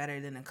to look better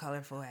than a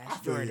colorful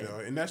ass Jordan. You know,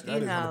 and that is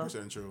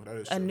 100% true. That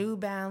is true. A New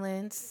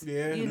Balance.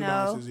 Yeah, you New know.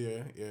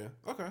 Balances, yeah.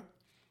 Okay.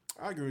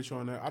 I agree with you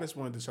on that. I just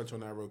wanted to touch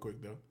on that real quick,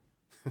 though.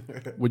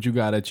 What you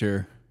got at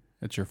your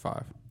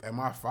 5? At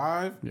my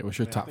 5? Yeah, what's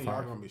your top I think 5?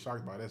 y'all going to be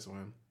shocked by this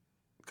one.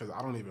 Because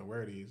I don't even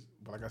wear these.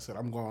 But like I said,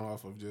 I'm going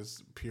off of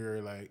just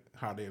pure, like,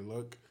 how they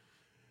look.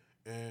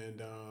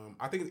 And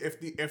I think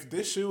if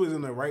this shoe is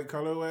in the right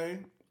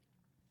colorway,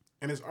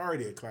 and it's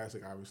already a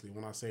classic, obviously.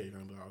 When I say it, you're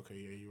going to be like, okay,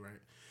 yeah, you're right.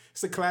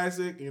 It's a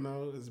classic, you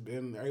know. It's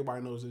been,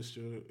 everybody knows this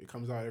shoe. It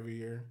comes out every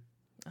year.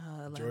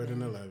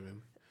 Jordan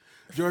 11.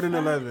 Jordan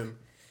 11.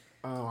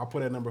 I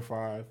put at number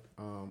 5.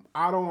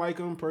 I don't like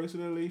them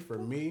personally for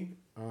me.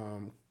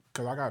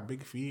 Because I got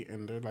big feet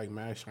and they're like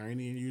mad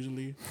shiny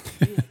usually.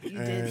 You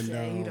did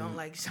say you don't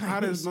like shiny I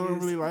just shoes. don't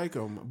really like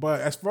them.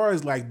 But as far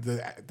as like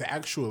the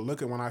actual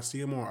look, and when I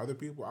see them on other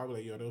people, I'll be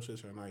like, yo, those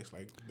shits are nice.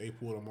 Like they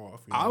pull them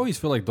off. You know? I always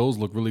feel like those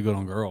look really good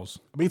on girls.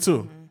 Me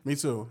too. Me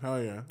too.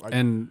 Hell yeah. Like,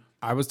 And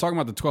I was talking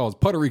about the 12s.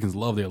 Puerto Ricans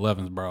love the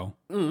 11s, bro.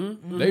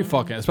 They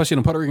fucking, especially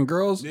the Puerto Rican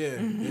girls. yeah.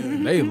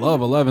 They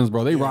love 11s,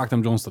 bro. They rock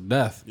them Jones to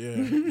death.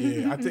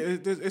 Yeah. I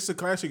think it's a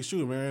classic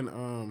shoe,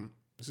 man.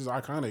 This is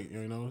iconic.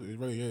 You know, it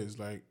really is.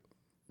 Like,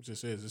 it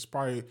just is. It's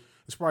probably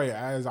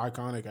as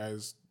iconic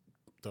as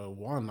the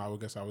one. I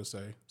would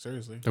say.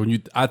 Seriously. So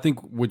I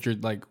think what you're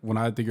like, when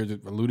I think you're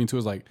alluding to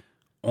is like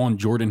on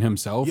Jordan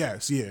himself.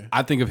 Yes. Yeah.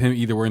 I think of him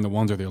either wearing the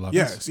 1s or the 11s.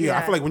 Yes, yeah. I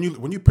Yeah. feel like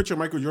when you picture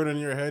Michael Jordan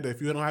in your head,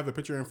 if you don't have the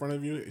picture in front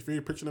of you, if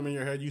you're picturing him in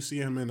your head, you see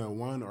him in a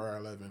 1 or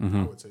 11.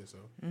 I would say so,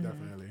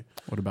 definitely.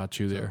 What about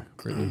you there,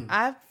 Brittany?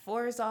 I have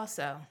 4s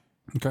also.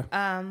 Okay.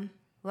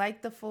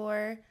 Like the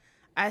 4,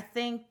 I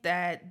think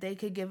that they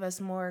could give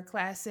us more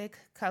classic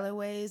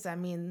colorways. I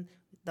mean,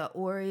 the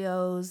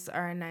Oreos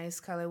are a nice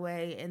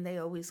colorway, and they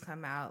always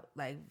come out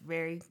like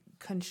very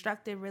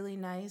constructed, really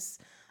nice.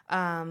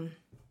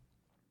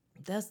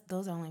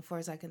 Those are only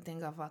 4s I can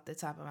think of off the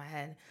top of my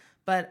head.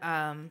 But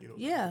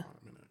yeah,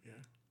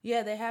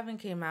 they haven't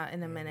came out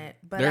in a minute.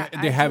 But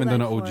They haven't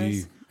done an OG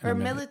 4s. in a Or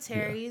minute.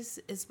 militaries.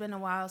 It's been a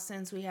while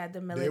since we had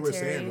the militaries. They were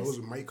saying those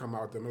might come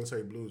out. The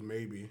military blues,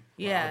 maybe.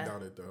 Yeah. I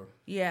doubt it though.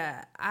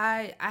 Yeah,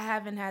 I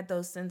haven't had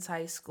those since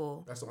high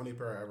school. That's the only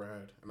pair I ever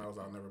had, and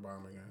I'll never buy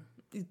them again.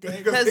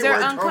 Because they they're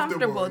weren't uncomfortable.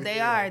 comfortable. They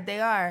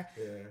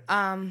Yeah.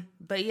 are.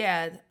 But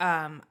yeah,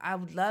 I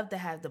would love to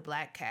have the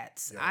Black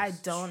Cats.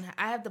 Yes.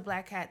 I have the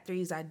Black Cat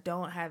 3s. I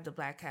don't have the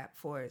Black Cat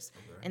 4s.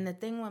 Okay. And the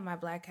thing with my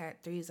Black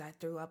Cat 3s, I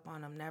threw up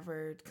on them,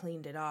 never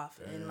cleaned it off.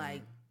 Damn. And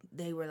like,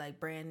 they were like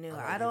brand new.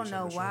 I don't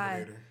know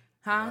why.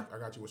 Huh? I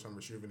got you with some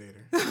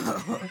Rejuvenator.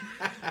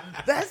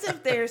 That's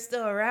if they're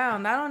still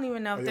around. I don't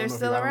even know if they're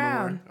still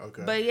around.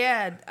 Okay. But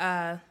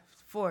yeah,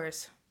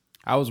 4s.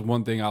 That was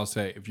one thing I'll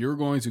say. If you're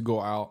going to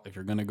go out, if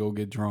you're going to go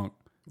get drunk.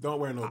 Don't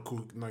wear no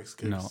cool, nice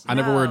kicks. No, I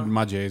never wear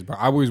my J's, bro.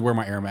 I always wear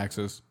my Air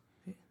Maxes.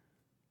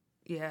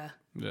 Yeah.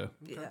 Yeah.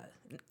 Yeah.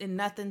 And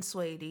nothing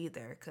suede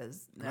either,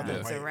 because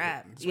it's a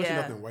wrap. Especially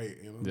nothing white.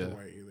 Nothing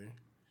white either.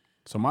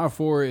 So my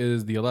 4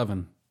 is the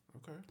 11.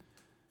 Okay.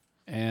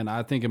 And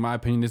I think, in my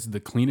opinion, this is the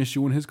cleanest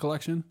shoe in his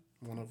collection.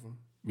 One of them.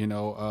 You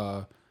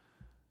know,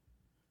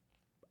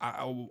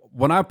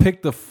 when I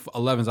picked the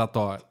 11s, I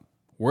thought,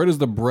 where does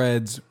the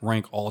Breads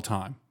rank all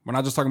time? We're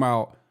not just talking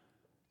about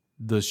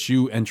the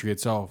shoe entry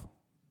itself.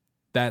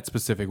 That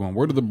specific one.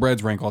 Where do the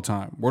Breads rank all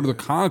time? Where do the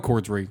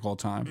Concords rank all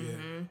time?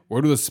 Mm-hmm.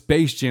 Where do the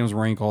Space Jams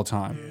rank all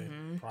time?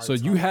 Mm-hmm. So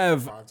you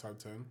have, top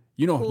 10.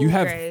 you know, Cool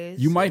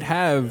you might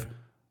have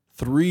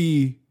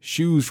 3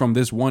 shoes from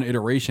this one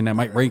iteration that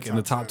might rank in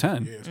the top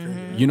 10. Yeah, it's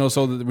crazy. You know,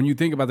 so when you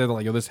think about that, they're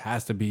like, yo, this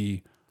has to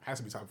be top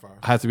 5.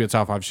 Has to be a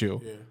top 5 shoe.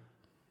 Yeah.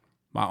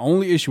 My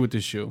only issue with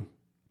this shoe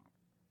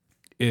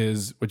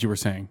is what you were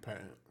saying.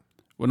 Patent.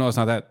 Well, no, it's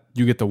not that.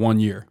 You get the 1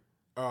 year.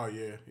 Oh,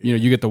 yeah. You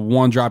know, you get the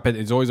one drop.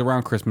 It's always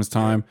around Christmas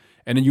time.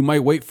 And then you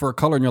might wait for a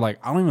color and you're like,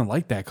 I don't even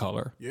like that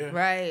color. Yeah.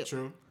 Right.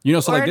 True. You know,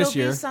 so or like this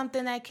it'll year. be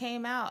something that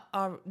came out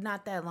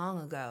not that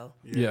long ago.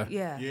 Yeah.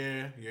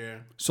 Yeah.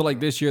 So like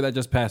this year that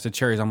just passed the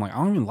cherries. I'm like, I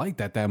don't even like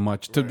that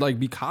much to like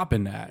be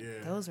copping that.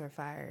 Yeah. Those were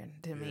fire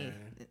to me,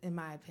 in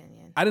my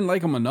opinion. I didn't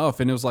like them enough.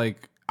 And it was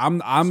like,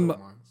 I'm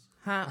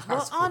Huh?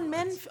 Well, on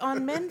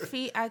men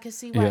feet, I could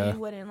see why you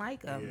wouldn't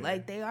like them. Yeah.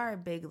 Like they are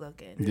big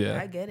looking. Yeah,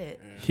 I get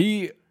it.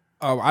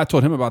 I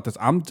told him about this.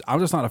 I'm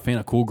just not a fan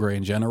of cool gray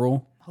in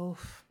general.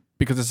 Oof.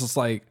 because it's just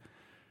like,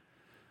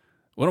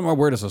 what am I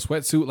wearing as a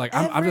sweatsuit? Like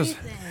I'm just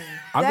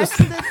That's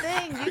the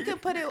thing. You can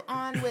put it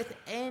on with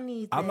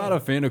anything. I'm not a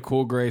fan of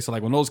cool gray. So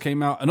like when those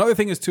came out, another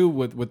thing is too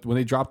with when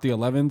they dropped the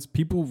 11s,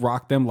 people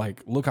rock them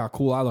like, look how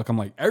cool I look. I'm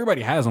like,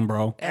 everybody has them,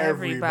 bro.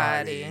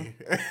 Everybody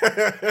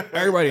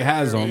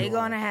has them. They're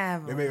gonna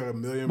have them. They make like a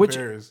million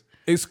pairs.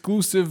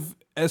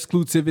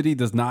 Exclusivity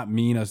does not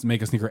mean us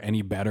make a sneaker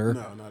any better.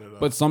 No, not at all.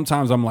 But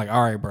sometimes I'm like,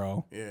 all right,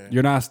 bro. Yeah.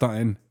 You're not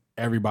stunting.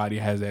 Everybody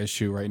has that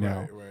shoe right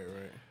now. Right.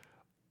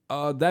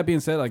 That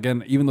being said,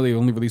 again, even though they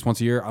only release once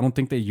a year, I don't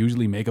think they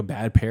usually make a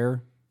bad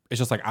pair. It's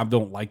just like I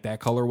don't like that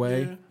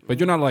colorway. Yeah. But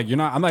I'm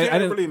not. I'm like, I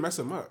didn't really mess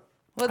them up.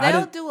 Well,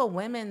 they'll do a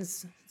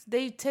women's.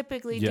 They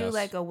typically do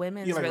like a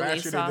women's like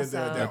release last year also.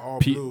 They did that all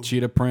blue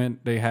cheetah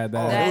print. They had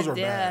that. Those were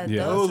bad.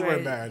 Those were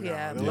bad.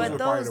 Yeah, but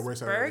those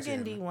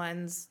burgundy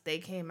ones they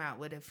came out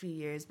with a few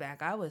years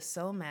back. I was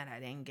so mad I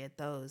didn't get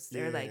those.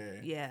 They're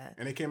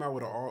and they came out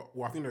with all.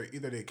 Well, I think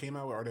they came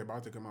out with, or they're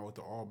about to come out with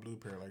the all blue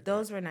pair like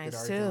those were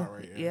nice too.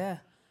 Yeah.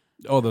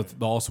 Oh, the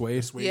all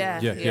suede. Yeah.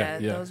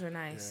 Those were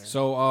nice. Yeah.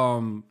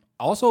 So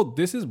also,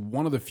 this is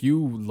one of the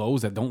few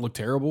lows that don't look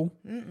terrible.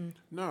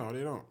 No,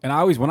 they don't.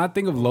 And when I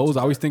think of lows,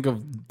 I always think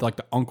of like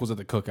the uncles at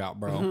the cookout,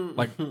 bro.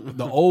 Like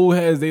the old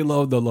heads, they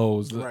love the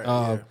lows.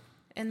 Right,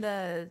 and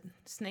the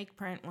snake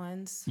print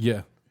ones.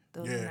 Yeah.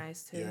 Those are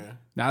nice too. Yeah.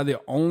 Now,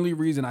 the only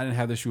reason I didn't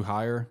have this shoe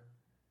higher,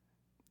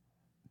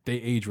 they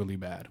age really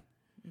bad.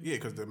 Yeah,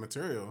 because the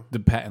material. The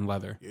patent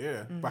leather.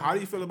 Yeah. But how do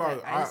you feel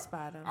about...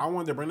 I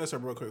wanted to bring this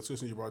up real quick too,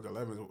 since you brought the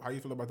 11s. How do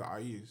you feel about the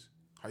IEs?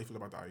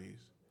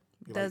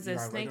 The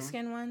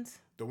snakeskin ones?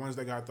 The ones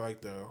that got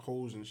the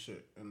holes and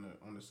shit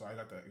on the side.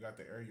 Got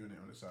the air unit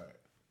on the side.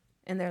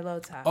 And they're low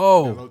top.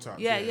 Oh. They're low top.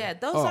 Yeah.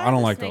 Those are I don't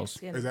the like those.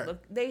 Is that,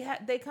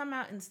 they come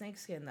out in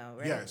snakeskin though,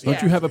 right? Yes.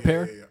 Don't you have a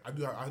pair? Yeah. I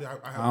do.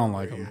 I don't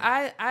like them.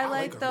 I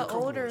like the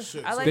older.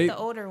 I like the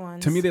older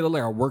ones. To me, they look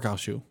like a workout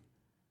shoe.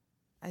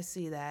 I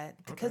see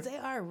that because they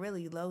are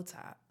really low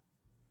top.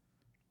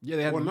 Yeah,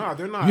 they have. Well, no,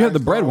 they're not. You have the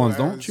bread ones,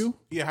 don't you?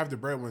 Yeah, I have the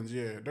bread ones.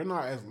 Yeah, they're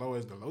not as low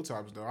as the low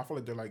tops though. I feel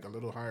like they're like a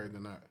little higher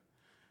than that.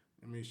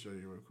 Let me show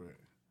you real quick.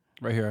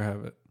 Right here, I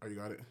have it. Oh, you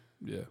got it?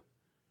 Yeah.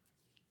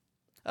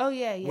 Oh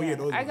yeah.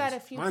 Well, I got a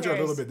few. Mine's pairs. are a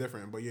little bit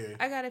different, but yeah.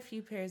 I got a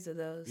few pairs of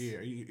those.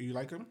 Yeah, you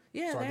like them?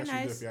 Yeah, they're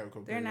nice.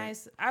 They're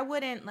nice. I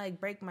wouldn't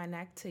break my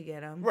neck to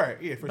get them.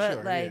 Right. Yeah, for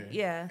sure. But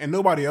yeah. And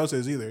nobody else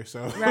is either.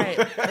 So. Right.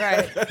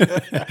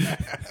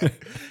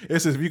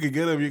 It's just if you can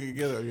get them, you can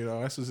get them. You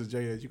know, that's just a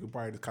J that you can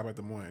probably just cop at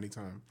the mall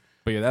anytime.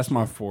 But yeah, that's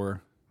my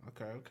 4.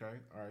 Okay.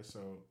 All right. So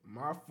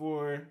my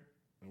 4.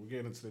 We're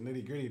getting into the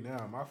nitty gritty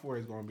now. My 4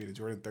 is going to be the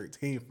Jordan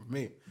 13 for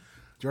me.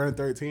 Jordan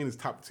 13 is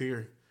top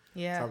tier.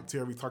 Yeah. Top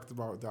tier. We talked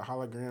about the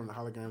hologram. The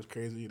hologram's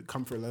crazy. The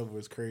comfort level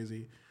is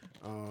crazy.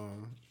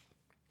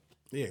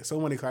 So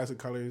many classic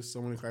colors.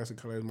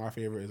 My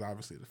favorite is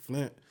obviously the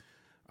Flint.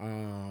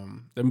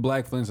 Them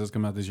black Flints that's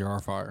coming out this year are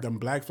fire. Them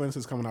black Flints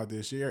is coming out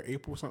this year,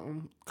 April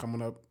something.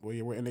 Coming up. Well,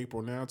 yeah, we're in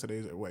April now.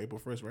 Today's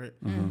April 1st, right?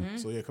 Mm-hmm.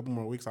 So yeah, a couple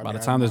more weeks. By the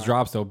time this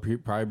drops, they'll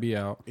probably be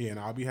out. Yeah, and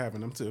I'll be having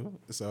them too.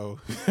 So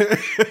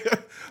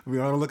we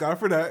on the lookout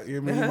for that.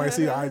 You might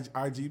see an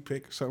IG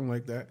pic or something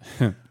like that.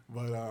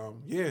 But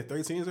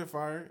 13s are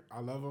fire.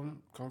 I love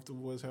them.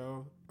 Comfortable as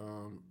hell.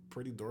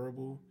 Pretty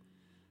durable.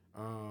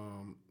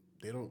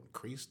 They don't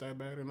crease that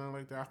bad or nothing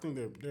like that. I think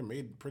they're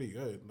made pretty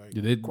good.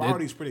 Like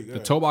quality's pretty good. The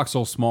toe box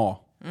so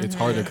small, it's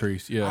hard to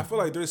crease. Yeah, I feel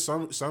like there's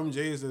some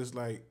J's that's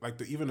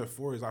even the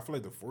 4s. I feel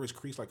like the 4s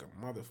crease like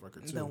a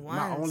motherfucker too.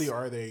 Not only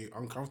are they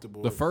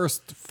uncomfortable, the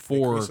first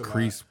 4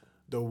 crease.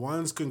 The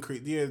ones can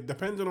crease. Yeah,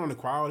 depending on the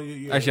quality.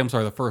 Yeah. Actually, I'm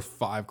sorry. The first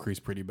 5 crease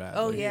pretty bad.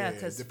 Oh yeah,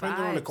 because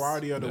depending on the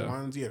quality of the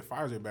ones, the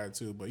 5s are bad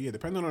too. But yeah,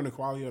 depending on the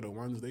quality of the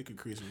ones, they could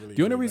crease really.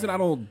 The only reason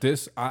bad.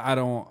 I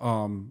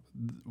don't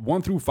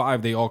 1 through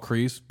 5 they all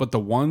crease, but the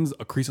ones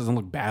a crease doesn't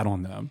look bad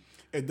on them.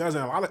 It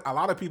doesn't. A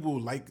lot of people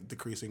like the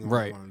creasing on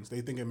the ones.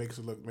 They think it makes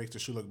the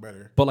shoe look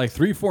better. But like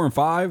 3, 4, and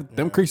 5,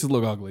 them creases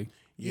look ugly.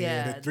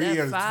 Yeah,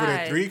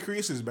 the 3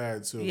 crease is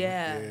bad too.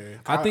 Yeah.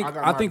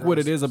 I think what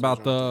it is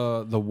about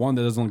the one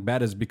that doesn't look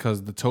bad is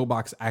because the toe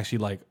box actually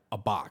like a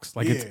box.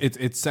 Like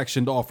it's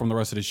sectioned off from the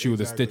rest of the shoe,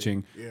 the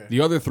stitching. Yeah.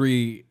 The other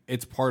 3,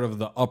 it's part of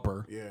the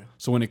upper. Yeah.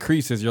 So when it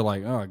creases, you're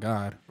like, oh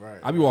God. Right.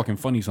 I be walking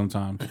funny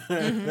sometimes.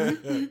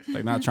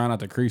 Like not trying not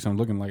to crease, I'm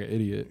looking like an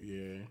idiot.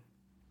 Yeah.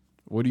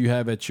 What do you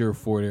have at your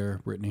 4 there,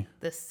 Brittany?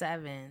 The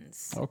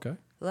 7s. Okay.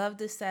 Love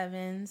the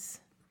 7s.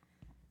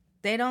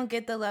 They don't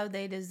get the love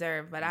they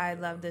deserve, but I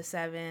love the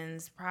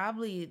 7s.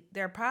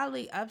 They're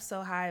probably up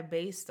so high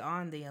based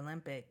on the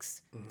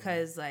Olympics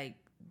because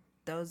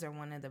those are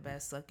one of the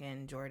best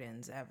looking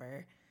Jordans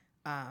ever.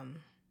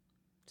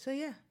 So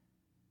yeah.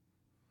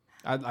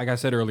 Like I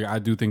said earlier, I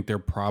do think they're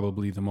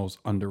probably the most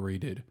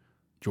underrated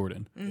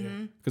Jordan.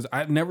 Because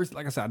I've never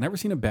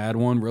seen a bad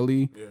one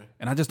really. Yeah.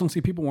 And I just don't see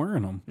people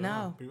wearing them.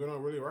 No. People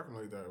don't really rock them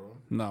like that, bro.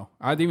 No.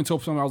 I even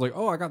told someone, I was like,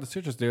 oh, I got the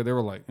citrus there. They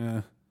were like,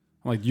 eh.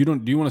 I'm like, do you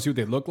want to see what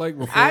they look like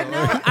before? I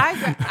know.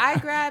 I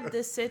grabbed the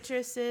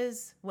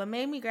citruses. What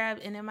made me grab,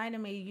 and it might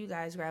have made you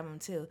guys grab them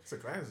too. It's a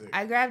classic.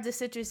 I grabbed the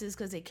citruses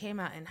because they came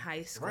out in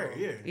high school.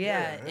 Right,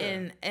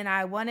 yeah. And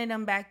I wanted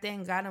them back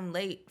then, got them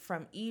late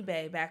from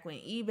eBay, back when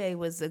eBay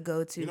was the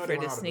go-to for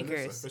the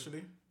sneakers.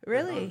 Officially?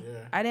 Really?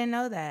 Yeah. I didn't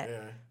know that.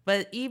 Yeah.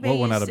 But eBay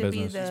went out used of to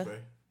be business? the... Eastbay.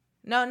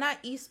 No,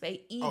 not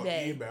eBay. eBay. Oh,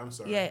 eBay, I'm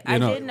sorry. Yeah, I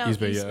did know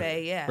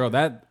eBay, yeah. Bro,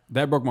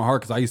 that broke my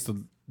heart because I used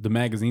to the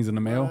magazines in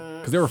the mail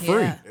because they were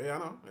free. Yeah. Yeah, I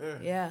know.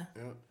 Yeah.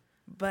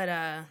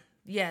 But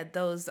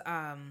those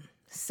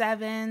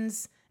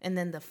 7s and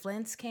then the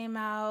Flints came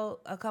out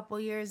a couple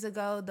years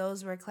ago.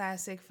 Those were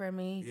classic for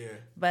me. Yeah.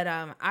 But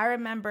I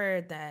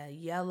remember the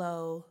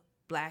yellow,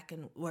 black,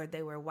 or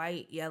they were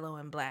white, yellow,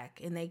 and black,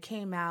 and they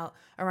came out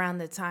around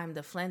the time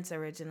the Flints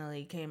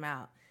originally came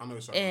out. I know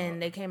what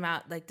and they came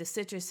out like the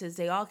citruses.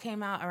 They all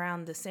came out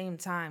around the same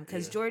time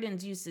because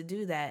Jordans used to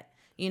do that.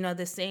 You know,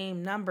 the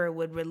same number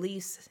would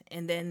release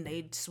and then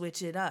they'd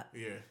switch it up.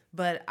 Yeah.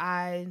 But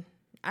I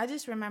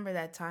just remember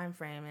that time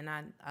frame, and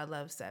I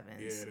love 7s.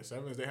 Yeah, the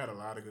 7s, they had a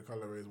lot of good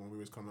colorways when we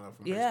was coming up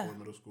from high school,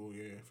 middle school.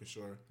 Yeah, for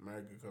sure.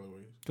 Mad good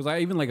colorways. Because I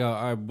even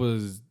I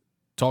was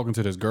talking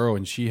to this girl,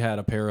 and she had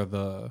a pair of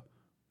the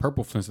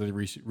purple Flints that they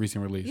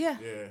recently released. Yeah.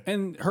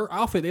 And her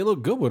outfit, they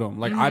look good with them.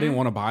 Like, I didn't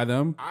want to buy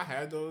them. I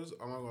had those.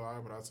 I'm not gonna lie,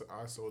 but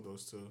I sold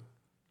those too.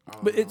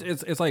 But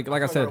it's like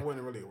I said, I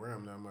wouldn't really wear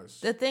them that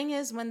much. The thing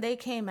is, when they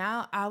came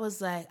out, I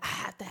was like, I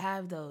have to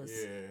have those.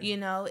 Yeah. You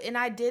know, and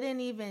I didn't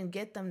even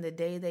get them the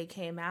day they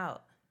came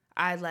out.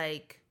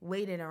 I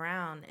waited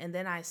around, and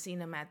then I seen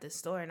them at the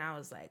store, and I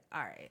was like,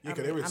 all right. Yeah,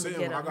 because they were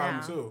sitting when I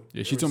got them too.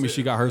 Yeah, she told me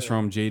she got hers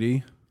from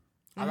JD.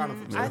 I got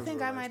them from I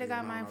think I might have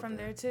got mine from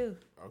there too.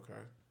 Okay.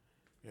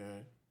 Yeah.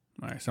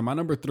 All right, so my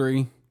number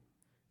 3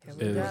 Here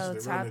we go.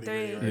 Top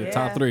 3. Right? Yeah.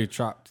 top 3.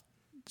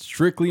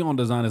 Strictly on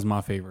design is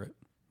my favorite,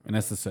 and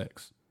that's the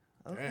 6.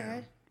 Okay.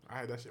 Damn. I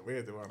had that shit way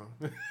at the bottom.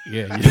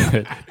 Yeah.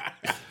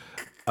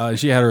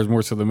 She had hers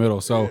more to the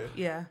middle. So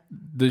Yeah.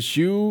 the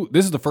shoe,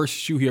 this is the first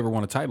shoe he ever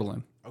won a title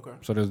in. Okay.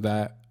 So there's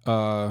that.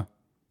 I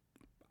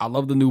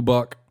love the new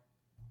buck.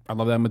 I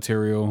love that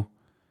material.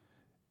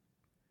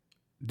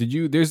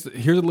 Here's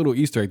a little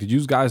Easter egg. Did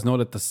you guys know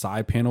that the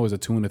side panel is a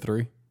 2 and a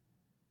 3?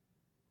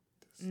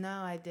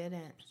 No, I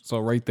didn't. So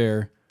right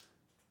there,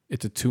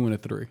 it's a 2 and a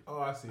 3.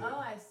 Oh, I see it. Oh,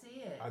 I see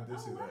it. I did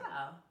see that.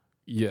 Wow.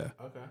 Yeah.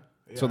 Okay.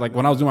 Yeah, So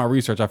when I was doing my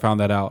research, I found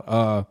that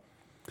out.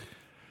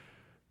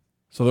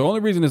 So the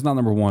only reason it's not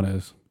number 1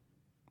 is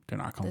they're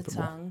not The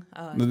comfortable. tongue.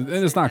 Oh, And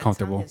it's not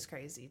comfortable. The tongue is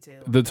crazy too.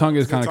 The tongue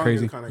is kind of tongue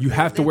crazy. is kinda You crazy.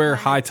 have to They wear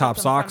kinda high took top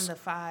them socks, from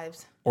the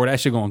 5s. or that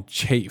shit gonna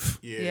chafe.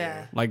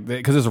 Yeah. Like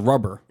because it's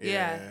rubber.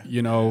 Yeah.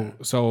 You know,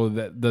 so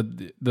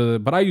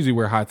but I usually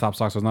wear high top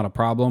socks, so it's not a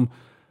problem.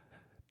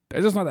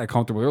 They're just not that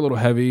comfortable. They're a little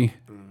heavy.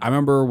 I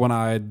remember when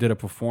I did a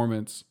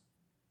performance,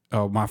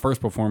 my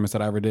first performance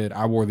that I ever did,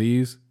 I wore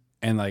these,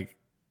 and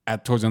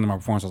towards the end of my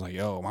performance, I was like,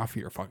 "Yo, my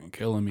feet are fucking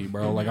killing me,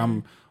 bro." Like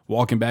I'm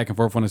walking back and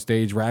forth on the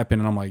stage rapping,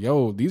 and I'm like,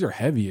 "Yo, these are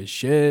heavy as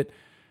shit,"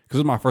 because it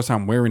was my first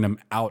time wearing them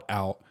out,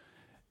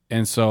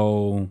 and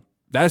so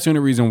that's the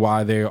only reason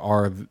why they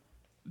are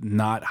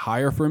not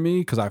higher for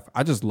me, because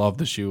I just love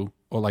the shoe,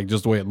 or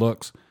just the way it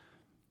looks.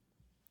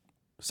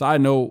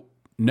 Side note,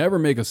 never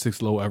make a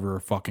 6 low ever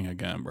fucking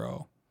again,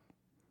 bro.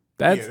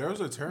 That's those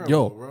are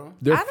terrible, bro.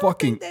 they're I don't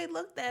fucking. think they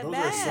look that Those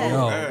bad. are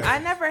so bad. I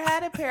never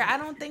had a pair. I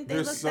don't think they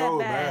They're look so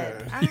that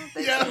bad. bad. I don't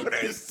think Yo,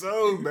 they're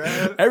so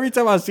bad. Every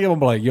time I see them, I'm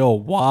like, yo,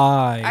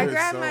 why? I They're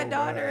grabbed so my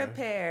daughter bad. a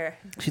pair.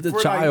 She's a For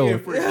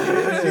child. for kids,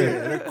 yeah,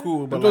 they're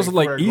cool, but Those are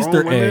like for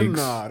Easter grown women, eggs.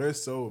 Nah, they're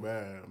so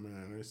bad,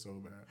 man. They're so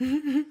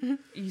bad.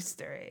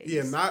 Easter eggs.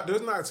 Yeah,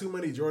 there's not too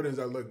many Jordans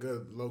that look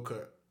good low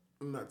cut.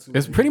 Not too.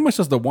 It's many. pretty much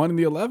just the 1 in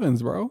the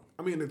 11s, bro.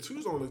 I mean, the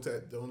 2s don't look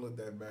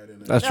that bad in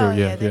there. That's true. Oh,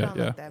 Yeah, they yeah, don't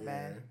yeah. look that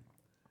bad.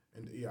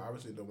 And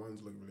obviously the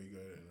 1s look really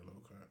good in the low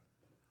cut.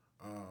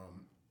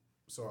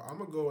 So I'm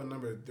gonna go with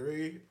number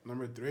 3.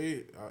 Number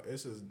 3,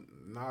 this is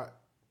not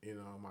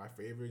my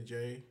favorite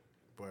J,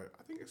 but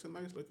I think it's a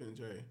nice looking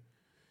J.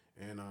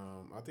 And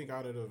I think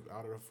out of the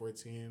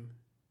 14,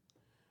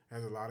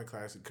 has a lot of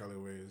classic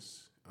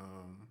colorways.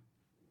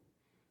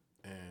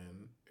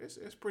 And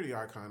it's pretty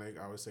iconic,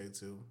 I would say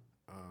too.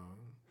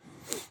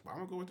 But I'm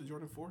gonna go with the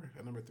Jordan 4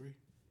 at number 3.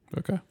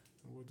 Okay.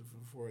 With the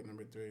 4 at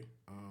number 3.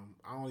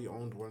 I only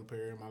owned 1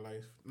 pair in my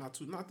life. Not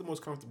the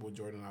most comfortable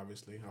Jordan,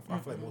 obviously. I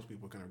feel like most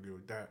people can agree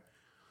with that.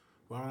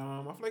 But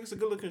I feel like it's a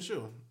good looking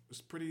shoe.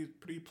 It's pretty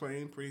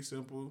plain, pretty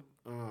simple.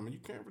 You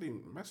can't really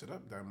mess it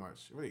up that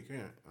much. You really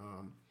can't.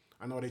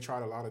 I know they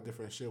tried a lot of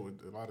different shit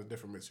with a lot of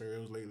different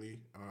materials lately.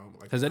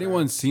 Has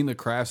anyone seen the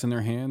crafts in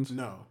their hands?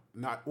 No,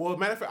 not. Well,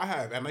 matter of fact, I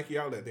have at Nike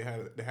Outlet. They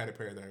had a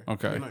pair there.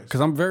 Okay. Very nice.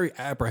 Because I'm very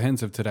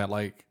apprehensive to that.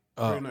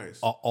 Very nice.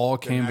 All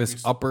canvas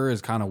nappy- upper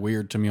is kind of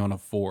weird to me on a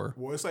 4.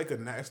 Well, it's like a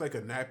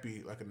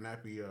nappy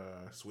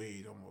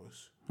suede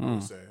almost. I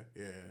would say,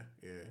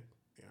 yeah.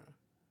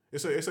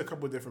 It's a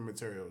couple of different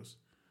materials,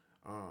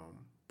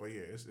 but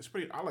yeah, it's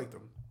pretty. I like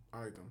them.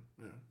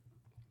 Yeah.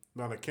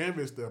 Now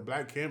the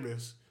black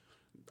canvas,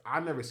 I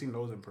never seen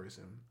those in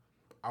person.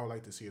 I would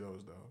like to see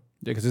those though.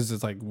 Yeah, because this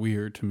is like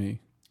weird to me.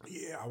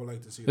 Yeah, I would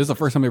like to see. This is the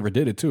first time they ever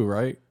did it too,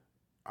 right?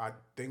 I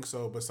think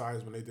so.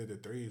 Besides when they did the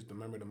threes,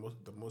 remember the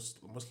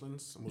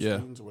Muslims Yeah.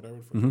 or whatever.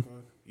 Mm-hmm.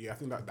 Yeah, I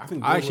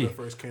think those were the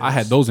first canvas. I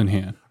had those in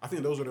hand. I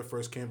think those were the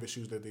first canvas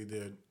shoes that they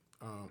did.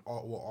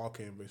 All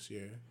canvas.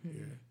 Yeah,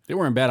 yeah. They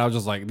weren't bad. I was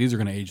just like, these are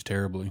gonna age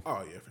terribly.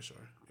 Oh yeah, for sure.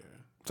 Yeah.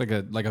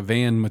 It's like a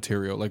van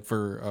material, like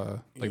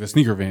for the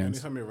sneaker vans,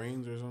 Anytime it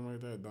rains or something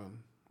like that, done.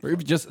 or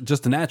even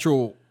just the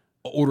natural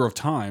odor of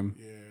time.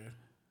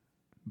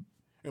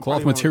 Yeah.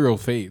 Cloth material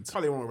fades.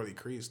 Probably won't really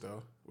crease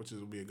though, which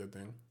would be a good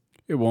thing.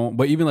 It won't.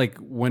 But even like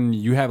when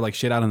you have like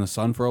shit out in the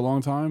sun for a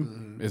long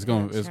time, it's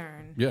going. It's,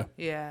 yeah.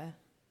 Yeah.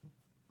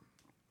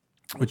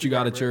 What you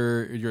got at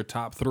your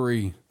top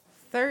 3?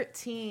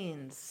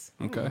 13s.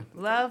 Okay.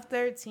 Love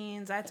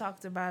 13s. I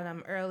talked about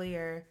them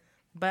earlier,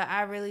 but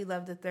I really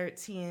love the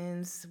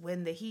 13s.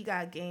 When the He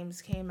Got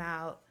games came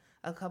out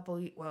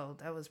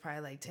that was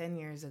probably like 10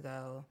 years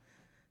ago.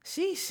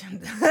 Sheesh.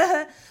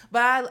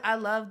 But I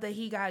love the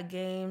He Got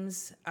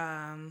games.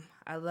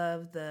 I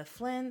love the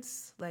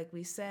Flints, like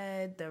we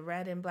said, the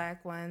red and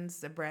black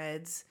ones, the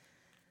Breads.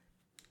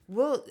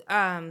 Well,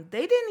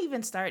 they didn't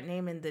even start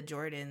naming the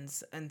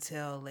Jordans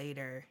until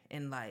later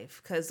in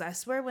life. Because I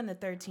swear when the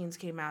 13s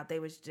came out, they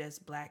was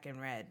just black and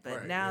red.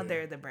 But now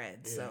they're the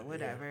Breads, so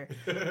whatever.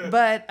 Yeah.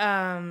 But,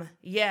 I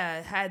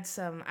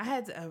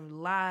had a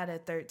lot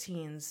of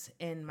 13s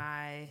in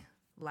my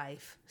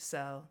life,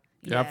 so...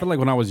 Yeah, I feel like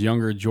when I was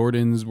younger,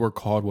 Jordans were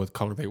called what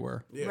color they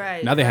were. Yeah.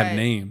 Right. Now they have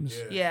names.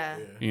 Yeah.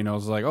 You know,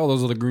 it's like, oh,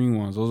 those are the green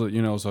ones. Those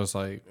are, so it's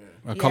like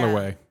a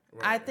colorway.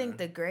 I think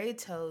the gray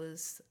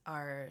toes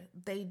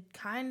they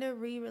kind of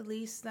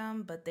re-released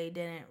them, but they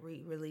didn't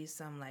re-release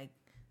them like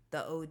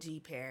the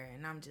OG pair,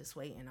 and I'm just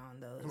waiting on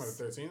those. Come on,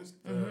 the 13s?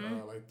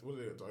 Like, what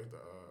is it? Like the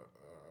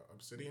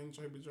obsidian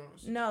type of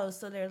joints? No,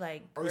 so they're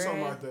like Are you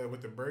talking about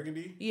with the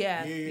burgundy?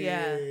 Yeah.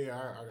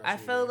 I got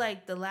feel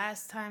like the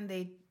last time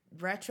they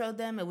retroed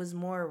them, it was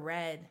more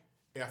red.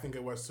 Yeah, I think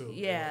it was too.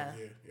 Yeah.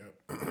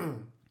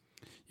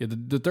 Yeah,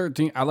 the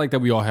 13, I like that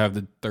we all have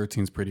the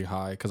 13s pretty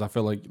high because I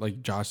feel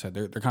like Josh said,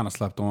 they're kind of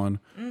slept on.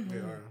 They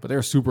are. But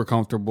they're super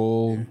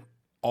comfortable. Yeah.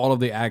 All of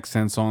the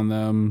accents on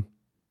them,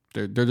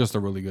 they're just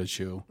a really good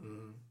shoe.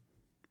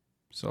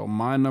 So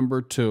my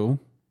number 2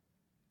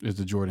 is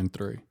the Jordan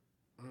 3.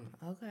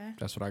 Okay.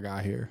 That's what I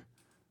got here.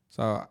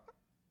 So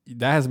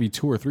that has to be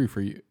 2 or 3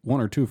 for you.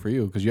 1 or 2 for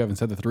you because you haven't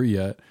said the 3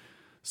 yet.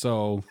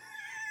 So...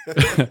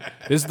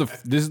 this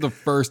is the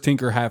first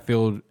Tinker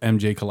Hatfield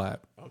MJ collab.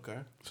 Okay.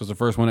 So it's the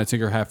first one that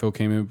Tinker Hatfield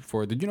came in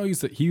before. Did you know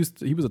he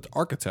was an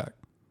architect?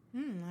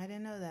 I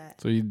didn't know that.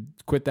 So he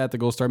quit that to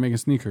go start making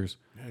sneakers.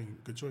 Hey,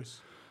 good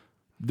choice.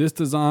 This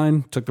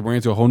design took the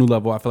brand to a whole new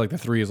level. I feel like the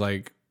 3 is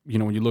like, you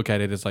know, when you look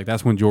at it, it's like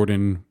that's when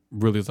Jordan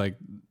really is like,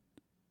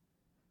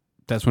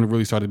 that's when it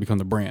really started to become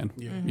the brand.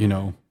 Yeah. You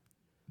know,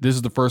 this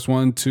is the first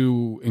one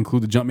to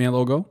include the Jumpman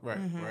logo. Right.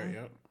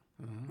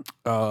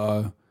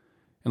 Yep.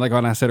 And like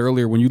I said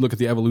earlier, when you look at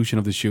the evolution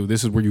of the shoe,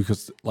 this is where you could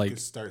like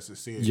starts to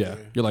see it. Yeah,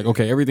 you're like,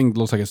 okay, everything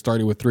looks like it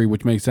started with 3,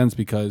 which makes sense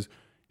because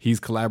he's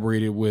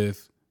collaborated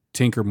with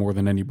Tinker more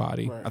than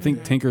anybody. Right. I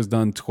think Tinker's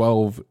done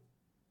 12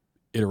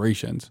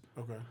 iterations.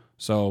 Okay.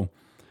 So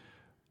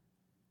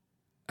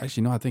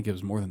actually, no, I think it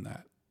was more than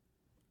that.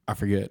 I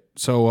forget.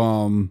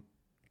 So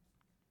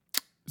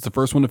it's the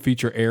first one to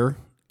feature air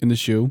in the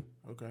shoe.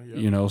 Okay. Yep.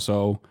 You know,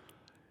 so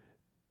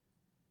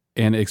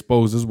and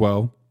exposed as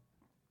well.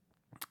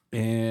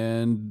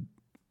 And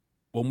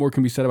what more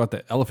can be said about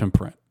the elephant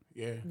print?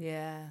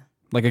 Yeah.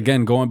 Like,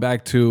 again, going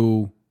back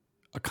to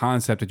a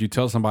concept that you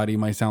tell somebody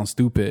might sound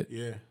stupid.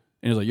 Yeah.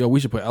 And it's like, yo, we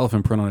should put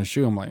elephant print on a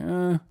shoe. I'm like,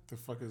 the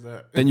fuck is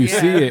that? Then you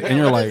see it and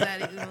you're like, what does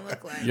that even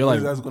look like? You're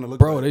like,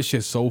 bro, this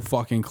shit's so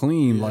fucking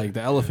clean. Yeah. Like,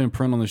 the elephant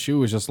print on the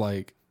shoe is just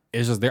like,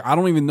 it's just there. I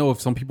don't even know if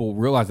some people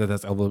realize that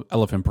that's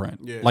elephant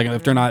print. Yeah. Like,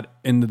 if they're not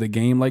into the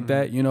game like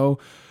that, you know,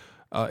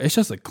 it's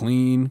just a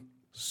clean,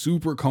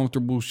 super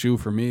comfortable shoe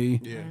for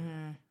me. Yeah.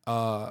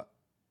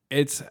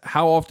 It's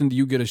how often do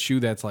you get a shoe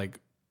that's like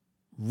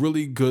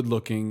really good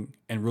looking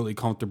and really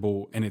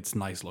comfortable and it's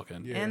nice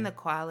looking? Yeah. And the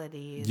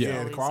quality is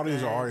the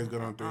qualities are always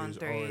good on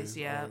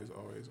 3s.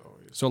 Always.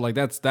 So like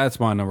that's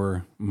my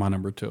number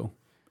 2.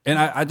 And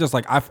I just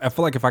like I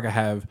feel like if I could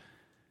have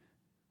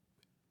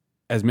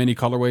as many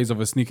colorways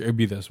of a sneaker, it'd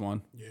be this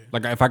one. Yeah.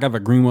 Like if I could have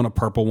a green one, a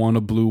purple one,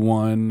 a blue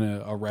one,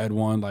 a red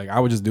one, like I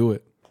would just do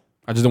it.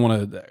 I just don't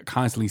want to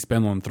constantly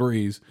spend on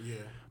 3s. Yeah.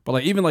 But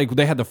like even like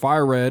they had the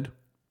fire red.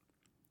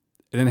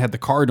 And then they had the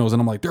Cardinals, and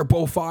I'm like, they're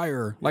both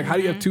fire. Like, how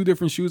do you have 2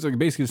 different shoes that are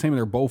basically the same and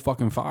they're both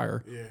fucking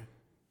fire? Yeah.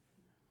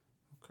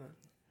 Okay.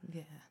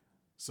 Yeah.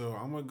 So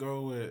I'm going to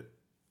go with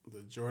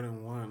the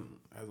Jordan 1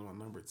 as my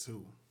number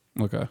 2.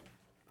 Okay.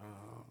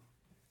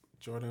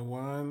 Jordan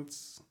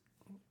 1's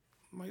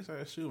nice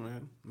ass shoe,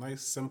 man.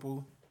 Nice,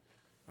 simple,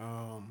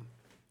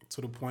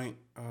 to the point.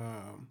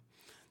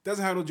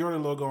 Doesn't have no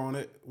Jordan logo on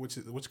it,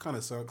 which kind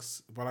of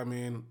sucks. But I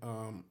mean,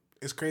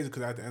 it's crazy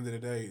because at the end of the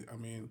day, I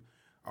mean,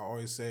 I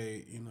always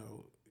say, you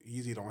know,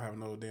 Izzy don't have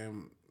no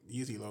damn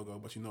Yeezy logo,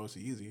 but you know it's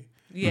Yeezy.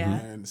 Yeah.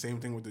 And same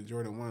thing with the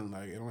Jordan 1.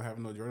 Like, it don't have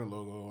no Jordan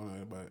logo on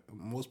it, but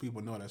most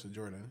people know that's a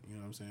Jordan. You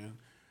know what I'm saying?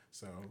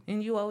 So.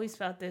 And you always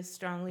felt this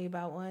strongly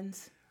about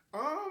ones?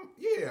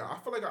 Yeah, I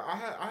feel like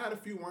I had a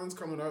few ones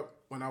coming up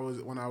when I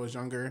was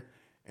younger,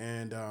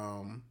 and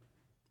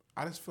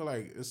I just feel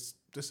like it's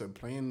just a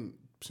plain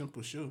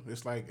simple shoe.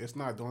 It's like it's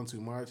not doing too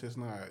much. It's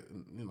not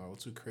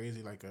too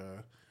crazy like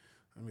a.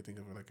 Let me think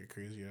of it like a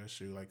crazy ass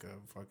shoe, like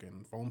a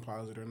fucking foam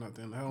posit or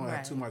nothing. I don't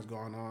have too much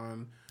going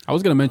on. I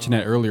was gonna mention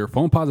that earlier.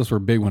 Foam posits were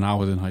big when I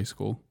was in high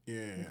school.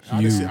 Yeah,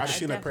 I just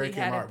seen a pair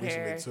came out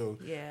recently too.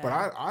 Yeah, but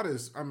I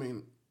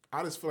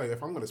just feel like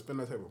if I'm gonna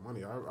spend that type of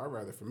money, I'd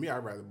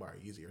rather buy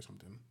Easy or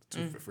something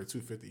for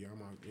 $250. You know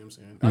what I'm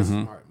saying? That's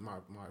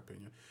my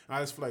opinion. And I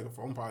just feel like a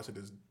foam posit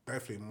is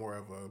definitely more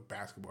of a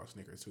basketball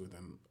sneaker too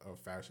than a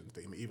fashion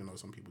statement, even though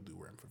some people do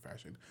wear them for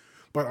fashion.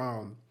 But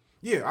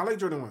yeah, I like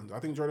Jordan 1s. I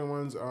think Jordan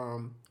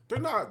 1s, they're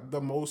not the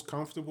most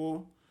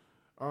comfortable.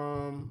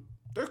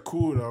 They're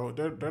cool though.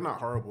 They're not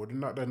horrible.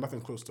 They're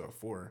nothing close to a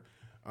 4.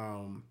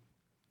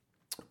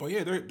 But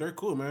yeah, they're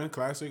cool, man.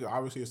 Classic.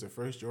 Obviously, it's the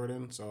first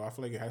Jordan, so I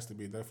feel like it has to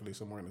be definitely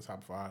somewhere in the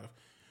top 5.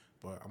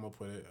 But I'm gonna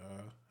put it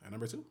at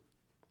number 2.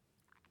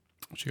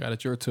 What you got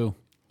at your 2?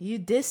 You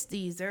dissed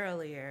these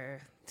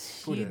earlier.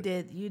 You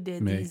did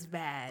Me. these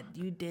bad.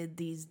 You did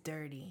these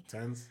dirty.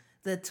 10s.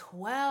 The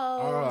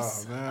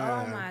 12s. Oh,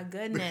 man. Oh, my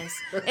goodness.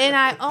 And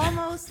I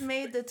almost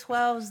made the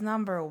 12s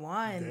number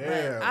 1. Damn.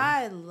 But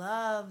I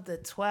love the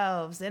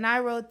 12s. And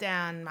I wrote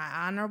down my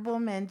honorable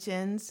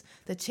mentions,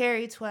 the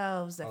cherry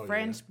 12s, the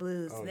French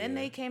blues. Then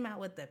they came out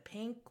with the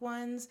pink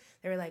ones.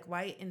 They were like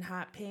white and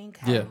hot pink.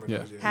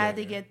 Had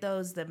to get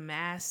those, the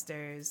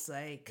Masters.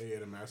 Like, yeah,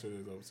 the Masters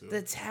is up too.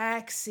 The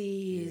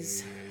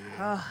taxis.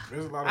 Yeah. Oh,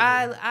 There's a lot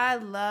of I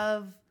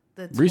love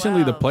the 12s.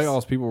 Recently, the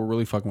playoffs, people were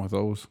really fucking with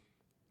those.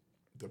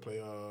 The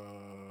play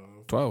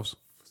 12s.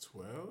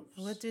 12s?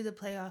 What do the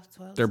playoff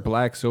 12s? They're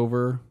black,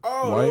 silver,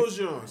 white. Those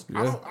Jones.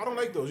 Yeah. I don't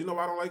like those. You know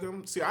why I don't like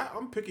them? See,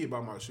 I'm picky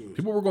about my shoes.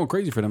 People were going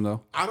crazy for them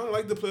though. I don't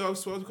like the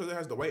playoff 12s because it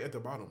has the white at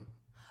the bottom.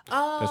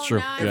 Oh, that's true.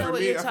 Now I know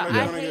what you're talking.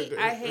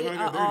 I hate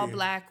all dirty.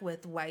 black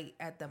with white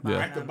at the bottom.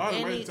 Yeah. At the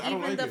bottom, right? I don't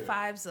even like the it.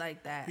 5s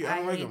like that. Yeah,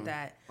 I like hate them.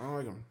 that. I don't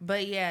like them.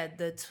 But yeah,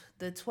 the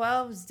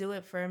 12s do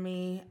it for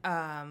me.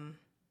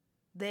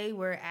 They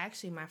were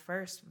actually my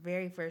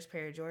very first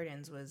pair of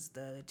Jordans was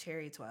the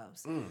cherry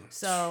 12s.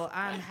 So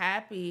I'm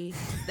happy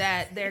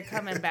that they're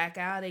coming back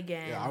out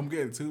again. Yeah, I'm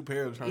getting 2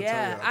 pairs. Trying to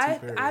tell you, 2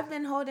 pairs. I've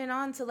been holding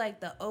on to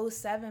like the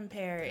 07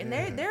 pair, and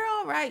they're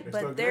all right,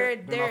 but they're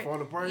not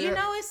falling apart you yet?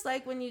 know, it's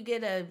like when you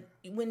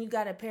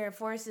got a pair of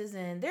Forces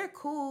and they're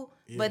cool,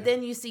 but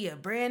then you see a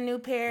brand new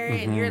pair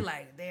and you're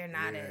like, they're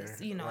not as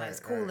as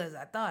cool as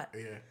I thought.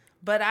 Yeah.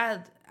 But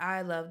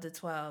I love the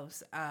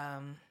 12s.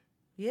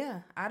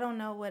 Yeah, I don't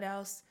know what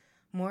else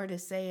more to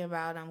say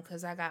about them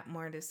because I got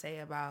more to say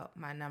about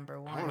my number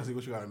 1. I want to see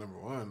what you got at number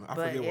 1. I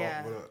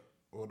forget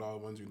what all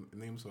the ones you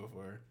named so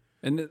far.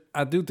 And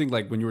I do think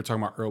like when you were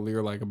talking about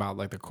earlier, like about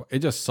like it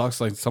just sucks.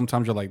 Like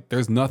sometimes you're like,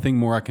 there's nothing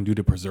more I can do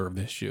to preserve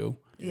this shoe.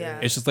 Yeah,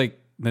 it's just like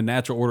the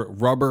natural order: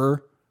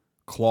 rubber,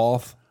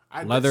 cloth,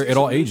 I leather. It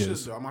all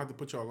ages. I'm gonna have to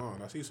put y'all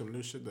on. I see some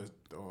new shit that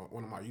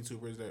one of my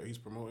YouTubers that he's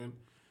promoting.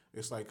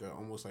 It's like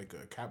almost like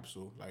a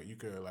capsule. Like you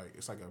could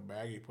it's like a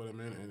bag you put them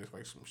in, and it's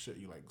like some shit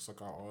you like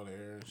suck out all the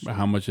air. And shit. But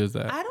how much is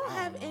that? I don't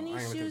have any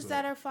shoes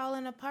that are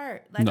falling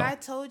apart. Like I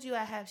told you,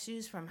 I have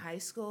shoes from high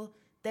school.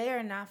 They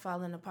are not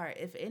falling apart.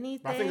 If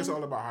anything, but I think it's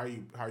all about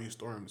how you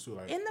store them too.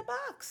 Like in the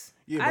box.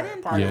 Yeah, I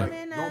didn't put them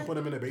in. Don't put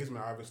them in the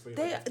basement. Obviously,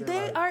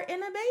 they are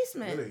in a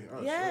basement. Really?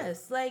 Oh,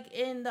 yes. Shit. Like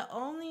in the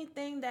only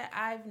thing that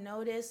I've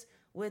noticed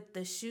with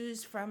the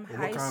shoes from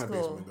high what kind school.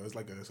 Of basement though? It's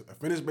like a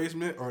finished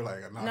basement or like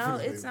a not no,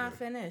 finished it's basement? not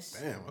finished.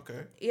 Damn, okay.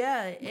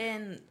 Yeah,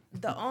 and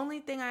the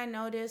only thing I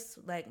noticed,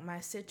 like my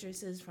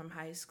citruses from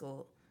high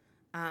school,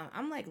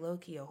 I'm like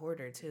low-key a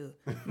hoarder too.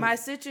 My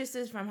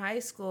citruses from high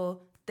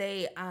school,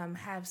 they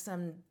have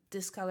some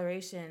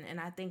discoloration, and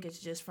I think it's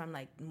just from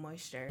like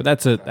moisture. But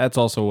that's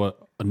also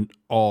an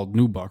all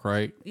new buck,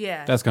 right?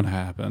 Yeah. That's gonna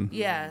happen.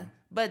 Yeah.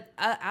 But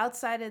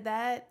outside of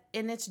that,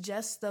 and it's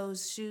just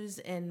those shoes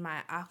in my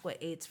Aqua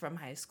 8s from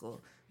high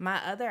school.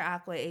 My other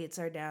Aqua 8s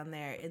are down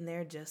there, and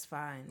they're just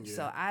fine. Yeah.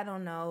 So I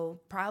don't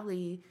know.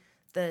 Probably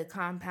the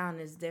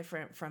compound is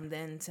different from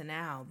then to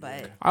now.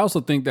 But I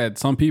also think that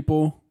some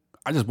people,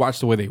 I just watch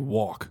the way they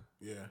walk.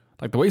 Yeah.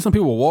 Like the way some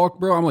people walk,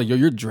 bro, I'm like, yo,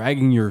 you're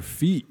dragging your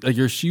feet. Like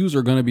your shoes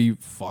are gonna be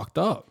fucked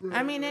up.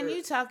 I mean, and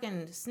you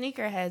talking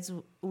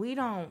sneakerheads, we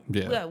don't.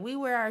 Yeah. We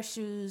wear our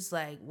shoes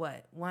like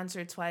once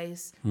or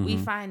twice. Mm-hmm. We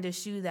find a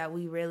shoe that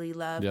we really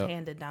love. Yep.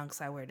 Panda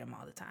Dunks, I wear them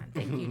all the time.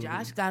 Thank you,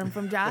 Josh. Got them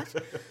from Josh.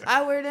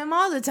 I wear them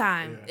all the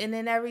time, and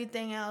then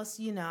everything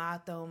else, I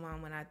throw them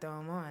on when I throw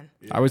them on.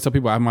 I always tell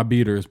people I have my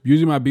beaters.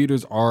 Usually my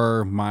beaters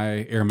are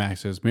my Air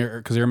Maxes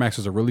because Air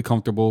Maxes are really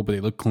comfortable, but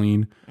they look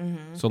clean.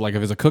 Mm-hmm. So like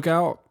if it's a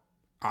cookout,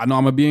 I know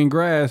I'm gonna be in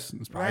grass.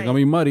 It's probably gonna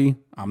be muddy.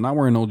 I'm not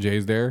wearing no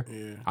J's there.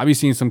 Yeah. I be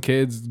seeing some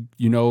kids,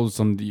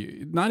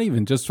 not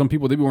even just some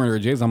people. They be wearing their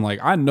J's. I'm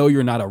like, I know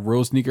you're not a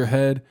real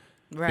sneakerhead,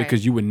 Right.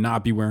 Because you would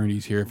not be wearing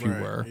these here if you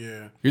were.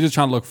 Yeah. You're just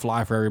trying to look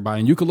fly for everybody.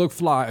 And you can look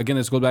fly. Again,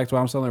 this goes back to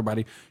what I'm telling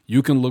everybody.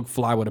 You can look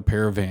fly with a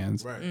pair of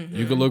Vans. Right.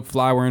 You can look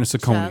fly wearing a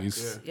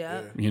Saucony's. Chucks.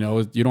 Yep. You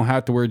know, you don't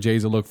have to wear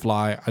J's to look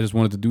fly. I just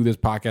wanted to do this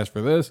podcast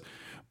for this.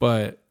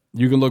 But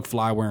you can look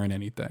fly wearing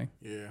anything.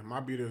 Yeah, my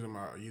beaters are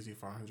my Yeezy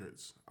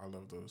 500s. I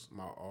love those.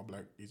 My all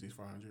black Yeezy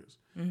 500s.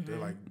 They're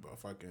like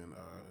fucking,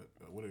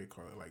 what do they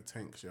call it? Like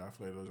tanks. Yeah, I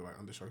feel like those are like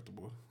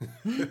indestructible.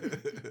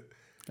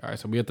 All right,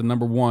 so we at the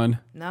number one.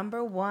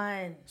 Number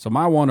one. So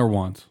my one are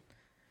ones.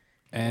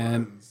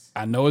 And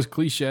I know it's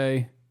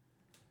cliche.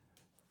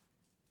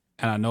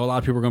 And I know a lot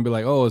of people are going to be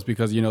like, oh, it's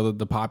because, you know,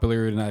 the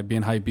popularity and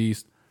being hype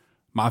beast.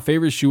 My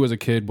favorite shoe as a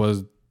kid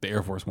was the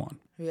Air Force One.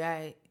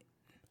 Right.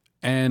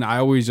 And I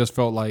always just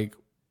felt like,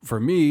 for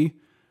me,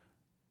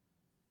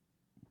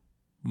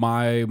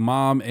 my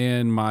mom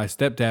and my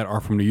stepdad are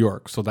from New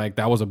York. So, like,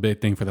 that was a big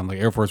thing for them. Like,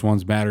 Air Force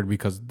Ones mattered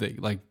because, they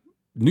like,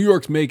 New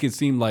York's make it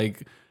seem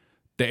like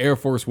the Air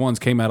Force Ones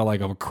came out of, like,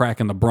 a crack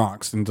in the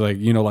Bronx. And, like,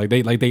 you know,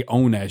 they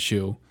own that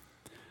shoe.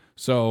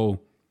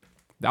 So,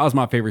 that was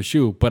my favorite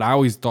shoe. But I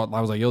always thought,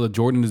 I was like, yo, the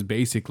Jordan is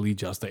basically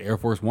just the Air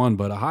Force One,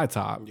 but a high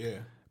top. Yeah.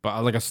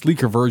 But like a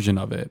sleeker version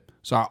of it.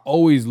 So I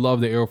always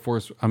loved the Air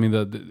Force. I mean,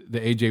 the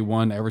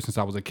AJ1 ever since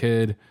I was a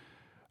kid.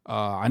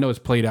 I know it's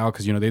played out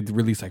because, you know, they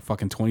release like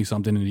fucking 20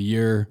 something in a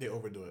year. They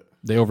overdo it.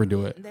 They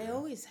overdo it. They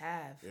always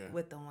have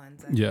with the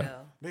ones. I Yeah.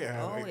 feel. They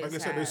have. Like I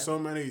said, there's so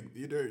many.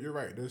 You're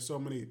right. There's so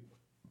many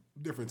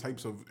different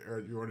types of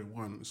Air Jordan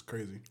 1. It's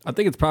crazy. I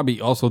think it's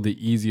probably also the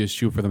easiest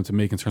shoe for them to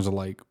make in terms of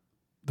like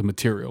the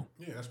material.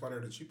 Yeah, that's why they're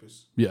the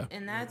cheapest. Yeah.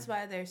 And that's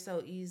why they're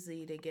so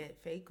easy to get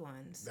fake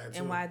ones.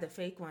 And why the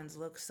fake ones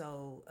look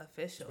so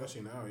official.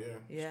 Especially now, yeah.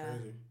 Yeah. It's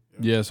crazy.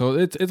 Yeah, so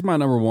it's my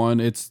number one.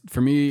 It's for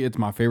me, it's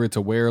my favorite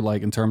to wear,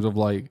 like in terms of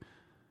like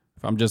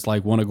if I'm just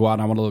like want to go out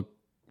and I want to look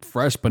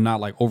fresh but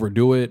not like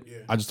overdo it. Yeah.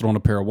 I just throw on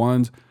a pair of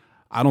ones.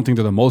 I don't think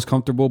they're the most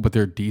comfortable, but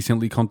they're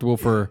decently comfortable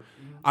for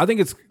I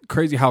think it's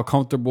crazy how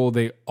comfortable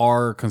they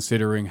are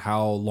considering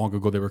how long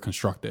ago they were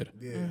constructed.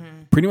 Yeah.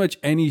 Pretty much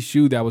any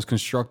shoe that was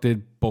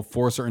constructed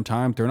before a certain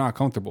time, they're not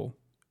comfortable.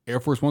 Air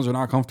Force Ones are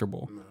not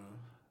comfortable.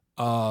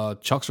 No.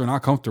 Chucks are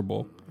not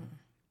comfortable.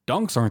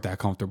 Dunks aren't that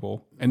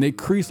comfortable. And they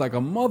crease like a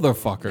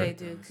motherfucker. They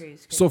do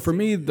crease. So for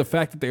me, the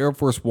fact that the Air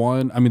Force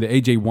One, I mean the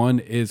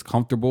AJ1 is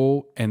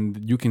comfortable and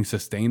you can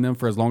sustain them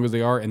for as long as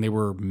they are, and they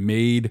were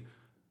made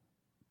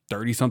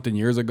 30-something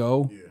years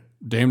ago,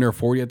 damn near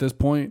 40 at this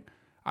point,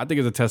 I think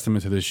it's a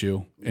testament to this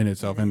shoe in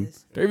itself. And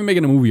they're even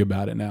making a movie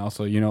about it now.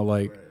 So, you know,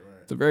 like,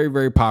 it's a very,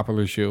 very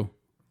popular shoe.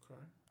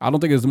 Okay. I don't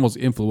think it's the most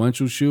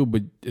influential shoe,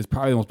 but it's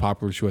probably the most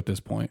popular shoe at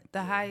this point.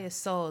 The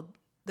highest sold,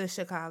 the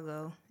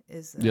Chicago,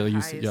 is the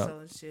highest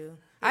sold shoe.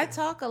 I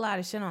talk a lot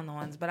of shit on the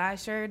ones, but I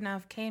sure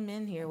enough came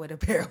in here with a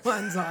pair of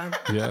ones on.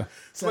 Yeah.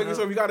 So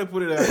we got to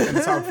put it in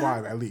the top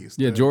 5 at least.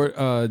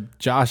 Yeah,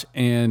 Josh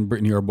and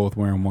Brittany are both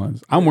wearing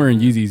ones. I'm wearing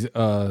Yeezy's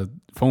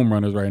foam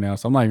runners right now,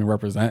 so I'm not even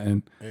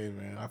representing. Hey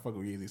man, I fuck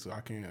with Yeezy, so I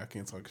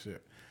can't talk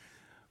shit.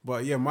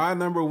 But yeah, my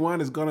number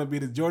one is gonna be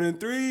the Jordan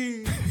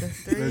 3.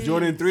 The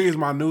Jordan 3 is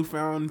my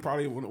newfound,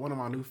 probably one of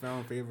my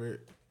newfound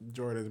favorite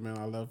Jordans. Man,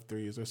 I love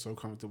 3s. They're so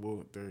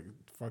comfortable. They're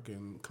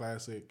fucking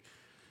classic.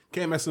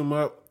 Can't mess them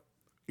up.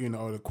 You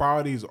know, the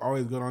quality is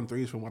always good on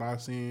 3s from what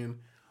I've seen.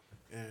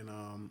 And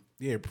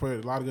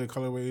put a lot of good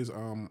colorways.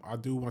 I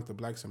do want the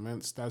black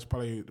cements. That's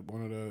probably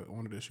one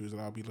of the shoes that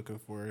I'll be looking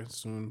for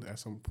soon at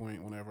some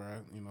point whenever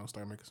I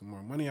start making some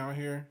more money out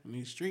here in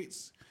these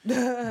streets.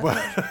 But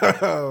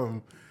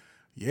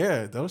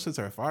yeah, those shits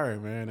are fire,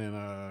 man. And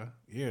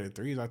the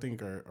 3s I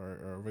think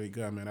are really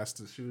good, man. That's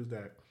the shoes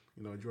that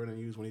Jordan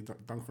used when he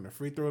dunked from the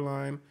free throw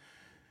line.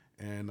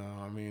 And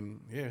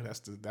that's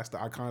the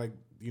iconic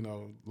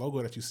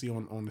logo that you see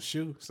on the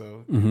shoe.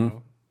 So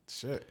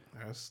shit,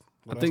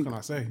 what else can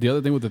I say? The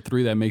other thing with the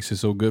 3 that makes it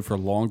so good for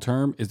long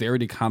term is they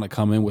already kind of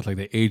come in with like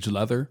the aged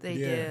leather. They do.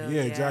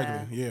 Yeah,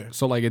 exactly. Yeah.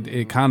 So like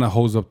it kind of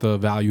holds up the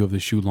value of the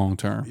shoe long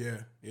term.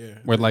 Yeah.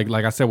 Where like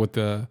I said with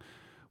the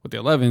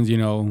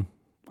 11s,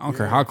 I don't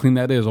care how clean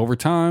that is over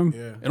time.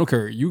 Yeah. I don't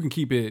care. You can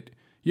keep it.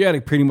 You got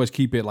to pretty much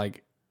keep it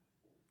like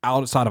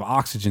outside of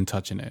oxygen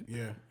touching it.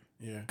 Yeah.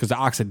 Because the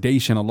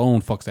oxidation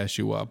alone fucks that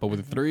shoe up. But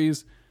with the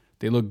 3s,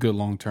 they look good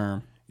long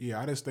term. Yeah,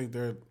 I just think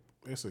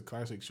it's a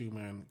classic shoe,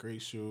 man.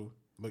 Great shoe.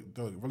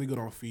 They look really good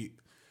on feet,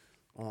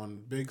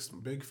 on big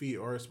feet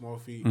or small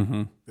feet.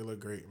 Mm-hmm. They look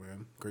great,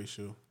 man. Great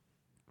shoe.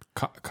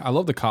 I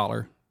love the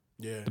collar.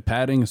 Yeah, the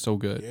padding is so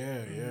good.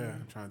 Yeah.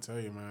 I'm trying to tell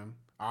you, man.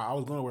 I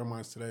was gonna wear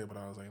mine today, but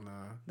I was like, nah.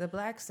 The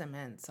black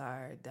cements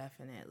are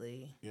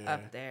definitely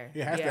up there.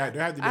 Yeah,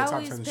 there have to be a top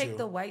 10 shoe. I always pick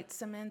the white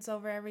cements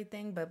over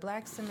everything, but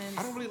black cements.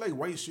 I don't really like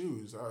white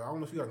shoes. I don't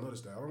know if you guys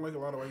noticed that. I don't like a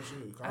lot of white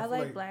shoes. I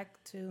like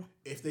black too.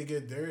 If they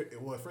get dirty,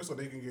 well, first of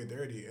all, they can get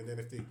dirty, and then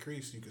if they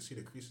crease, you can see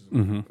the creases.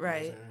 Mm-hmm.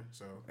 Right.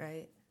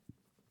 Right.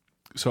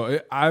 So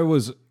I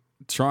was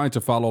trying to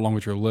follow along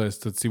with your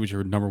list to see what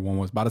your number one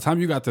was. By the time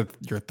you got to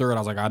your third, I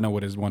was like, I know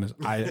what his one is.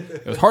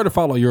 It was hard to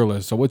follow your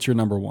list. So what's your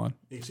number one?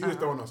 She was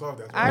throwing us off.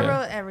 That's I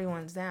wrote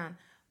everyone's down,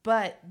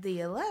 but the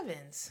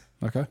 11s.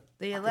 Okay.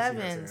 The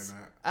 11s.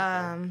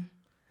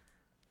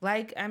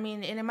 Like, I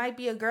mean, and it might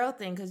be a girl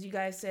thing because you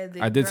guys said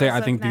that I did say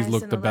I think nice these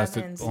look the best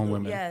 11s. on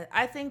women. Yeah,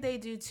 I think they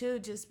do too,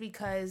 just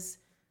because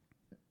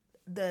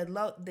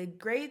the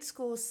grade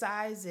school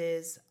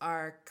sizes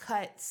are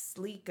cut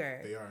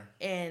sleeker. They are.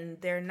 And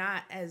they're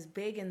not as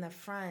big in the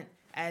front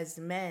as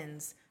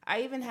men's.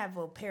 I even have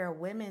a pair of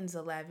women's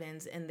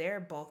 11s and they're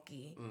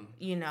bulky,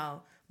 you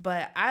know.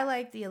 But I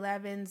like the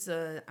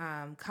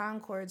 11s.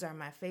 Concords are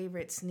my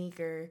favorite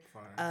sneaker.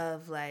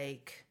 Of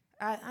like,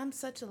 I'm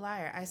such a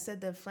liar. I said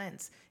the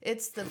Flints.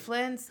 It's the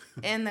Flints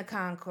and the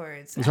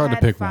Concords. It's hard to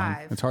pick one.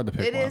 It's hard to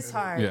pick one. It is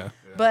hard. Yeah.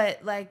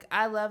 But like,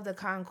 I love the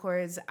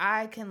Concords.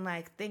 I can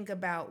like think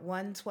about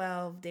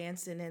 112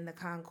 dancing in the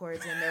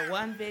Concords in their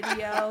one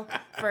video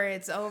for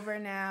It's Over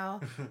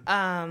Now.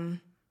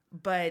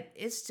 But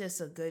it's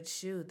just a good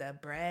shoe. The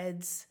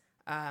Breads,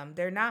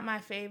 they're not my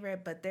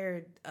favorite, but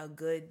they're a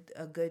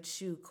good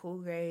shoe. Cool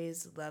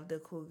Grays, love the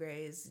Cool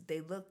Grays. They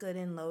look good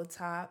in low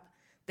top.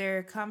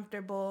 They're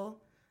comfortable.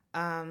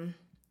 And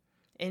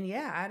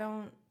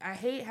yeah, I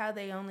hate how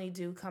they only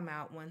do come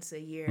out once a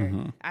year.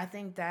 Mm-hmm. I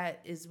think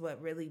that is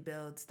what really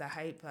builds the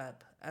hype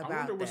up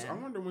about them. I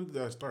wonder when did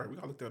that start? We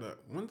gotta look that up.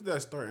 When did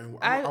that start? And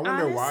I wonder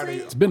honestly, why they.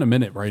 It's been a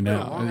minute right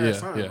now.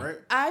 Right?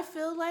 I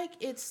feel like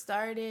it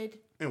started.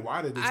 And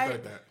why did they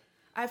start that?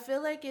 I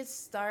feel like it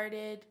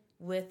started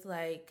with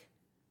like,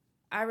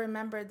 I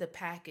remember the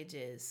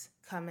packages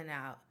coming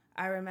out.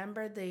 I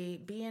remember the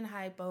being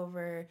hype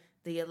over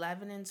the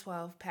 11 and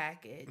 12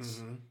 package,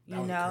 you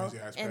know?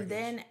 And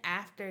then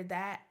after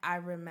that, I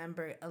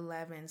remember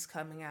 11s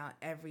coming out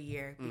every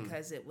year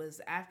because it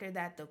was after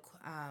that,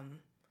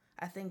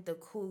 I think the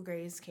Cool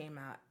Grays came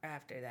out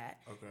after that.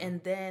 Okay.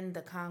 And then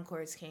the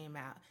Concords came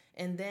out.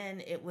 And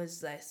then it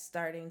was like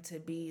starting to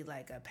be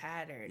like a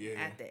pattern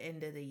at the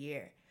end of the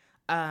year.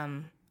 I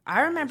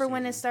remember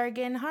when it started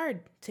getting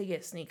hard to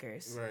get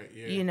sneakers. Right,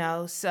 yeah. You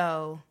know,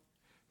 so...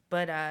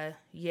 But,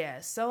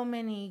 yeah, so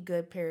many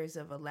good pairs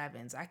of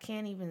 11s. I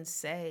can't even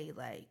say,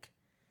 like...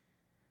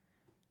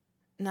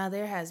 Now,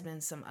 there has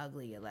been some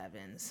ugly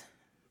 11s,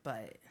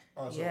 but,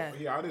 yeah.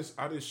 Yeah,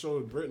 I just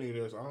showed Brittany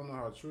this. I don't know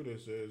how true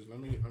this is. Let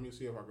me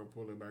see if I can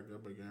pull it back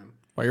up again.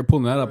 While you're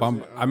pulling that up,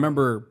 I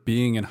remember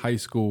being in high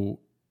school,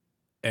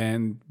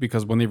 and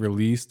because when they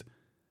released,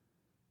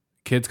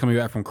 kids coming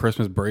back from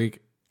Christmas break,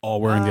 all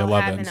wearing the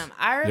 11s.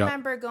 I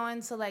remember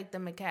going to, like,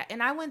 the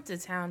and I went to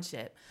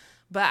Township.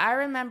 But I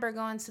remember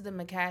going to the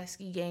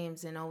McCaskey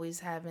games and always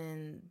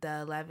having the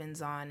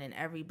 11s on and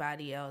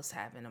everybody else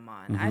having them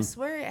on. I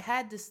swear it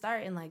had to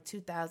start in like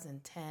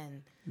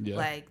 2010. Yeah.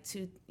 Like,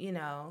 you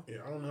know.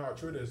 Yeah, I don't know how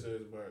true this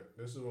is, but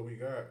this is what we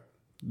got.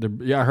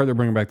 I heard they're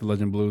bringing back the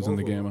Legend Blues in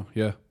the game.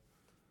 Yeah.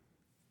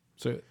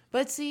 So.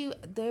 But see,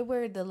 they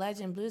were the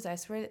Legend Blues. I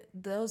swear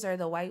those are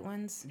the white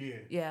ones. Yeah.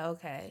 Yeah,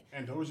 okay.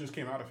 And those just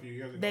came out a few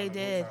years ago. They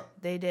did.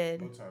 They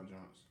did. Low top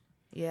Johns.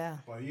 Yeah.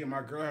 But yeah,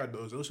 my girl had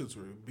those. Those shits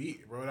were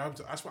beat, bro.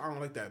 That's why I don't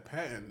like that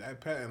patent.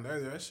 That patent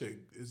leather, that shit,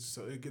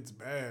 it gets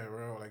bad,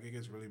 bro. Like, it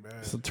gets really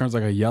bad. So it turns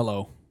like a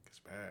yellow. It gets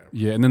bad. Bro.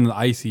 Yeah, and then the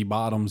icy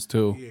bottoms,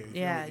 too.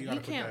 Yeah, you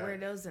can't wear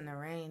those in the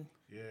rain.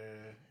 Yeah.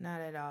 Not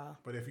at all.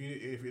 But if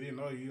you didn't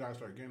know, you gotta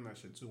start getting that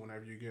shit too.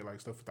 Whenever you get like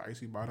stuff with the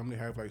icy bottom, they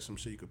have like some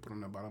shit you could put on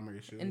the bottom of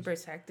your shoes and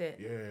protect it.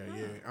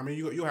 Yeah. I mean,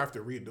 you'll have to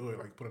redo it,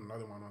 like put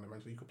another one on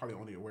eventually. You could probably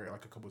only wear it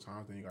like a couple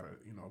times, then you gotta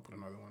put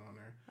another one on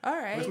there.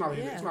 All right. But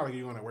it's not like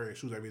you're gonna wear your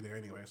shoes every day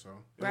anyway, so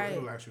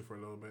it'll last you for a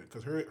little bit.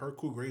 Because her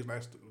Cool Grays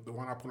the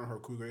one I put on her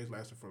Cool Grays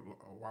lasted for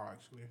a while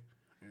actually.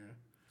 Yeah.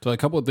 So a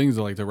couple of things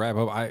to wrap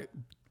up.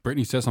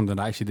 Brittany said something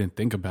I actually didn't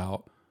think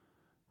about.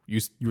 You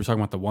were talking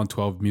about the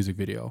 112 music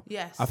video.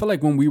 Yes. I feel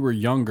like when we were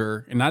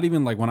younger, and not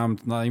even like when I'm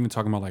not even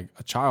talking about like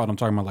a child, I'm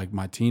talking about like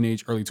my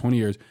teenage, early 20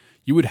 years,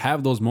 you would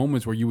have those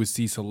moments where you would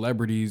see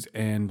celebrities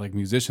and like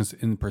musicians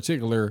in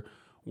particular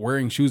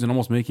wearing shoes and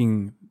almost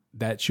making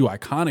that shoe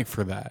iconic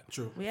for that.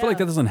 True. Yeah. I feel like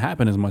that doesn't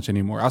happen as much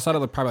anymore. Outside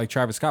of probably like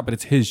Travis Scott, but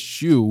it's his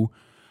shoe.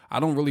 I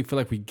don't really feel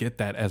like we get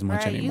that as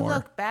much anymore. You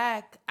look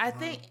back, I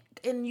think,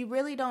 and you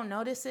really don't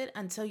notice it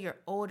until you're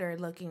older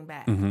looking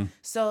back.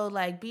 So,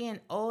 like, being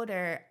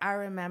older, I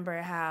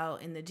remember how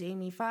in the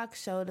Jamie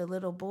Foxx show, the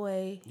little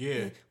boy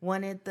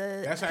wanted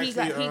he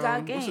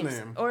got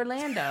games.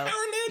 Orlando.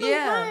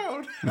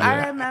 Yeah.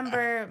 I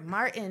remember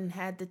Martin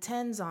had the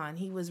 10s on.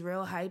 He was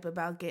real hype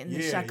about getting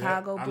the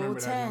Chicago Bull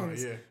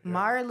 10s.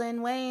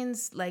 Marlon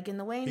Wayne's, like in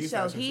the Wayne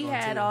show, he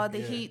had all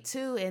the heat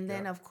too. And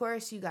then, of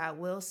course, you got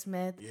Will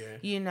Smith.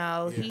 You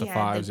know, he had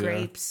fives, the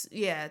grapes.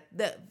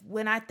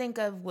 When I think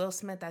of Will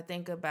Smith, I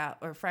think about,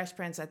 or Fresh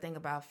Prince, I think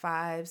about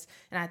fives.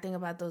 And I think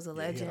about those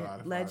legend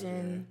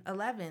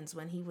 11s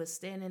when he was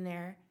standing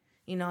there.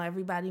 You know,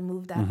 everybody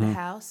moved out the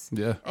house.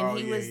 Yeah. And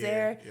he was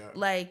there. Yeah.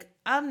 Like,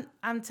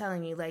 I'm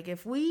telling you, like,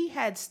 if we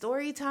had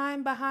story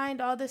time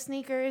behind all the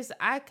sneakers,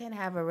 I can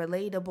have a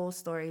relatable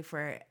story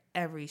for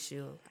every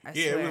shoe. I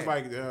swear. It was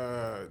like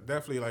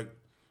definitely like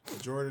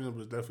Jordan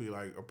was definitely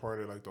like a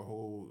part of like the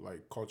whole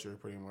like culture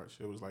pretty much.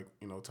 It was like,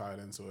 you know, tied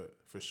into it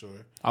for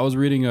sure. I was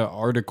reading an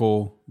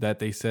article that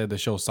they said the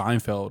show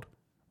Seinfeld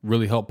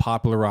really helped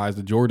popularize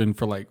the Jordan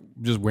for like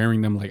just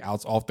wearing them like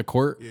out off the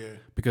court. Yeah.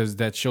 because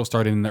that show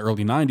started in the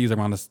early 90s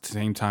around the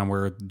same time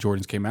where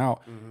Jordans came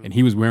out, and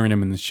he was wearing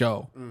them in the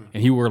show.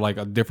 And he wore like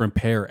a different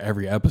pair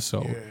every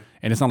episode. Yeah.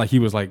 And it's not like he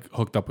was like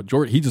hooked up with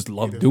Jordan. He just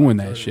loved doing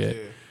that shit.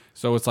 Yeah.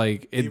 So it's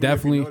like, it even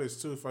definitely. If you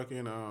notice too,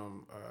 fucking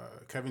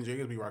Kevin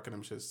Jacobs be rocking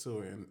them shits too,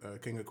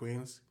 and King of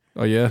Queens.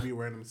 Oh yeah, he be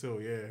wearing them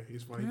too. Yeah,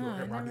 he's funny.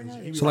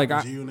 He be so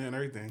like G-Unit and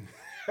everything.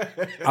 I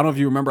don't know if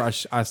you remember,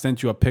 I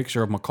sent you a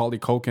picture of Macaulay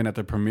Culkin at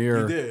the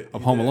premiere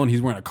of Home Alone.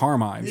 He's wearing a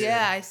Carmine.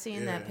 Yeah, I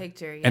seen that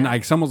picture. Yeah. And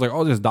like someone's like,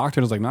 "Oh, this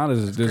doctor." Is like, "Nah, this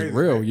is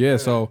real." Right? Yeah,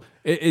 so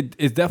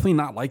it's definitely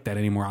not like that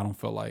anymore. I don't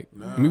feel like.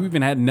 No. I mean, we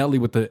even had Nelly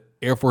with the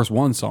Air Force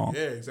One song.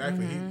 Yeah,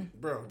 exactly.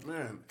 Bro,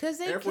 man,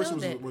 because Air Force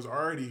was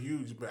already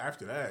huge, but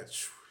after that.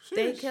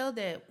 They killed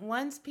it.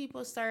 Once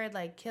people started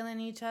like killing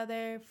each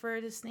other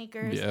for the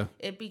sneakers,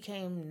 it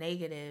became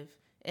negative.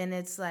 And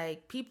it's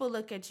like people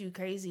look at you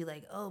crazy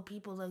like, oh,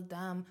 people look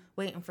dumb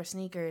waiting for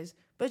sneakers.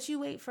 But you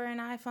wait for an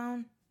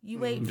iPhone. You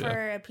wait for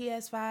a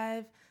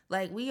PS5.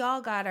 Like, we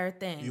all got our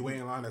thing. You wait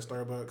in line at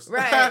Starbucks.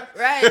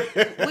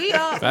 Right. We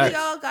all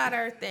got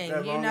our thing,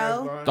 you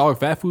know? Dog,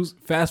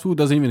 fast food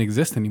doesn't even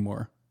exist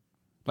anymore.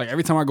 Like,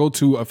 every time I go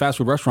to a fast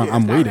food restaurant,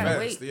 I'm waiting.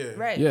 Right.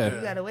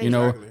 You gotta wait. You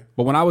know,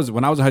 but when I was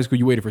in high school,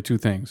 you waited for two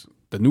things: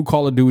 the new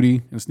Call of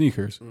Duty and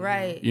sneakers.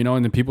 Right. You know,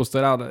 and then people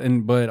stood out.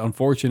 But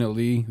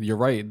unfortunately, you're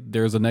right.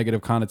 There's a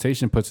negative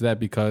connotation put to that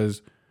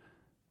because,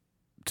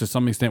 to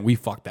some extent, we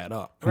fucked that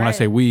up. When I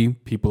say we,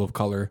 people of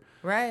color.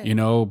 Right. You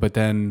know, but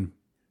then.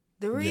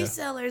 The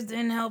resellers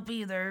didn't help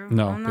either.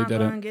 No, I'm not they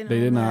didn't. They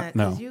did not.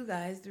 No, you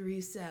guys to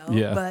resell.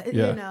 Yeah, but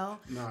you know,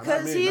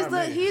 because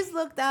he's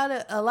looked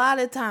out a lot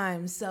of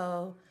times.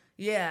 So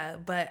yeah,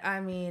 but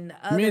I mean,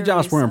 me and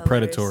Josh weren't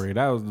predatory.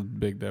 That was the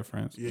big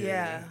difference.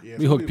 Yeah.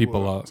 We hooked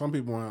people up. Some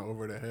people went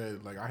over the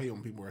head. Like, I hate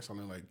when people are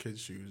selling like kids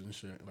shoes and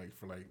shit, like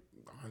for like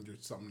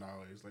 $100-something.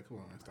 Like, come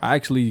on. I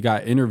actually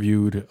got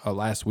interviewed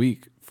last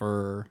week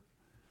for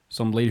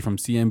some lady from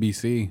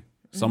CNBC.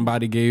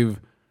 Somebody gave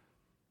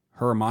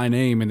her my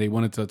name, and they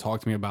wanted to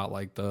talk to me about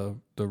like the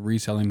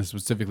reselling,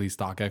 specifically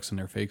StockX and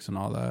their fakes and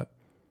all that.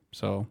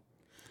 So,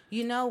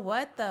 you know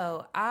what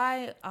though?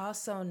 I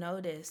also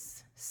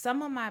noticed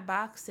some of my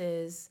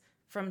boxes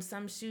from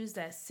some shoes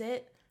that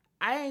sit.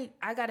 I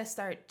gotta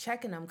start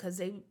checking them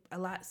because I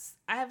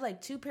have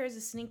like 2 pairs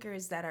of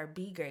sneakers that are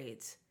B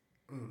grades.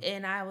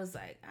 And I was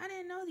like, I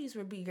didn't know these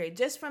were B grade.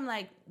 Just from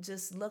like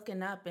just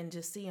looking up and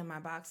just seeing my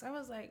box, I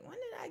was like, when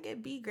did I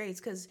get B grades?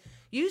 Because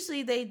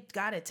usually they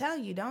gotta tell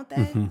you, don't they?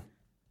 Mm-hmm.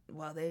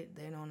 Well, they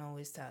don't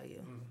always tell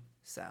you.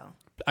 So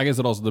I guess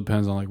it also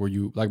depends on like where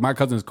you like. My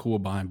cousin's cool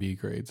with buying B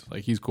grades.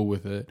 Like, he's cool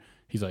with it.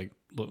 He's like,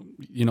 look,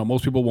 you know,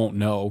 most people won't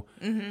know.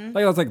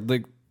 Like, that's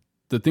like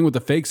the thing with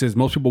the fakes is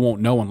most people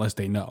won't know unless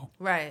they know.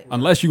 Right.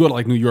 Unless you go to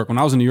like New York. When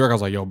I was in New York, I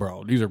was like, yo,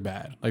 bro, these are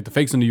bad. Like, the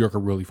fakes in New York are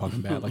really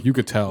fucking bad. Like, you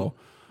could tell.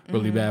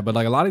 Really bad, but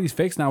like a lot of these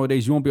fakes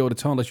nowadays, you won't be able to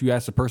tell unless you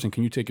ask the person,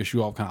 "Can you take your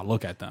shoe off?" Kind of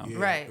look at them,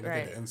 right.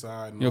 At the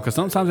inside, you know, because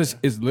sometimes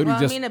it's literally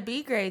just. I mean, a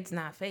B grade's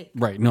not fake,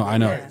 right? No, I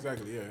know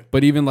exactly. Yeah,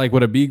 but even like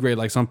with a B grade,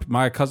 like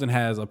my cousin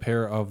has a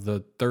pair of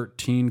the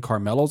 13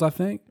 Carmelos, I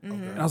think,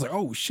 and I was like,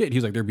 "Oh shit!"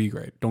 He's like, "They're B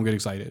grade. Don't get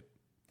excited."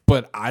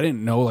 But I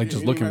didn't know, like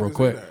just looking real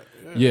quick.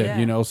 Yeah,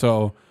 you know,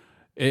 so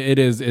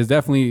it's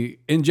definitely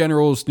in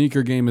general.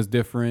 Sneaker game is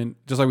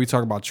different, just like we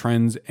talk about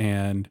trends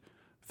and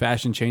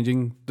fashion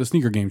changing, the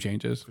sneaker game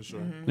changes. For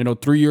sure. You know,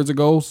 3 years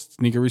ago,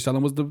 sneaker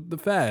reselling was the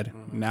fad.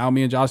 Now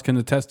me and Josh can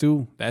attest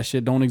to that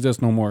shit don't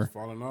exist no more. It's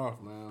falling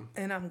off, man.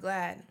 And I'm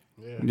glad.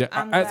 Yeah,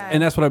 I'm glad.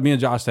 And that's what me and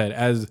Josh said.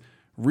 As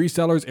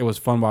resellers, it was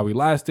fun while we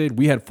lasted.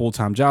 We had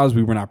full-time jobs.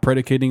 We were not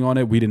predicating on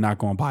it. We did not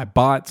go and buy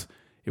bots.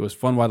 It was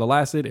fun while it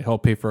lasted. It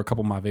helped pay for a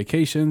couple of my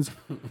vacations.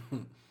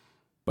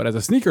 But as a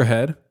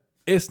sneakerhead,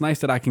 it's nice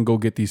that I can go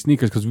get these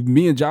sneakers because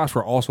me and Josh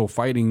were also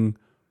fighting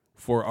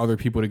for other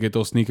people to get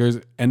those sneakers,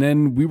 and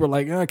then we were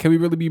like, can we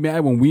really be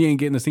mad when we ain't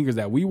getting the sneakers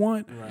that we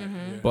want? Right.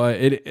 Yeah. But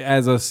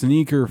as a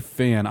sneaker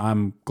fan,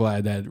 I'm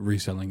glad that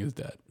reselling is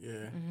dead.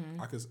 Yeah,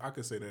 I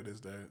could say that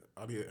is dead.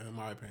 In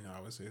my opinion, I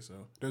would say so.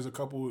 There's a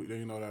couple,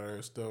 you know, that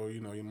are still,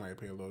 you know, you might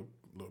pay a little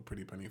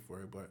pretty penny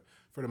for it, but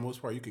for the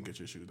most part, you can get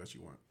your shoes that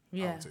you want.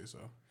 Yeah, I would say so.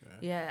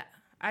 Yeah.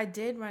 I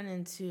did run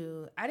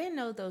into, I didn't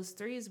know those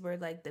 3s were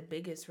like the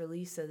biggest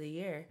release of the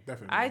year.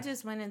 Definitely. I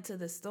just went into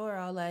the store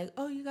all like,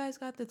 oh, you guys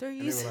got the 3s?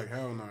 And they were like,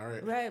 hell no,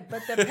 right? Right,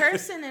 but the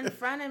person in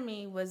front of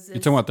me was this. You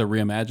talking about the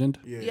reimagined?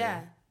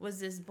 Yeah, was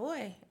this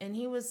boy. And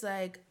he was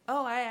like,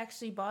 oh, I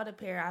actually bought a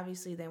pair.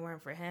 Obviously, they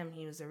weren't for him.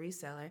 He was a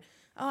reseller.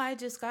 Oh, I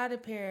just got a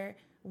pair.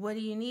 What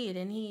do you need?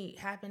 And he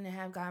happened to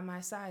have got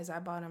my size. I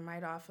bought him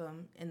right off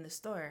him in the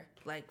store,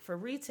 like for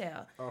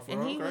retail.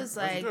 And he was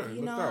like,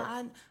 you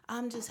know,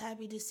 I'm just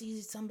happy to see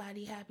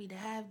somebody happy to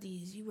have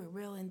these. You were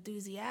real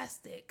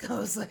enthusiastic. I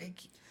was like,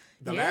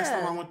 the last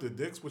time I went to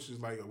Dick's, which is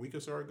like a week or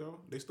so ago,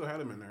 they still had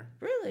them in there.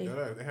 Really?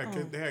 Yeah, they had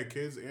kids. They had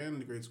kids in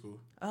grade school.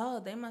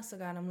 Oh, they must have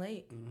got them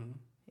late.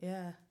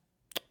 Yeah.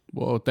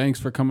 Well, thanks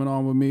for coming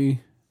on with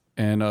me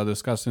and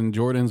discussing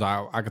Jordans.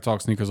 I could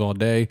talk sneakers all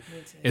day.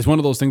 It's one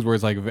of those things where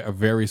it's like a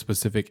very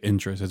specific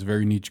interest. It's a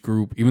very niche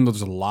group. Even though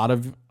there's a lot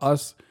of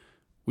us,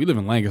 we live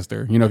in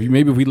Lancaster. You know, if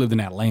we lived in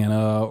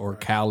Atlanta or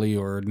Cali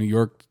or New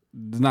York,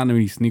 there's not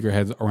many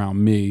sneakerheads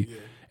around me. Yeah.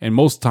 And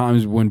most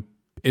times when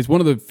it's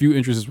one of the few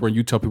interests where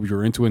you tell people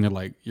you're into it and they're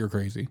like, you're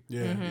crazy.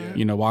 Yeah, yeah.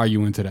 You know, why are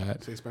you into that?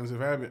 It's an expensive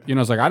habit. You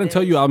know, it's like, I didn't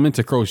tell you I'm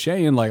into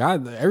crocheting. Like,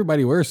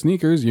 everybody wears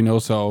sneakers, you know,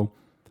 so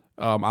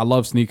I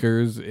love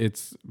sneakers.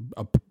 It's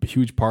a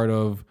huge part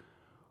of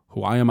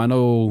who I am. I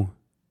know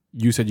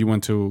you said you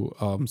went to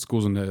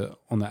schools on the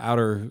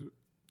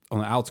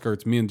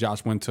outskirts. Me and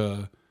Josh went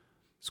to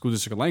school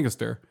district of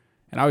Lancaster.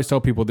 And I always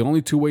tell people the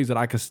only two ways that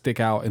I could stick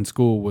out in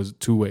school was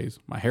two ways: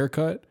 my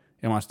haircut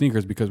and my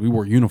sneakers, because we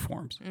wore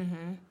uniforms.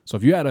 Mm-hmm. So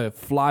if you had a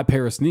fly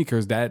pair of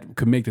sneakers, that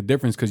could make the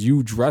difference because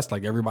you dressed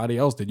like everybody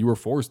else that you were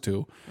forced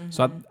to. Mm-hmm.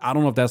 So I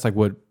don't know if that's like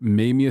what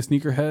made me a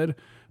sneakerhead,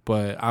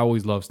 but I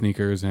always love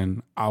sneakers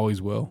and I always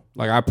will.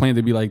 Like, I plan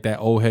to be like that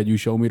old head you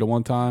showed me the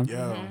one time.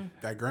 Yeah,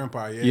 that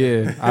grandpa,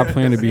 Yeah, I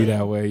plan to be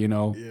that way, you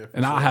know. Yeah,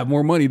 and I'll have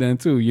more money then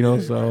too, you know.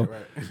 Yeah, so,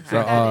 right. So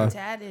I got it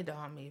tatted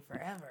on me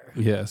forever.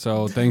 Yeah,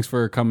 so thanks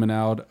for coming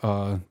out,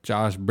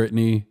 Josh,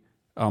 Brittany.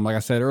 Like I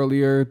said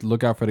earlier,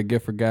 look out for the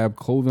Gift for G.A.B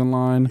clothing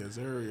line. Yes,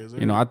 sir. Yes, sir.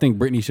 You know, I think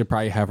Brittany should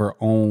probably have her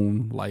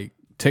own like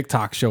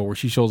TikTok show where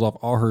she shows off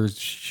all her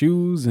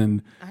shoes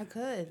and I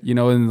could, you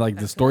know, and like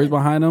the stories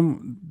behind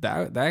them.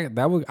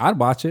 That would, I'd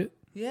watch it.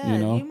 Yeah, you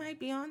know? You might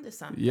be onto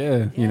something.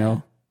 Yeah, you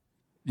know,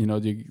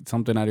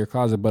 something out of your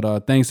closet.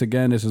 But thanks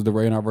again. This is the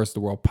Reynard vs.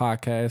 the World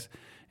podcast,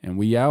 and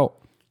we out.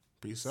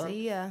 Peace out.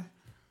 See ya.